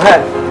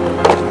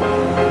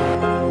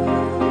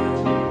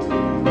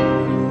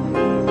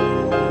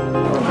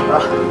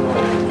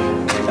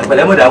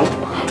 ẹ̀pẹ̀lẹ́ mọ̀ dàmú.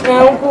 ẹ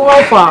ń kú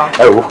wọ́n fà.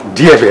 ẹ wo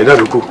díẹ̀ bẹ̀rẹ̀ náà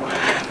ló kù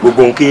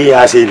gbogbo ohun kí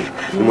a ṣe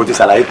ni mo ti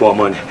ṣàlàyé fún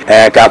ọmọ ni.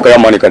 ká kọ́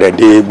ọmọ nìkan dẹ̀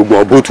dé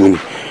gbogbo bóòtù ni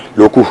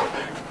ló kù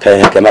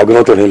kẹ máa gbé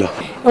mọ́tò ní lọ.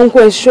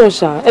 uncle ẹ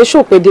ṣọ́ọ̀ṣà ẹ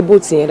ṣọ́ pé dé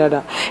bóòtù yẹn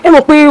dáadáa ẹ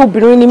mọ̀ pé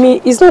obìnrin ni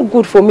mí it's not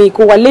good for me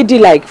kó wà lady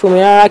like fún mi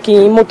rárá kí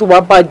mọ́tò wa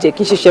bàjẹ́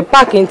kí n ṣẹ̀ṣẹ̀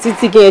páàkì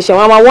títí kí n ṣẹ̀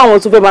wọ́n máa wá àwọn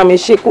tó fẹ́ bá mi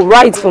ṣe kó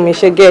right fún mi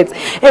ṣe get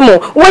ẹ mọ̀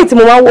white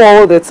mo máa wọ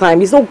all the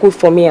time it's not good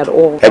for me at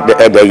all.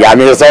 ẹgbẹ́ ìyá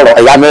mi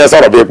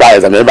sọ̀rọ̀ bí ipa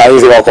ẹ̀sẹ̀ mi bá yín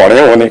sí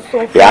ọkùnrin òun ni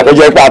ìyá tó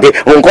jẹ́ pé àti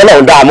nǹkan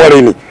náà ń dá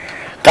àmọ́rin ni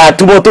ká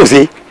túbọ̀ tó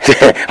sí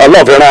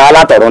ọlọ́ọ̀fẹ́ rán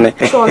alátọ̀run ni.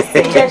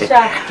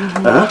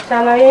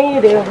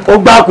 ó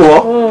gbà kú ọ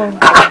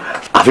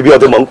àfi bí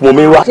ọtí mọ̀ ń pọn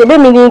mi wá. ṣèbí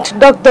mi ni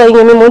dókítà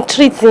yín mi mo ń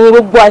treat yín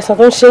gbogbo àìsàn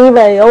tó ń ṣe yín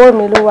báyìí ọwọ́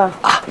mi ló wà.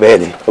 bẹ́ẹ̀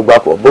ni ó gbà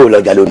kú ọ bóòlù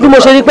ọjà lónìí. bí mo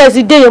ṣe rí pé ẹ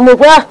ti dé yẹn mo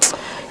pé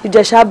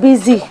Ìjẹ̀ṣà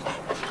busy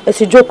ẹ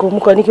sì jókòó mú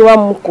kàn ní kí wàá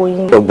mú kò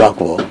yín. ó gbà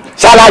kú ọ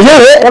ṣàlàyé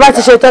rẹ. ẹ bá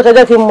ti ṣe tán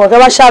kẹjọ kí n mọ̀ kẹ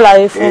bá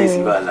ṣàlàyé fún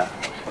mi.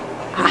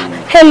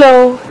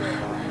 hello.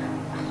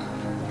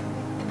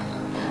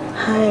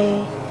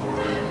 hi.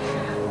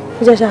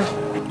 Ìjẹ̀ṣà.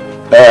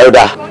 ó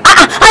dáa.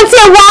 àǹtí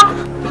ẹ wá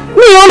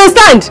mi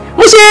understand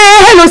mo ṣe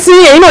hello sí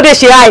ẹ̀yin náà dé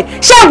ṣe hi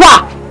ṣẹ́wà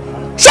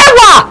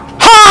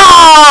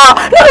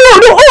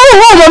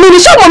ọmọ mi ni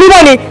ṣọ́mọ mi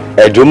náà ni.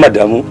 ẹ̀dùn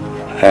màdàmú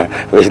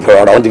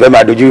ọ̀rọ̀ àwọn ti fẹ́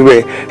máa dojú wípé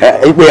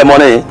ìpè ẹ̀mọ́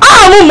náà yẹn.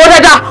 mo mọ̀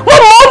dáadáa mo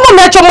mọ̀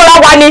mi ẹ̀ṣọ́ mọ́ra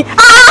wa ni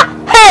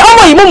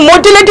ọmọ yìí mo mọ̀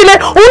délédélé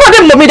òun náà dé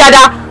mọ̀ mi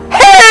dáadáa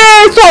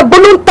sọ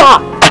ọ̀gbọ́n ló ń ta.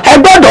 ẹ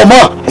gbọ́dọ̀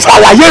mọ̀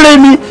ṣàlàyé rẹ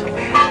ni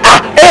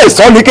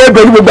sọ ni kí ẹ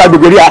bẹ ní gbogbo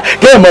àgbègbè rí a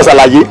kí ẹ mọ̀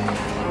ṣàlàyé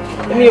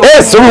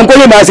sọ̀rọ̀ nǹkan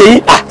lè máa ṣe yí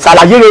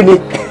ṣàlàyé rẹ ni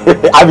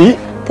àbí.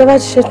 tẹ́ bá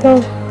ti ṣe tán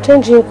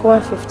change yín kó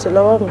 150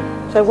 lọ́wọ́ mi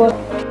ṣẹ́gbọ́n.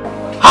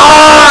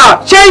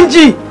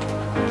 change.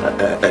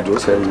 ẹ̀dùn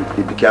sẹ́yìn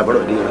ibi kí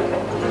abọ́rọ̀ dé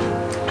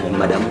rẹ̀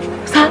madam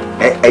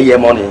ẹyẹ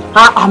mọ́ ni.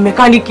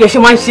 mẹkáníìkì ẹ ṣe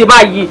máa ń ṣe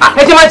báyìí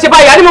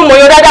àní mo mọ̀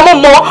yàn dáadáa mo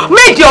mọ̀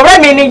méjì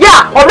ọ̀rẹ́ mi ni yá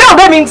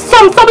ọ̀rẹ́ mi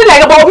something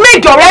like that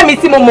méjì ọ̀rẹ́ mi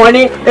tí mo mọ̀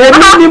ni.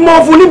 èmi ni mo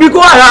fún níbi kó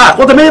ara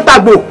kó tẹ̀mí níta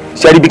gbò.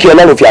 sẹ́rí bí kí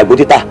ọlọ́run fi àgbo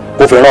títà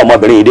kó fi rán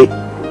ọmọbìnrin yìí dé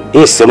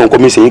èyí sẹ́nu kó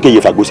mi ṣe yín kéye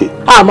fàgbó ṣe.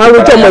 máa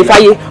rojọ́ ọmọ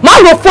ìfàyè máa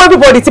ro fún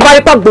everybody tí bá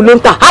rí pàgbó ló ń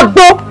ta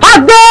àgbo.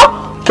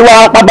 kí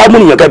wàá pápá mú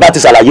nìyẹn kẹ́ bá ti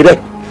ṣàlàyé rẹ̀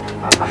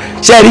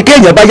sẹ́rí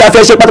kéèyàn bá yá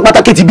fẹ́ ṣe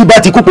pátápátá kí ti bí bá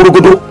ti kú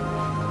porogodo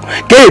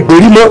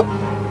kéègbèrí mọ́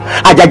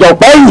àjàjà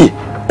ọ̀pá ẹ̀yìn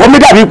omi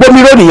dàbí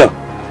pómi lónìyàn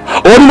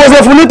òun ni mo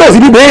ṣe fún nítòsí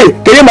níbẹ̀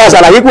kéde máa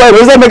ṣàlàyé pé ẹ̀rọ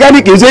iṣẹ́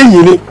mẹkáníìkì ṣe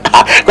yìí ni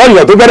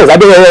kọ́nìyàn tó bẹ̀rẹ̀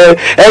sábẹ́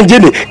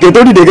ẹ́ńjìnì kètò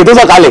dìde kètò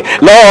sọ̀kalẹ̀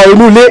lọ́wọ́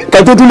inú ilé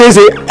kètò tún lè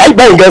ṣe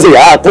ẹgbẹ́ nǹkan ṣe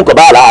yàrá kó kọ̀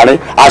bá láàárín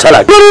aṣọ́là.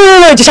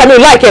 no ìjìṣà mi ò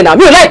láìkẹ́ náà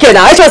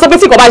ẹ ṣe wọ́n sọ pé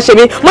tí kò bá ń ṣe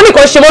mí mo ní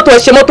kò ṣe mọ́tò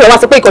ẹ wá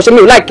sọ pé ìkọ̀ṣe mi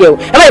ò láìkẹ́ o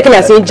ẹ má yẹ kí mi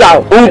àti ń já o.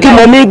 ohun kí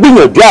mo ní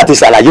gbìyànjú àti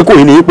ṣàlàyé kò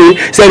ní pé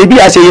sẹ́ni bí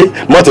a ṣe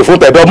mọ́tì fún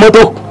tẹ̀dọ̀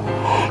mọ́tò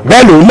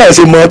bẹ́ẹ̀ lòun náà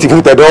ṣe mọ́tì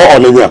fún tẹ̀dọ̀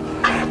ọ̀nìyàn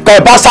kẹ́ ẹ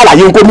bá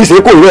ṣàlàyé nǹkó mi ṣe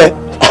kò rẹ̀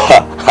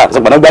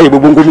sọgbọnà gbáyé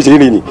gbogbo nǹkó mi ṣe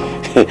rìn ni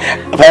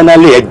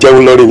finally ẹ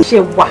jẹun lórí ni. ṣe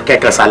wà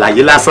kẹ̀kẹ́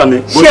ṣàlàyé lásán ni.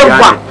 ṣe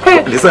wà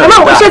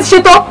ọlọ́run ṣe ti ṣe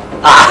tán.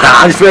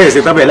 àṣìṣe ẹ̀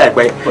ṣe tán bẹ́ẹ̀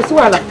láìpẹ́. kò sí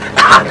wàhálà.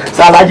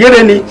 ṣàlàyé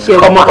rẹ ni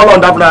ọmọ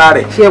ọlọ́run dábúra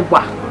rẹ̀. ṣe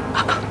wà.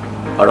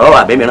 ọ̀rọ̀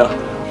wà bẹ́ẹ̀ mìíràn.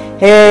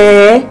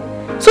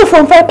 so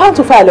from £5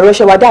 to £5 lọ́rọ̀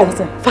ṣe wá dáa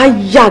nísìn.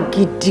 fáyà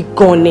gidi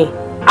gan ni.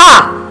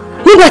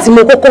 nígbà tí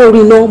mo kọ́kọ́ rí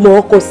iná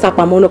mo kọ́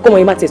sápamọ́ náà kọ́mọ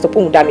yẹn má ti sọ pé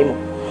òun dá mi mọ̀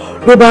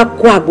ló bá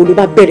kó àgbo ló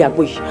bá bẹ̀rẹ̀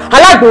àgbo yìí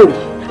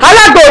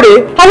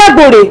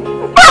alágbòrè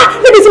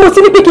níbi tí mo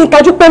ti ní pé kí n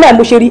tajú pẹ́ náà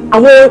mo ṣe rí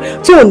àwọn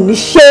tí ò ní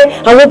ṣe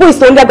àwọn boys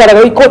tó ń dàgbàdà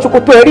ikọ̀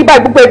ṣòkòtò ẹ̀rí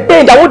báyìí gbogbo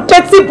ẹgbẹ́ ìdá àwọn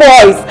dirty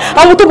boys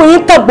àwọn tó bóyá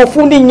ń tàgbò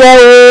fún nìyẹn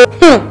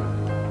o.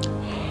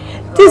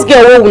 This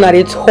girl wey una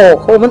dey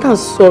talk ọmọ tá à ń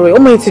sọ̀rọ̀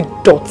ọmọ yẹn ti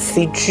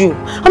dọ̀tí jù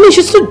I mean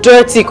she's so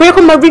dirty kò yẹ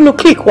kó máa rí inú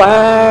click wá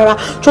rárá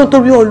tó ń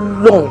torí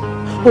Ọlọ́run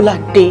ó là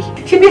dé.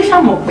 ṣé bí ẹ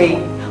ṣàmọ̀ pé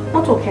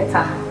mọ́tò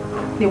kẹta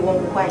ni wọ́n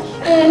ń wá yìí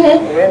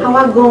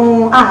àwa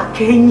gan-an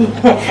àkẹ́yìn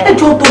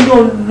ẹjọ́ tó yọ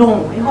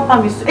lọ́hùn ẹ wá bá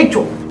mi sọ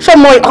ẹjọ́.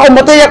 ṣọmọ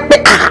ọmọ tó yẹ pé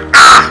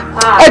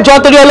ẹjọ́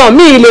torí Ọlọ́run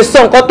mi ì lè sọ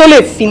nǹkan tó lè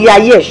filé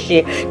ayé ẹ̀ ṣe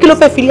kí ló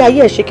fẹ́ filé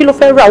ayé ẹ̀ ṣe kí ló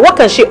fẹ́ rà wọ́n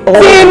kàn ṣe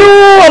ọ̀rọ̀. inú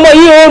ọmọ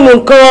yìí ó nù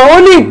nǹkan ó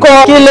ní nǹkan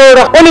kí ló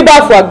rà ó ní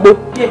báàfù àgbo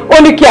ó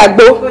ní kí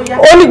àgbo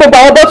ó ní gbogbo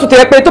àwọn bọ́tù tó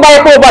yẹ pé tó bá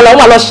yẹ pé ó bá lọ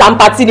wọn lọ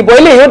ṣàǹpàtì nìbọn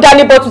ilé yìí ó dá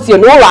ní bọ́tù tiẹ̀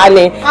ní wọ́n wà á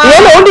ní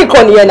ìyẹn náà ó ní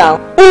nǹkan nìyẹn náà.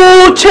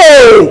 uche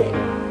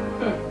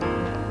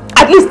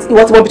at least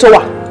ìwọ ti mọ ibi tó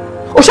wà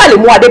ó ṣàlè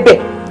mú adé bẹ́ẹ̀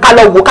ká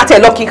lọ wò ká tẹ̀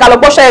lọ́kì ká lọ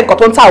gbọ́ṣẹ́ nǹkan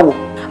tó ń tà wò.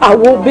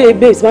 àwo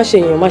babes má ṣe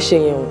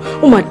yẹn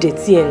o ó máa dé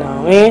tí ẹ̀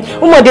náà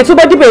ó máa dé tó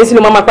bá débẹ̀ sí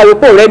ni mo máa pariwo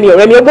pé ọ̀rẹ́ mi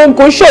ọgbọ́n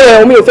nǹkan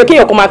ṣọ̀rẹ́ mi ò fẹ́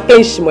kéèyàn kan máa fẹ́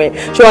ìṣìmọ̀ ẹ̀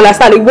ṣe wọn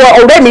lásán ìwọ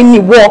ọ̀rẹ́ mi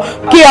nìwọ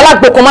kí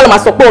alágbó kan má lọ máa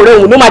sọ pé ọ̀rẹ́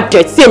òun ló máa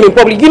dé tí èmi in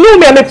public you know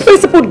me I'm a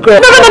principled girl.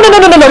 no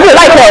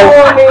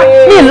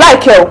mi ò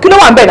láìkẹ́ o kí ló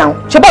wà ń bẹ̀ náà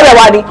ṣe bá ọ̀rẹ́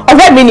wa ni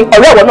ọ̀rẹ́ mi ni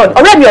ọ̀rẹ́ ìwọ náà ni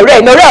ọ̀rẹ́ mi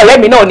ọ̀rẹ́ ni ọ̀rẹ́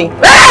mi náà ni.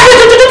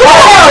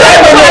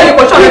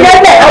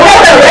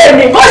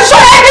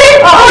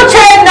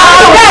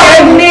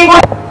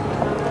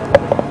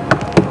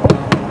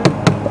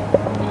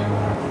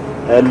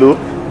 Hello.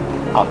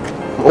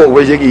 Ó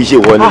wẹ́ ṣé kì í ṣe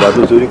wọ nígbà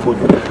tó sórí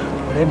fóònù.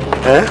 Ọ̀rẹ́ mi.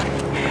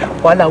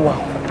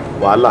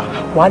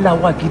 Wàhálà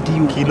wà gidi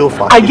o. Kí ló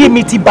fà á? Ayé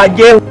mi ti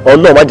bàjẹ́.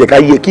 Ọlọ́run má jẹ́ ká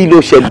yé kí ló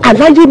ṣẹlẹ̀.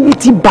 Àláyé mi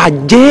ti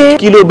bàjẹ́.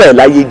 Kí ló bẹ̀rẹ̀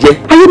láyé jẹ́?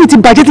 Ayé mi ti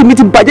bàjẹ́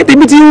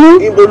tèmi ti rú.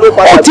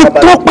 Ó ti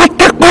tọ́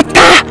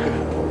pátápátá.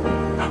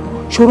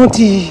 Ṣòro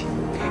ti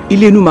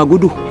ilé inú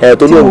Màgódò.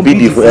 Tó ló ń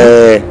bídì fún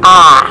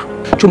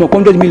tí mo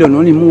kọ́ 100 million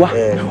náà ni mú wá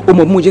o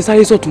mọ̀ bí mo ṣe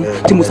sáré sọ̀tún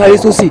tí mo sáré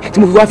sósì tí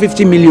mo fi wá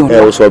 50 million.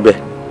 Ó sọ bẹ́ẹ̀.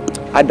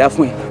 A dá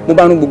fún ẹ mo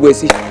bá rún gbogbo ẹ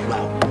sí.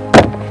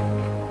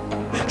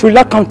 Sórí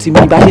lákàntì mi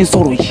bá ṣe ń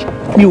sọ̀rọ̀ yìí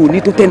mi ò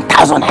ní tó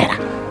 10,000 naira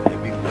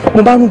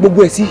mo bá rún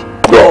gbogbo ẹ sí.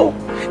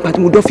 Ìgbà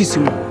tí mo dọ́fíìsì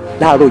wọn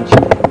láàárọ̀ yìí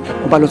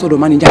mo bá lọ sọ́dọ̀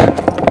mánéjà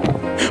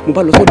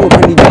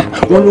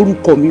wọn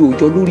lórúkọ mi ò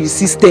jọ lórí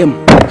sísítẹ́ẹ̀mù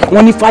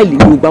wọn ní fáìlì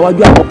mi ò gbà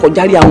wájú àwọn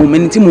kọjárí àwọn ọmọ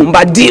ẹni tí mò ń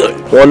bá díìl.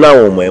 wọn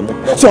láwọn ọmọ ẹ mú.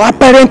 So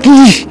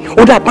apparently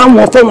ó dà pé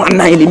àwọn fọwọn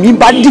àna ẹ lèmi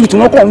bá díìl tí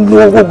wọn kàn ń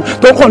lo owó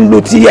tó kàn ń lo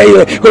ti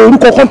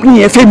orúkọ kọ́ńpìnì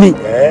yẹn fẹ́ mi.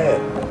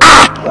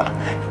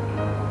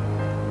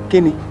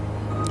 Kí ni.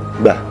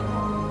 Gbà.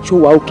 Ṣó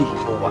wà òkè.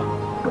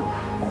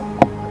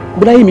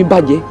 Bọ́lá yìí mi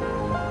bàjẹ́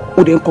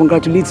ó dẹ̀ ń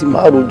congratulate mi.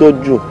 má rojọ́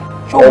jù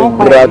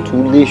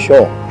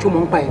congratulation. Ṣó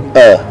mọ̀ ń pa ẹ̀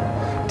ni.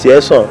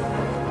 Tiẹ̀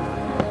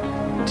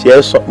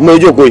sàn mo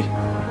jókòó yìí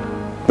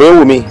pé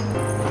wù mí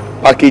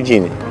pákéjì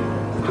ni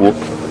wo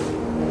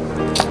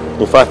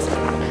in fact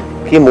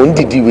kí mò ń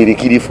dìdí wèrè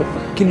kiri fún.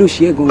 kí ló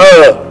ṣe é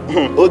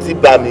gan-an. ó ti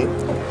bà mí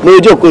ní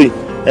ojú òkú yìí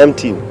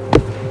mt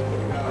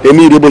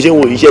èmi ìrè bó ṣe ń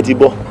wo iṣẹ́ ti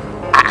bọ́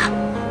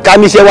ká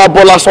ní iṣẹ́ wa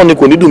bọ́ lásán ni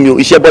kò ní dùn mí o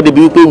iṣẹ́ bọ́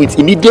débi wípé with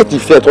immediate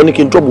effect wọ́n ní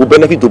kí n drop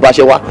benefit tó bá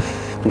ṣe wá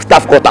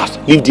staff quarters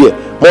leave there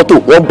mọ́tò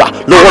wọ́n gbà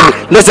lọ́wọ́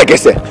mi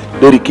lẹ́sẹ̀kẹsẹ̀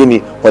lórí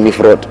kíni wọ́n ní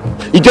fraud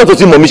ìjọ tó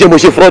ti mọ̀ mí ṣe mo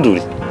ṣe fraud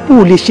rí.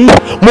 o lè ṣe.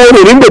 mo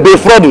rò ní bèbè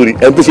fraud rí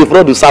ẹni tó ṣe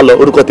fraud sá lọ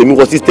orúkọ tèmi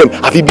wọ system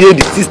àfi bí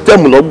èdè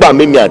system lọ gbà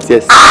mẹ́mi àti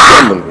ẹ̀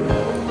system ni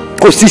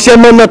kò síṣẹ́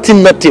mọ́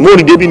nọ́tì mo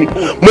rí débi ni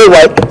mo wà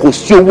kò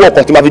sí owó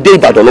ọkọ̀ tí ma fi dé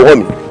Ìbàdàn lọ́wọ́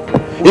mi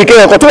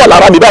ìkẹyìn ọkọ̀ tó wà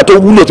lára mi báyìí tó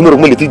wúlò tí mo rò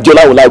mo lè fi jọ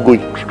láwọn láago yìí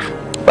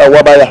báwo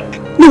wá báyà.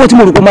 níwọ̀n tí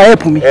mo rò pé ó máa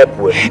help mi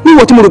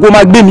níwọ̀n tí mo rò pé ó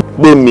máa gbé mi.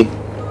 gbé mi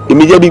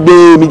èmi jẹ́ bí gbé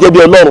èmi jẹ́ bí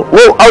Ọlọ́run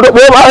wo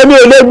èmi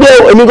ò lè gbé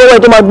èmi gbọ́dọ̀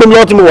tó máa gbé mi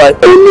lọ́wọ́ tí mo wà.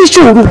 ó ní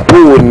ìṣòro.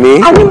 o ní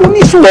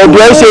tọ́jú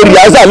ẹ ń ṣe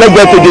rìhásà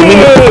lẹ́gbẹ̀ẹ́ tèdè mi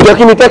ní jẹ́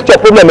kí ni texture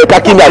problem ẹ̀ka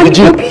kí ni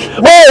àbíjí.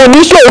 o ní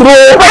ìṣòro.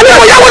 ẹni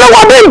mo yáwó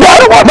lọ́wọ́ mi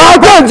gbọ́. máa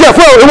gbọ́ ǹjẹ́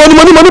fún ọ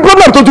mo ní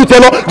problem tó ju tiẹ̀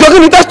lọ jẹ́ kí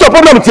ni texture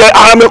problem tiẹ̀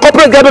I am a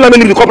corporate guy let me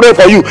leave the corporate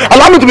for you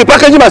allow me to be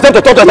packaging myself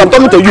to talk as I am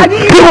talking to you.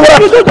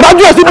 máa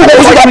dúró sí ibùdó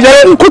oṣù tàbí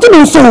jẹ́. kó tí mo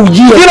ń sọ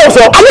òyì ẹ̀. kí ló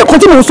sọ. alẹ́ kó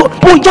tí mo ń sọ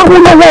mo yáwó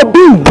lọ́wọ́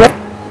Bimbo.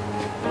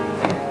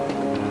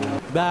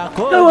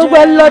 ṣé gbogbo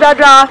ẹ lọ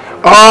dáadáa.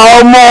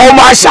 ọmọ ó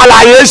máa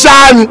ṣàlàyé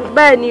ṣáà ni.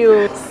 bẹ́ẹ̀ ni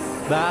o.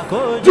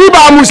 tí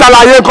bá mu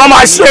ṣàlàyé nǹkan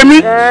máa ṣe mí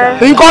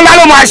nǹkan ńlá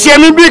ló máa ṣe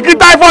mí bí kí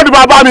táífọ̀dù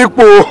bàbá mi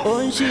pò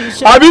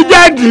àbí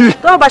jẹ́ẹ̀dì.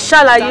 tó o bá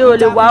ṣàlàyé o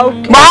lè wá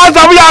òkè. màá sọ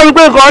fún yàrá mi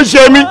pé nǹkan ń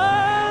ṣe mí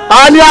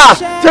àníyá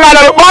tí ká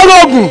lọ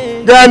pọ́nlọ́gùn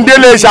gẹ̀ǹdé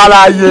lè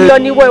ṣàlàyé. ìlọ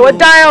ni ìwọ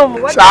dáhùn.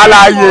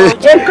 ṣàlàyé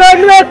èkó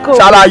inú èkó.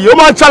 ṣàlàyé ó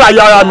máa ń ṣàlàyé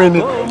ara mi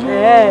ni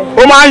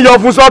ó máa ń yọ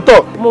fún sọ́tọ̀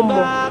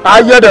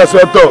ayédè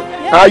sọ́tọ̀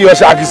ayọ̀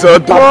ṣàkì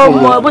sọ́tọ̀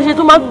fún mi. bó ṣe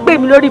tún máa ń gbè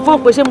mí lórí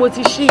fóònù pé ṣé mo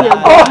ti ṣí yẹn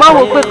gan máa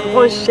wò pé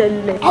kankan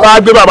ṣẹlẹ̀. àwa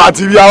gbé bàbá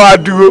ti rí àwa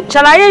dúró.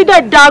 ṣàlàyé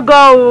dẹ̀ da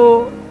gan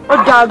o ó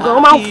da gan ó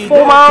máa ń fó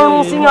máa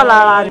ń síyàn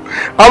lára rẹ̀.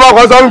 ọmọ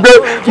kan sọ wípé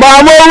màá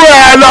mówó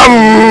ẹ lọ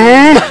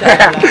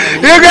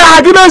ike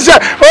àdínlẹsẹ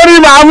orí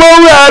màá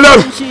mówó ẹ lọ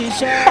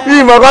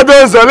ìmọ̀ kan tó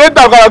ń sọ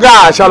létà kọ̀ọ̀kan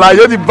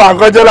àṣàlàyé ti bà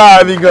nǹkan jẹ́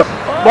lára mi gan.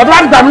 bọ̀dọ̀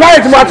láti gbàmí láyè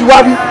tí mo ti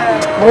wá bí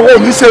mo kò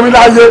ní ṣe mí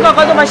láyé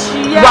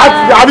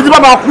àbí tí bá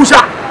máa kú ṣá.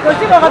 kò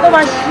sí kankan tó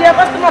máa ṣe é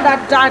kọ́sítọ́mà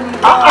dáadáa ni.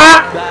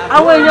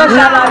 àwọn èèyàn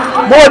ṣàlàyé.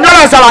 mo ò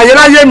náà ṣàlàyé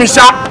láyé mi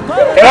ṣá.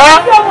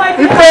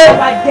 ife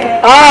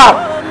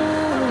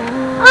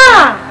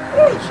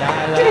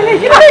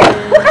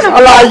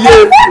ṣàlàyé.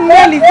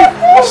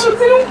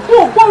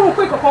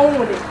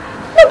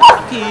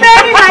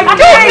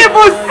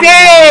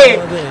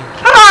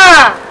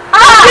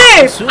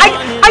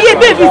 ayé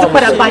bèbí ti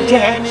padà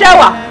bàjẹ́.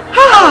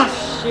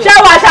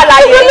 Ṣẹ́wà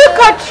ṣàlàyé. Look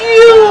at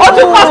you. O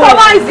tún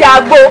customize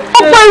àgbo. Ó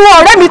pé ìwọ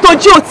ọ̀rẹ́ mi tó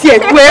jí ò tiẹ̀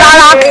pé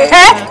rárá.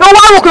 Ó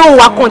wá rò pé òun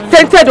wà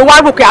contented, ó wá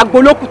rò pé àgbo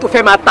lókùn tó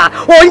fẹ́ máa ta.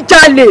 Ó ń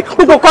jalè,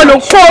 gbogbo kan ló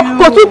ń kó,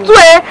 kò tún tú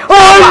ẹ. Ó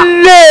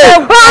lè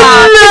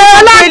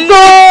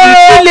alágbó.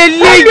 Ilé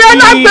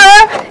alágbó.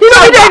 Inú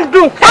mi dẹ̀ ń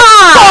dùn.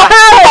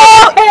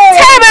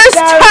 Table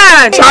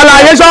stand.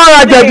 Ṣàlàyé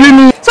sọ́ra jẹ̀bi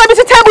ni. So ibi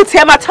tí table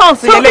tiẹ̀ máa tán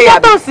sí ilé yàrá.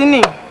 tán sí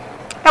ni.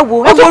 Ẹ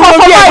wo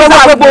customize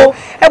àgbo.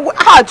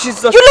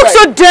 Jesus you look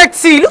so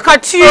dirty. Look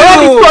at you.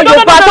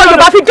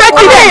 Yorùbá fi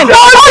dirty dé.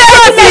 Ó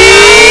dọ̀tí.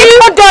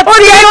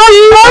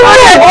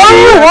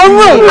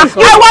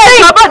 Ẹ wá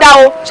ẹ̀yìn àbọ̀dà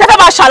o. Ṣé fẹ́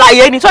máa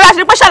ṣàlàyé ni? Sọ́dọ̀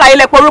àti pé ṣàlàyé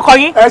lẹ porúkọ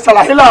yín. Ẹ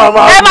ṣàlàyé làwọn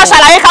máa. Ẹ máa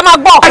ṣàlàyé ká máa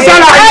gbọ́. Ẹ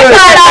ṣàlàyé.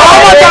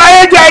 Ọmọ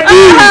ṣàlàyé jẹ̀bi.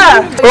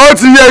 Ó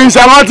ti yẹ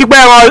ìṣàmọ́ ti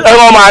pẹ́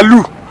ẹran màálù.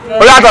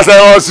 Ó yàtọ̀ sí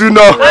ẹran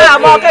súná.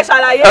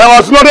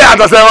 Ẹran súná bí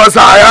yàtọ̀ sí ẹran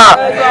sàárà.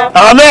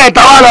 Àwọn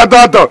mẹ́ẹ̀ta wà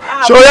lọ́tọ̀ọ̀tọ̀.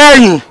 Ṣòro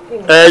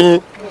ẹ̀yìn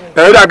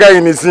ẹ̀rí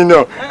dàgẹ́yìn ní sínú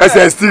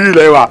ẹsẹ̀ stiri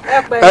lẹ́wà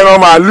ẹran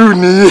màálù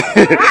nìyí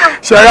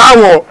ṣẹ̀rẹ̀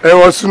àwọn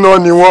ẹran súná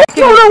ni wọ́n.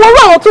 kí wọ́n wọ́n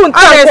àwọn tó ń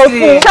ta ẹ̀kọ́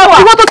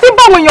fún ìwọ́n tó ti ń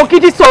bá àwọn èèyàn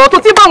gidi sọ̀rọ̀ tó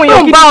ti ń bá àwọn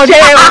èèyàn gidi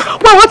jẹ́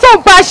àwọn tó ń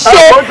bá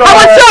ṣe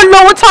àwọn tí ò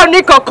lówó tó ní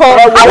kankan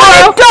àwọn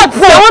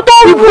dọ̀tí àwọn tó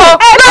ń bọ̀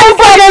lóun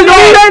bọ̀ lè lò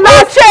ilé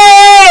náà ṣe.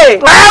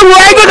 ẹ wo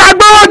ẹgbẹ́ ká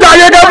gbọ́wọ́ jà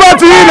yẹ kẹ́ bọ́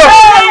ti yín lọ.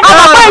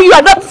 Papa, you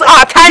are not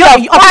our kind of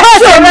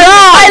person.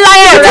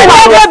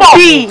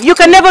 You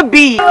can never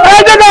be.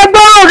 ẹgbẹ́ ká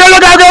gbọ́wọ́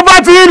kẹ́kẹ́ bọ́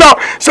ti yín lọ.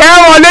 ṣé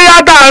wọn lé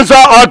yàtà ń sọ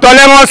ọ̀tọ̀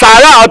lẹ́wọ̀n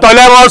sàárà ọ̀tọ̀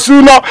lẹ́wọ̀n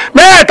súná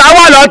mẹ́ẹ̀ta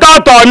wà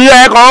lọ́tọ̀ọ̀tọ̀ ni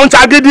ẹ̀kan ń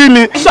ṣagídí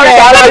ni.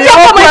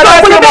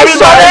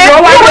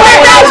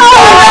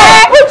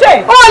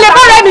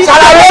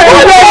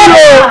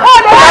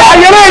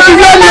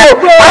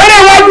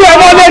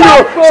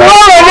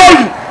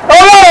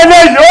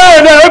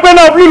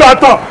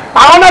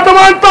 àwọn náà tó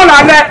máa ń tàn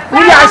lálẹ́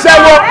nílé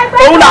aṣẹ́wó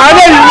òun làwọn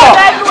lè yìí wọ̀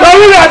ṣé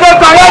orílẹ̀ èdè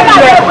tààrà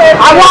ìjìnlẹ̀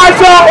àwọn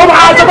aṣọ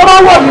tó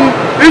máa ń wọ̀ ní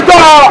ìjọ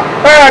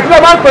kí ló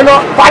máa ń pè lọ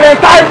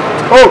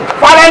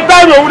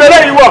valentine òun lè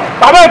yìí wọ̀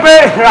bàbá ìpè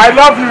I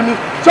love you ni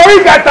sórí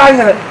ìkẹta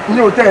yẹn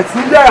ni ò tẹ̀ sí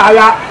ilé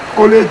ara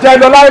kò lè jẹ́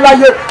lọ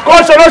láyéláyé kó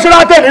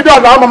ṣọlọ́ṣọlá tẹ̀ nídìí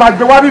ọ̀dọ̀ àwọn máa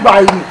gbé wá bíbá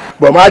yìí ni.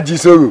 bọ̀ má jí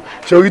sọ̀rọ̀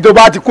sórí tó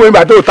bá ti kó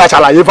ìgbà tó ta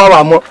ṣàlàyé fáwọn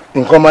àmọ́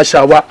nǹkan máa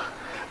ṣàwá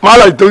má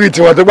lọ ìtorí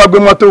tiwọn tó gbàgbé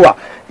mọ́tò wà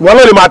ìwọ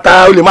náà lè máa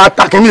ta o lè máa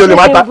ta kínní o lè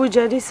máa ta.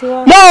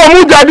 mọ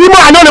òun jẹ̀dí mọ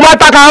àná lè máa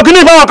ta kàwọn kínní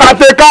ìfọwọ́ kan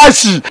tẹ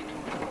káàṣì.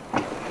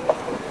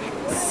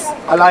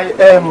 Àlàyé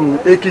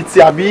Èkìtì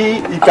àbí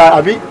Ìkà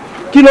àbí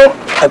kí ló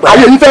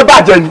ayé yìí fẹ́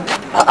bàjẹ́ ni.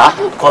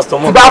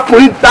 Customer. Tí bá fún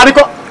yín darí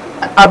kọ́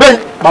abẹ́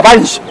bàbá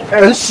yìí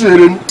ẹ̀ ń ṣe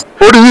eré ni.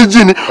 Orí yín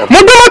jì ni. Mo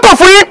gbé mọ́tò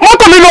fún yín,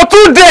 mọ́tò mi lò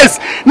 2 days.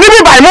 Níbí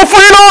báyìí mo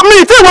fún yín lọ́wọ́ mi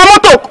tí ìwọ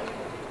mọ́tò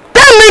 10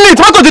 minutes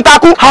mọ́tò ti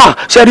takú.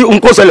 Ṣẹ́rí n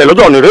kò ṣẹlẹ̀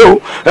lọ́jọ́ òní rẹ o.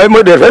 Mo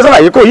dẹ̀ fẹ́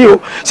sàlàyé kò yí o.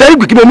 Ṣẹ́rí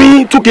gbìkí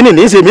mi tú kíní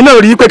ní í ṣe mi náà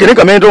rí pé kíní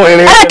kan mẹ́rin tó ń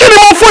rin. Kí ni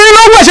mo fún yín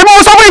lọ́wọ́ ẹ̀ ṣe bí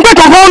mo sọ fún yín pé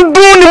kankan ń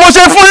dún ni mo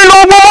ṣe fún yín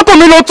lọ́wọ́ mọ́tò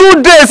mi lò 2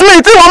 days mi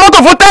tí ìwọ mọ́tò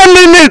fún 10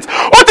 minutes.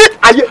 Ó ti.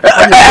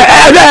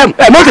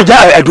 Mọ́tò já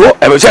ẹ̀dùn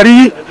ṣẹ́rí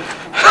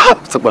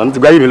sọpọ̀ ti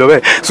gbáyé mi lọ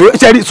bẹ́ẹ̀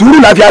ṣẹ́rí sùúrù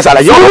náà fi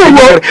àṣàlàyé. Sùúrù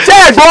wo ṣé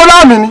ẹ̀gbọ́n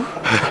láàmì ni.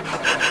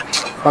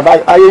 Bàbá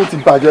ayé ti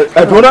bàjẹ́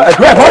ẹ̀dùn náà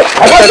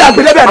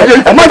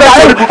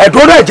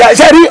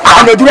ṣẹ́rí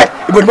àyànjú rẹ̀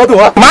ìbò ni mọ́tò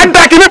wa. Màá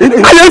da kí ni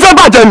ayé ń fẹ́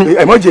bàjẹ́ ni.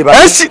 Ẹ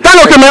ṣì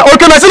tẹ́lẹ̀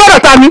òkèmẹ̀ sí lọ́dọ̀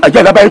ta ni.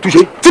 Ẹ̀jẹ̀ lábáyé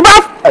túṣe. Tí bá.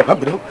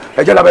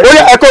 Ẹ̀jẹ̀ lábáyé. Ó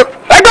yẹ ẹ̀kọ́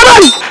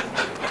báyìí.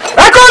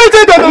 Ẹ̀kọ́ ni ti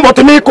dẹ̀.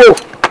 Mọ̀tò mi kò.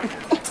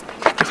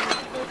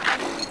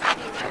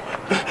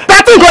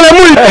 30 nǹkan lè mú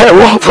yìí.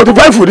 Wọ́n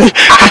 45 ni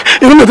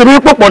inú mi ti bí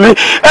pọ̀pọ̀ ni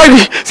ẹ̀rí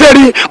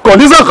sẹ́ẹ̀rí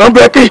kọ̀ǹdíṣàn kan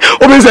bẹ́ẹ̀ kí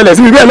omi ṣẹlẹ̀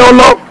sí ibi ẹ̀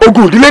lọ́wọ́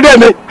ogun ìdílé dẹ̀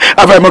ni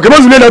àfàìmọ̀ kí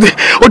mọ́sùn lé náà ti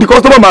ó di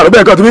kọ́sítọ́mà màrún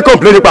bẹ́ẹ̀ kan tó fi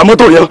kọ́ǹpléènì pa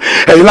mọ́tò yẹn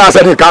ẹ̀yin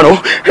láàṣẹ ní ìkarùn.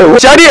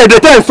 Ṣẹ́rí èdè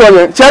tẹ́ ń sọ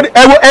yẹn ṣẹ́rí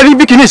ẹ̀rí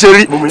bí kìíní ṣe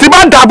rí tí bá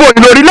dàbò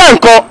ìlórí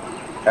lẹ́ǹkan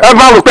ẹ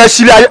bá rò pé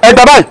sílẹ̀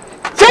ẹgbẹ́ báyìí.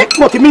 Ṣé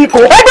mo ti mí kọ?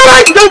 Ẹgbẹ́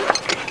báyìí.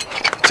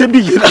 Ṣé bí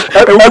yìí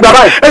ẹgbẹ́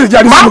báyìí. ẹ sì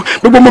jáde sí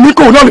gbogbo mo mí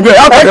kò náà níbẹ̀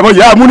á tẹ̀lé mọ́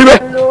ìyá mú níbẹ̀.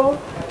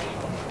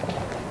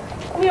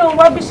 Mi ò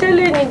wá bí ṣe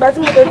lè ní ìgbà tí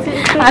mo tẹ̀ sí.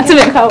 Àǹtí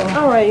mi káwọ̀.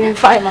 Ọ̀rọ̀ yìí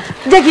Fine ma.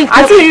 jẹ́ kí n pè.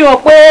 Àǹtí mi rò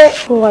pé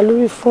Mo wà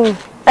lórí fóònù.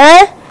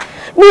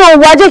 Mi ò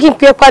wá jẹ́ kí n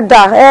pè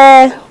padà.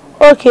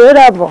 Ok, ó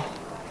dàbọ̀.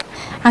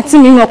 àǹtí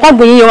mi rò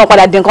pàgbé yín wọn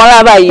padà dín kan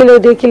lára báyìí. Kí ló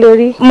dé kí ló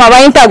rí? Mo àbá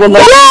yín tà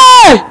gbọ̀ngàn.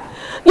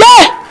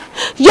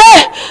 Yé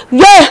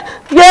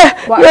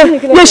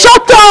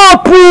shut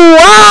up!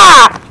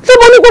 Ṣé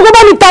mo ní kó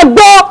bá mi ta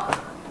gbọ́?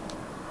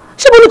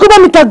 Ṣé mo ní kó bá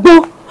mi ta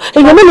gbọ́?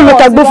 Èèyàn mélòó ló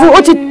ta gbọ́ fún?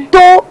 Ó ti tó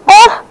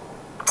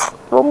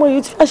ọmọ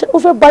yìí ó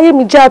fẹ́ báyé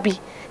mi jábì.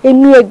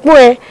 Èmi ẹ̀gbọ́n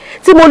ẹ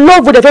tí mo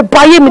lọ́ọ̀bù dẹ̀ fẹ́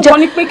báyé mi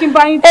jábì.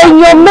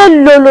 Èèyàn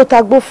mélòó ló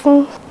ta gbọ́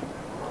fún?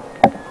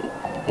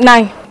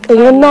 9.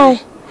 Èèyàn 9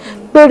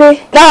 péré.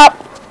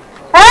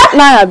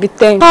 9 àbí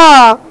 10.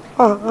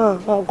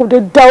 Kò dé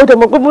da ó dẹ̀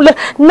mọ̀ pé mo lẹ́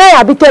 9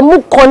 àbí 10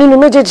 mú kan nínú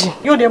méjèèjì.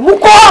 Yóò dé mú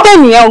kọ́.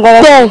 10 yẹn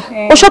gan. 10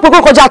 o ṣọ́pù kó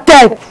kọjá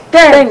 10.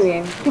 10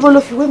 yẹn. Ibo ló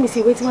fi ìwé mi sí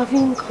ìwé tí máa fi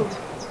ń kọ.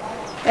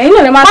 Ẹ̀yin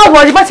náà lè máa. Má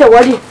wọrí bá tẹ̀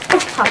wọrí.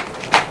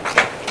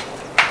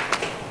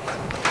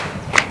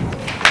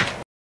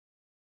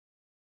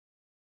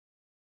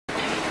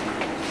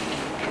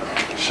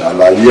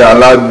 Ṣàlàyé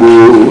alágbo.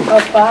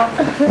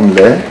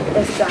 Ǹlẹ́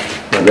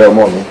pẹ̀lẹ́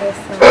ọmọ mi.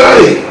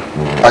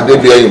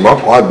 Adébíyẹ̀yìn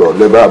mọ́kàn àgbọ̀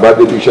lẹ́bàá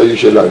abádébí iṣẹ́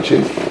ṣíṣe là ń ṣe.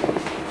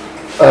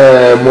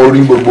 Mo rí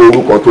gbogbo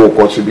orúkọ tó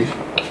kọ síbí.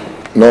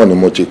 Náà ni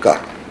mo ti kà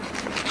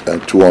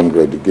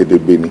 200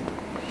 gédégbé ni.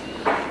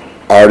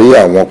 A rí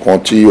àwọn kan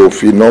tí o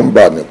fi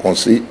nọ́mbà nìkan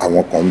sí,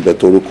 àwọn kan ń bẹ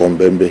torúkọ ń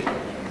bẹ́ẹ̀ bẹ́ẹ̀.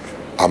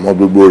 Àmọ́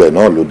gbogbo rẹ̀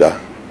náà ló dá.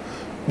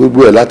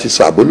 Gbogbo ẹ̀ láti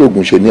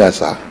sàbólògùn ṣe ní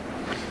àṣà.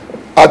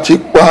 A ti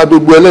pa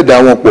gbogbo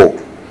ẹlẹ́dàá wọn pọ̀.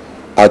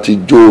 A ti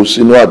jó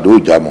sínú àdó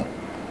ìjàmọ̀.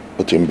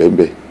 Ó ti ń bẹ́ẹ̀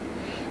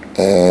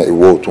bẹ́ẹ̀.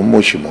 Ìwọ ò tún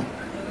mọ̀ọ́sì mọ́.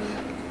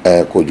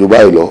 Kò ju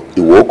báyìí lọ,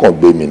 ìwọ kàn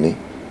gbé mi ní.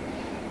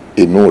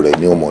 Inú rẹ̀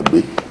ni ó mọ̀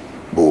gbé.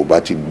 Bó o bá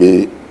ti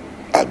gbé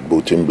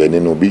àgbo tí ń bẹ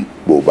nínú bí,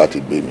 bó o bá ti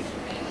gbé mi.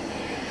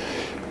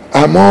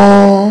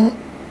 Àmọ́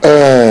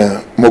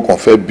mo kàn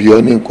fẹ́ bi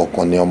ọ́ ní nǹkan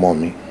kan ní ọmọ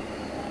mi.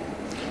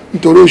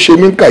 Nítorí ó ṣe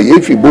mí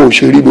kàyéfì bó o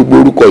ṣe rí gbogbo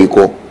orúkọ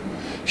ikọ̀.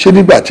 Ṣé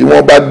nígbà tí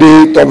wọ́n bá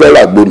dé tán fẹ́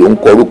ràgbo ló ń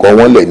kọ orúkọ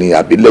wọn lẹ̀ ni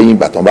àbí lẹ́yìn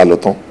ìgbà tán bá lọ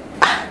tán?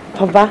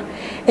 Bàbá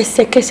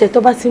ẹsẹ̀kẹsẹ̀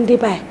tó bá ti ń dé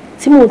báyìí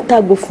tí mò ń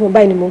tàgbò fún ọ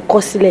báyìí ni mò ń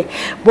kọ sílẹ̀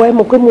bọ́ ẹ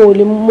mọ̀ pé mo ò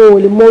lè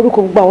mọ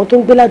orúkọ gbogbo àwọn tó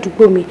ń gbé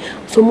ládùúgbò mi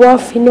so mo wá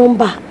fi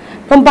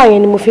nọ́mbà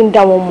yẹn ni mo fi ń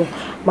dá wọn mọ̀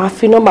màá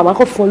fi nọ́mbà màá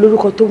kọ́ fún ọ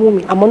lórúkọ tó wù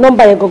mí àmọ́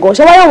nọ́mbà yẹn gangan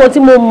ṣé wáyé àwọn tí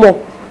mo mọ̀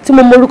tí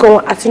mo mọ orúkọ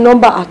wọn àti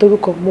nọ́mbà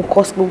àtorúkọ mo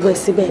kọ gbogbo ẹ̀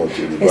síbẹ̀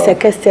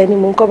ẹsẹ̀kẹsẹ̀ ni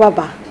mò ń kọ́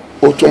bàbá.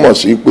 Ó túmọ̀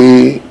sí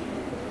pé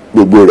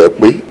gbogbo rẹ̀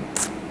pé.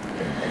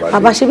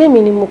 Bàbá ṣe bẹ́ẹ̀ mi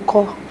ni mo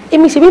kọ́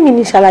èmi ṣe bẹ́ẹ̀ mi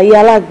ni ṣàlàyé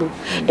alágbo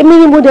èmi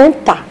ni mo dẹ̀ ń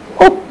tà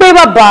ó pé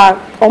bàbá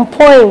on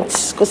point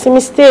kò sí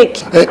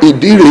mistake.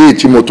 Ìdí rèé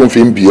tí mo tún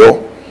fi ń bi ọ́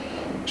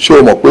ṣé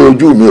o mọ̀ pé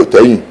ojú mi ò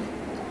tẹ́yìn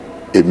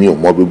èmi ò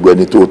mọ gbogbo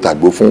ẹni tó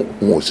tàgbó fún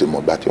wọn ò sì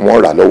mọ̀gbà tí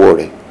wọ́n rà lọ́wọ́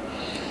rẹ̀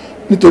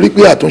nítorí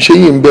pé àtúnṣe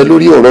yìí ń bẹ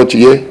lórí ọ̀rọ̀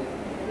tìyẹ́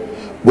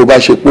bó bá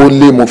ṣe pé ó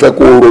lé mo fẹ́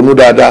kó o ronú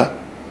dáadáa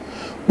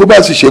bó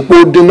bá sì ṣe pé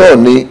ó dín náà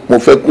ni mo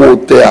fẹ́ kó o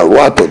tẹ àrò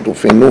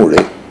àtọ̀dùnfínú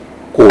rẹ̀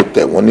kó o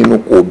tẹ̀ wọ́n nínú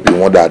kó o bí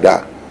wọ́n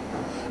dáadáa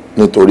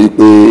nítorí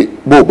pé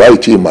bó o bá ì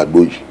tí ì màgbó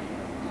yìí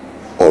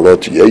ọ̀rọ̀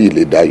tìyẹ́ yìí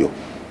lè dayọ̀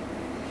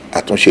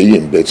àtúnṣe yìí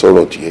ń bẹ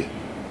sọ̀rọ̀ tìyẹ́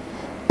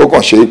ó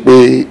kàn ṣe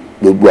pé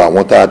gbogbo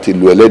àwọn tá a ti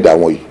lu ẹlẹ́dàá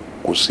wọn yìí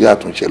kò sí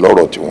àtúnṣe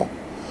lọ́rọ̀ tiwọn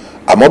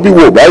àmọ́ bí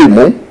wo báyìí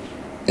mú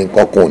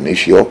nǹkan kan ò ní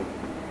ṣe ọ́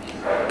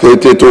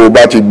kété tó o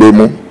bá ti gbé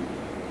mú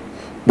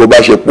bó bá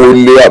ṣe pé ó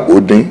lé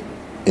àbódín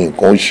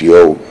nǹkan ń ṣe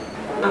ọ́ o.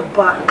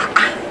 Bàbá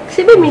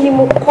ṣé bí mi ni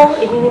mo kọ́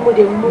èmi ni mo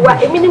dẹ̀ mú wá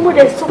èmi ni mo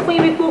dẹ̀ sọ pé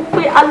wípé ó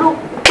pé aló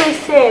pé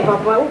sẹ́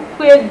bàbá ó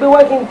pé gbé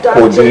wá kí n dá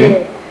jẹ́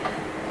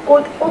ó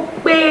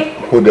pé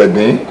kò dẹ̀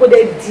dín kò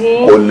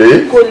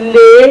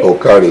lé ò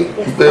kárí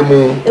pé mú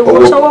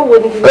owó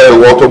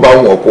ẹ̀wọ́ tó bá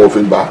wọ̀n kó o fi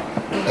gbà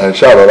ẹ̀ ń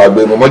ṣàrọ̀ra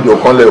gbé mo mọ́jọ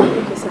kánlẹ̀ o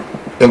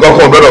nǹkan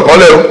kan gbọ́dọ̀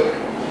kánlẹ̀ o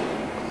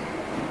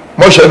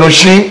mọ́ ṣẹnu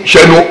ṣí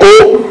ṣẹnu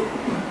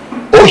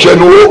ó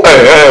ṣẹnu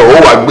ó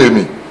wà gbé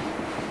mi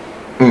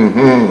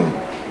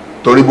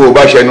torí bó o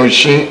bá ṣẹnu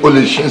ṣí ó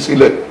lè ṣí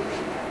sílẹ̀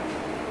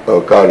ò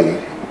kárí.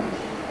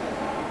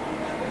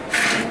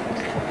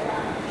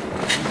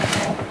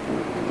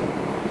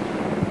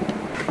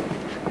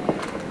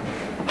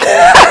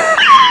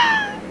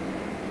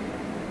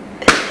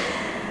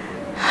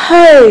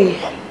 Hey.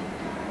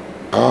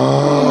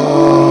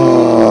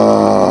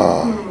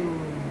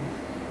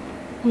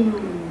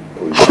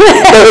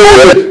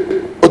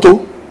 Ó tó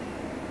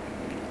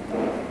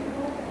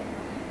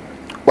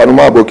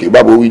panumọ́ àbòkè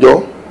bábo wíjọ́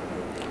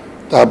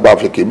tá a bá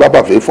fèké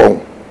bábà fẹ́ fọ̀hún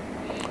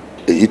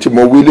èyí tí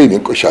mo wí lè ní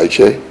kò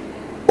ṣàìṣẹ́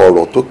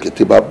ọ̀rọ̀ tó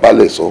kété bá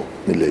balẹ̀ sọ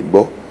nílẹ̀ ń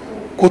gbọ́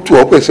kó tú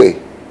ọ pèsè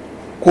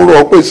kó rọ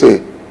ọ pèsè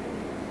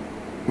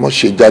mọ́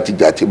ṣe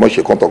játijàti mọ́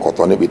ṣe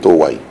kọ́ntọ̀kọ̀ntọ̀ níbi tó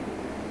wà yìí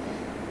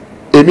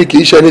èmi kì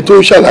í ṣẹni tó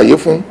ṣàlàyé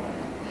fún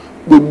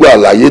gbogbo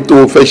àlàyé tó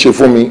fẹ́ ṣe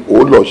fún mi ó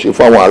lọ ṣe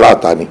fáwọn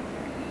aráàta ni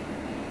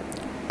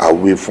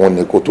àwí fún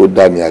ni kó tó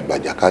dá ní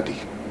àgbàjàkadì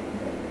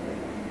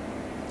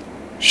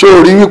ṣé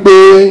o rí wípé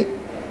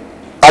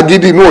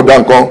agídí inú ò dá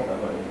nǹkan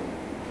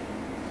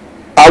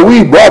àwí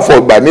ìgbọ́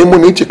àfọ̀gbà ní mú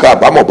ní tìka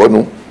àbámọ̀ bọ́nu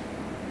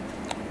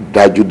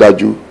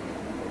dájúdájú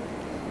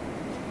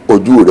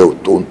ojú rẹ ò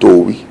tó ń tó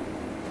wí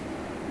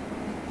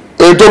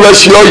èyí tó fẹ́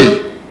ṣe ọ́ yìí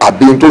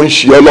àbí ohun tó ń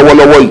ṣe ọ́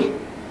lọ́wọ́lọ́wọ́ yìí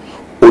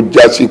ó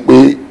já sí pé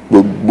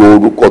gbogbo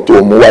orúkọ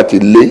tó mú wá ti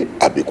lé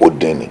àbí kò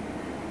dín ni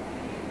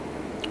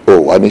ó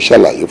wá ní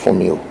ṣàlàyé fún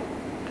mi o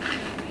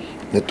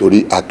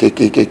nítorí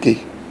akékékéké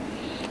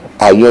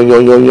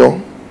àyányányányán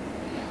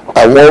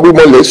àwọn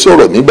orúmọlẹ̀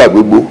sọ̀rọ̀ nígbà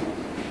gbogbo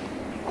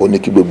ó ní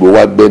kí gbogbo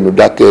wa gbẹnu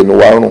dákẹ́ ẹnu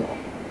wa rùn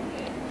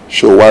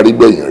ṣé o wá rí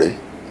gbẹ̀yìn rẹ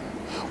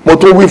mo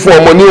tún wí fún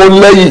ọmọ ní ó ń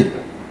lẹ́yìn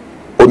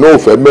òun ò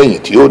fẹ́ mẹ́yìn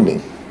tí ó ní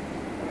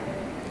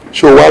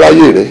ṣé o wá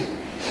ráyè rẹ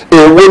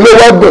èwo ló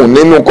wá dùn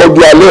nínú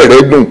kọjú alẹ́ rẹ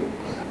dùn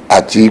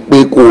àti pé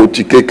kó o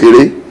ti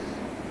kékeré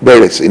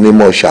bẹ̀rẹ̀ sí ní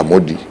mọ́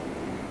ṣàmódì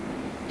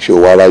ṣé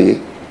o wá ráyé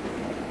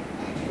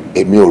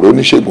èmi ò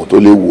róníṣègùn tó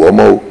lè wù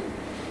ọmọ o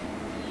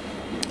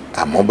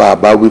àmọ́ bá a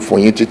bá wí fún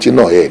yín títí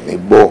náà ẹ̀ ní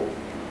gbọ́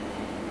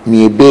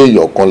ní ebé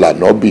èèyàn kan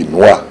lànà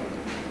bìnúà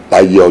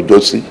láyé ọjọ́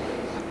sí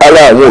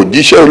ara àwọn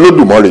òjíṣẹ́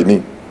olódùmarè ni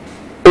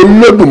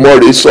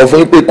olódùmarè sọ fún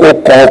yín pé kó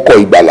kan ọkọ̀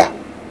ìgbàlà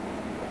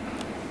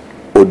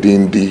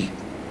odindi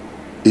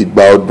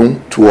igba ọdún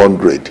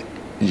 200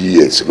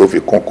 years ló fi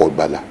kàn ọkọ̀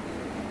ìgbàlà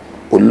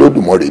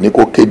olódùmarè ní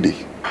kó kéde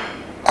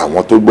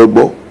àwọn tó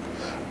gbọ́gbọ́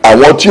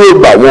àwọn tí ó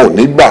gbà wọn ò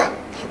ní gbà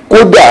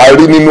kódà a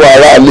rí nínú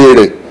aráalé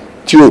rẹ̀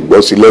tí ò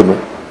gbọ́ sí lẹ́nu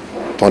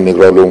tán ni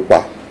irọ́ ló ń pa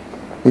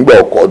nígbà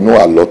ọkọ̀ nú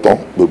àlọ́tán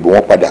gbogbo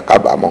wọn padà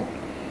kábàámọ̀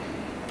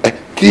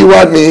kí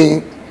wá ní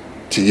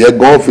tìyẹ́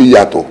gan fi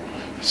yàtọ̀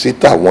sí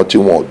tàwọn tí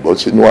wọn ò gbọ́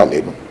sínú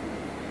àlẹ́nu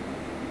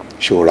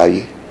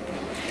ṣòráyé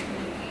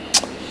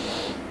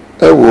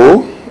ẹ wò ó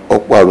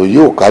ọ̀pọ̀ àròyé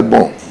ò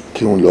kágbọ̀n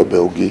kí n lọ bẹ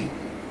oge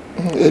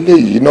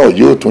eléyìí náà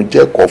yóò tún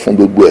jẹ́kọ̀ọ́ fún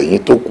gbogbo ẹ̀yin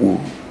tó kù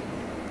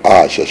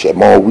àṣẹ̀ṣẹ̀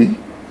mọ́ wí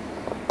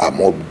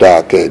àmọ́ dáa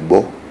kẹ́ ẹ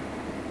gbọ́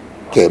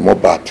kẹ́ ẹ mọ́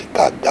bá ti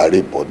ká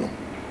dárí bọ̀nù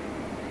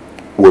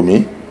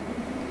wòmí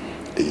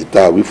èyí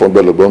tá a wí fún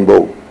gbẹ́lọ́gbọ́ngbọ́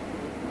o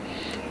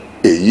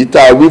èyí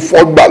tá a wí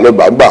fún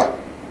gbàlọ́gbàgbà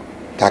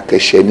tá a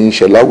kẹsẹ̀ ní í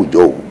ṣe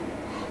láwùjọ o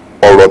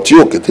ọ̀rọ̀ tí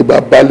òkété bá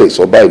bálẹ̀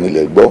sọ báyìí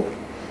nílẹ̀ gbọ́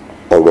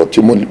ọ̀rọ̀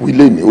tí mo wí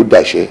lè ní ó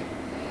dàṣẹ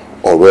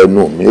ọ̀rọ̀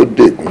ẹnu mi ó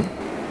dègún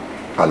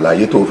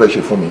àlàyé tó fẹ́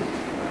ṣe fún mi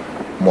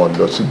mo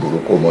lọ sí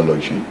gbòòrò mo lọ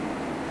ṣe.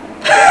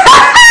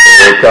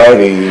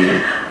 káre.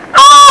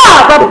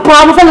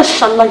 bàbá mo fẹ́ lọ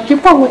ṣàlàyé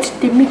báwo ti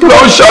tèmi tó. lọ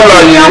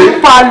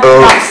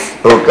ṣàlàyé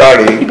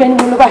káre. ibẹ̀ ni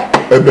mo lọ báyìí.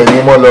 ẹbẹ̀ ni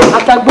mo lọ.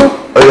 àtàgbọ́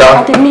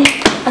àtẹ̀mí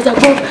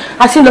àtàgbọ́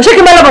àti ìlọ ṣé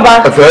kí n bá lọ bàbá.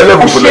 ẹ̀fẹ̀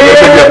ẹlẹ́bùkún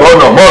lẹ́gbẹ̀ẹ́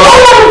bọ́ọ̀nà mọ́ lọ.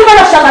 ọlọ́run mo fẹ́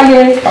lọ ṣàlàyé.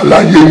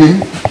 àlàyé mi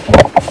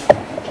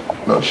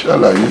lọ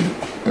ṣàlàyé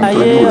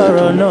ayé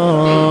ọ̀rọ̀ náà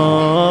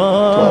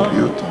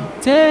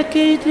take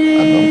it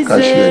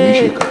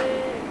easy.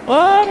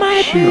 Oh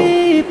my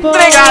people,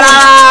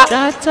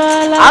 that's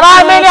all I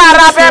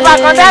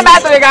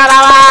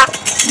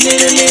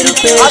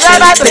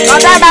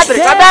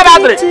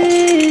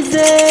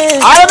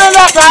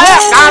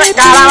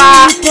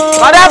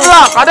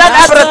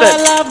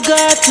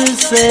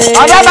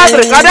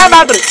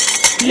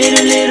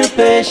little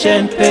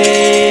patient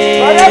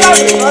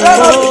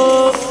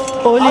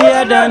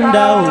Olia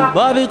danda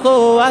Bobby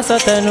ko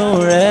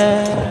asatenu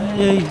re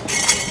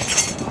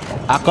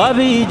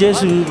Àkọ́bí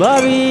Jésù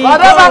Bobby ko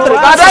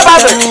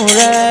asatenu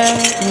re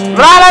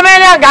Rala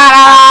mele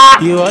gara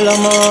Ìwọ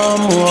lọmọ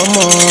mu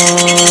ọmọ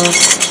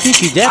tí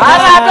kì jẹ́ ká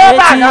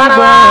etí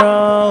gbọ́ràn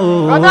o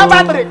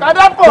Bobby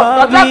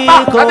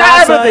kò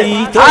aṣọ yìí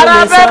tó lè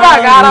sọ́run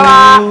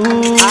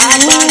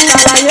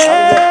àgbàṣàlàyé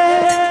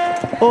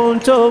ohun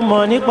tó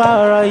mọ̀ nípa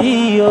ọ̀rọ̀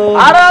yìí o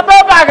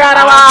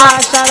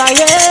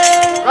àgbàṣàlàyé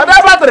My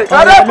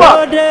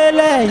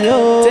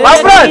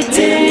friend,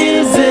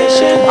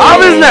 our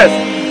business.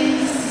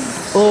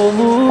 Oh,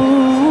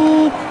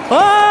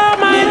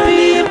 my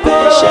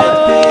people,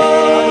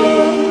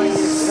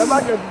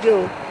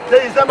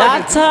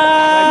 that's all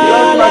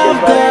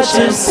I've got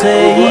to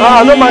say.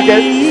 No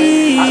market.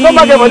 No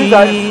market for this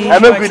side. I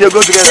make we go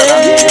together.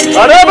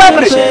 No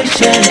battery. You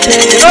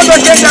don't go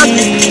take that.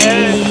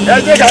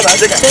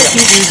 Take it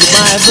easy,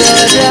 my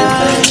brother.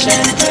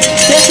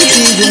 Take it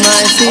easy,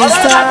 my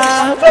sister.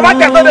 No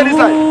market for this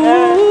side.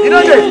 You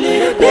know this.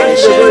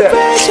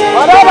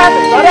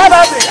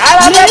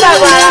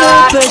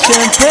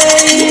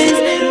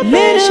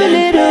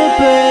 Little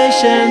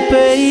patient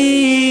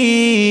pace.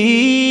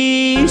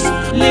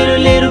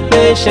 Little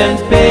patient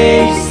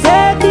pace.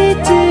 Take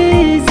it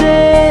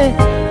easy,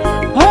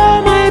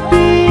 oh my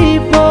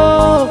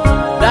people.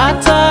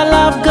 That's all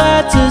I've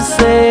got to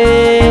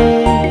say.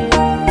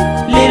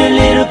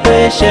 Little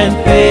patient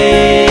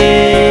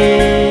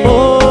pace.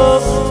 Oh,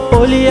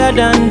 Olia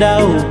Danda,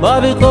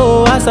 Bobby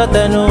ko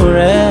asatenu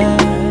re.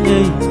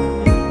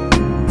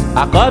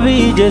 Àkọ́bí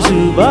Jésù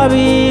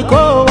Bobby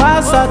ko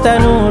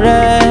asatenu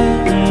re.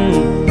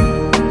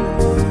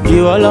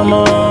 Ìwọ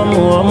lọmọ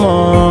mu ọmọ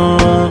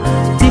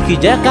tí kì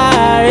jẹ́ ká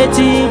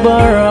retí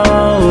gbọ́ràn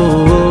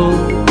o.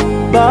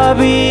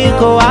 Bobby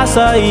kò wá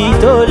sọ èyí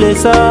tó lè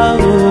sọ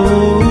o.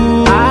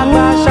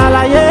 Àgbà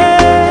ṣàlàyé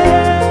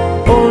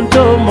ohun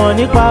tó mọ̀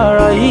nípa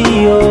ọ̀rọ̀ yìí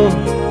o.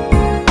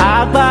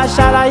 Àgbà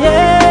ṣàlàyé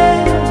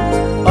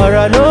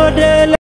ọ̀rọ̀ ló dé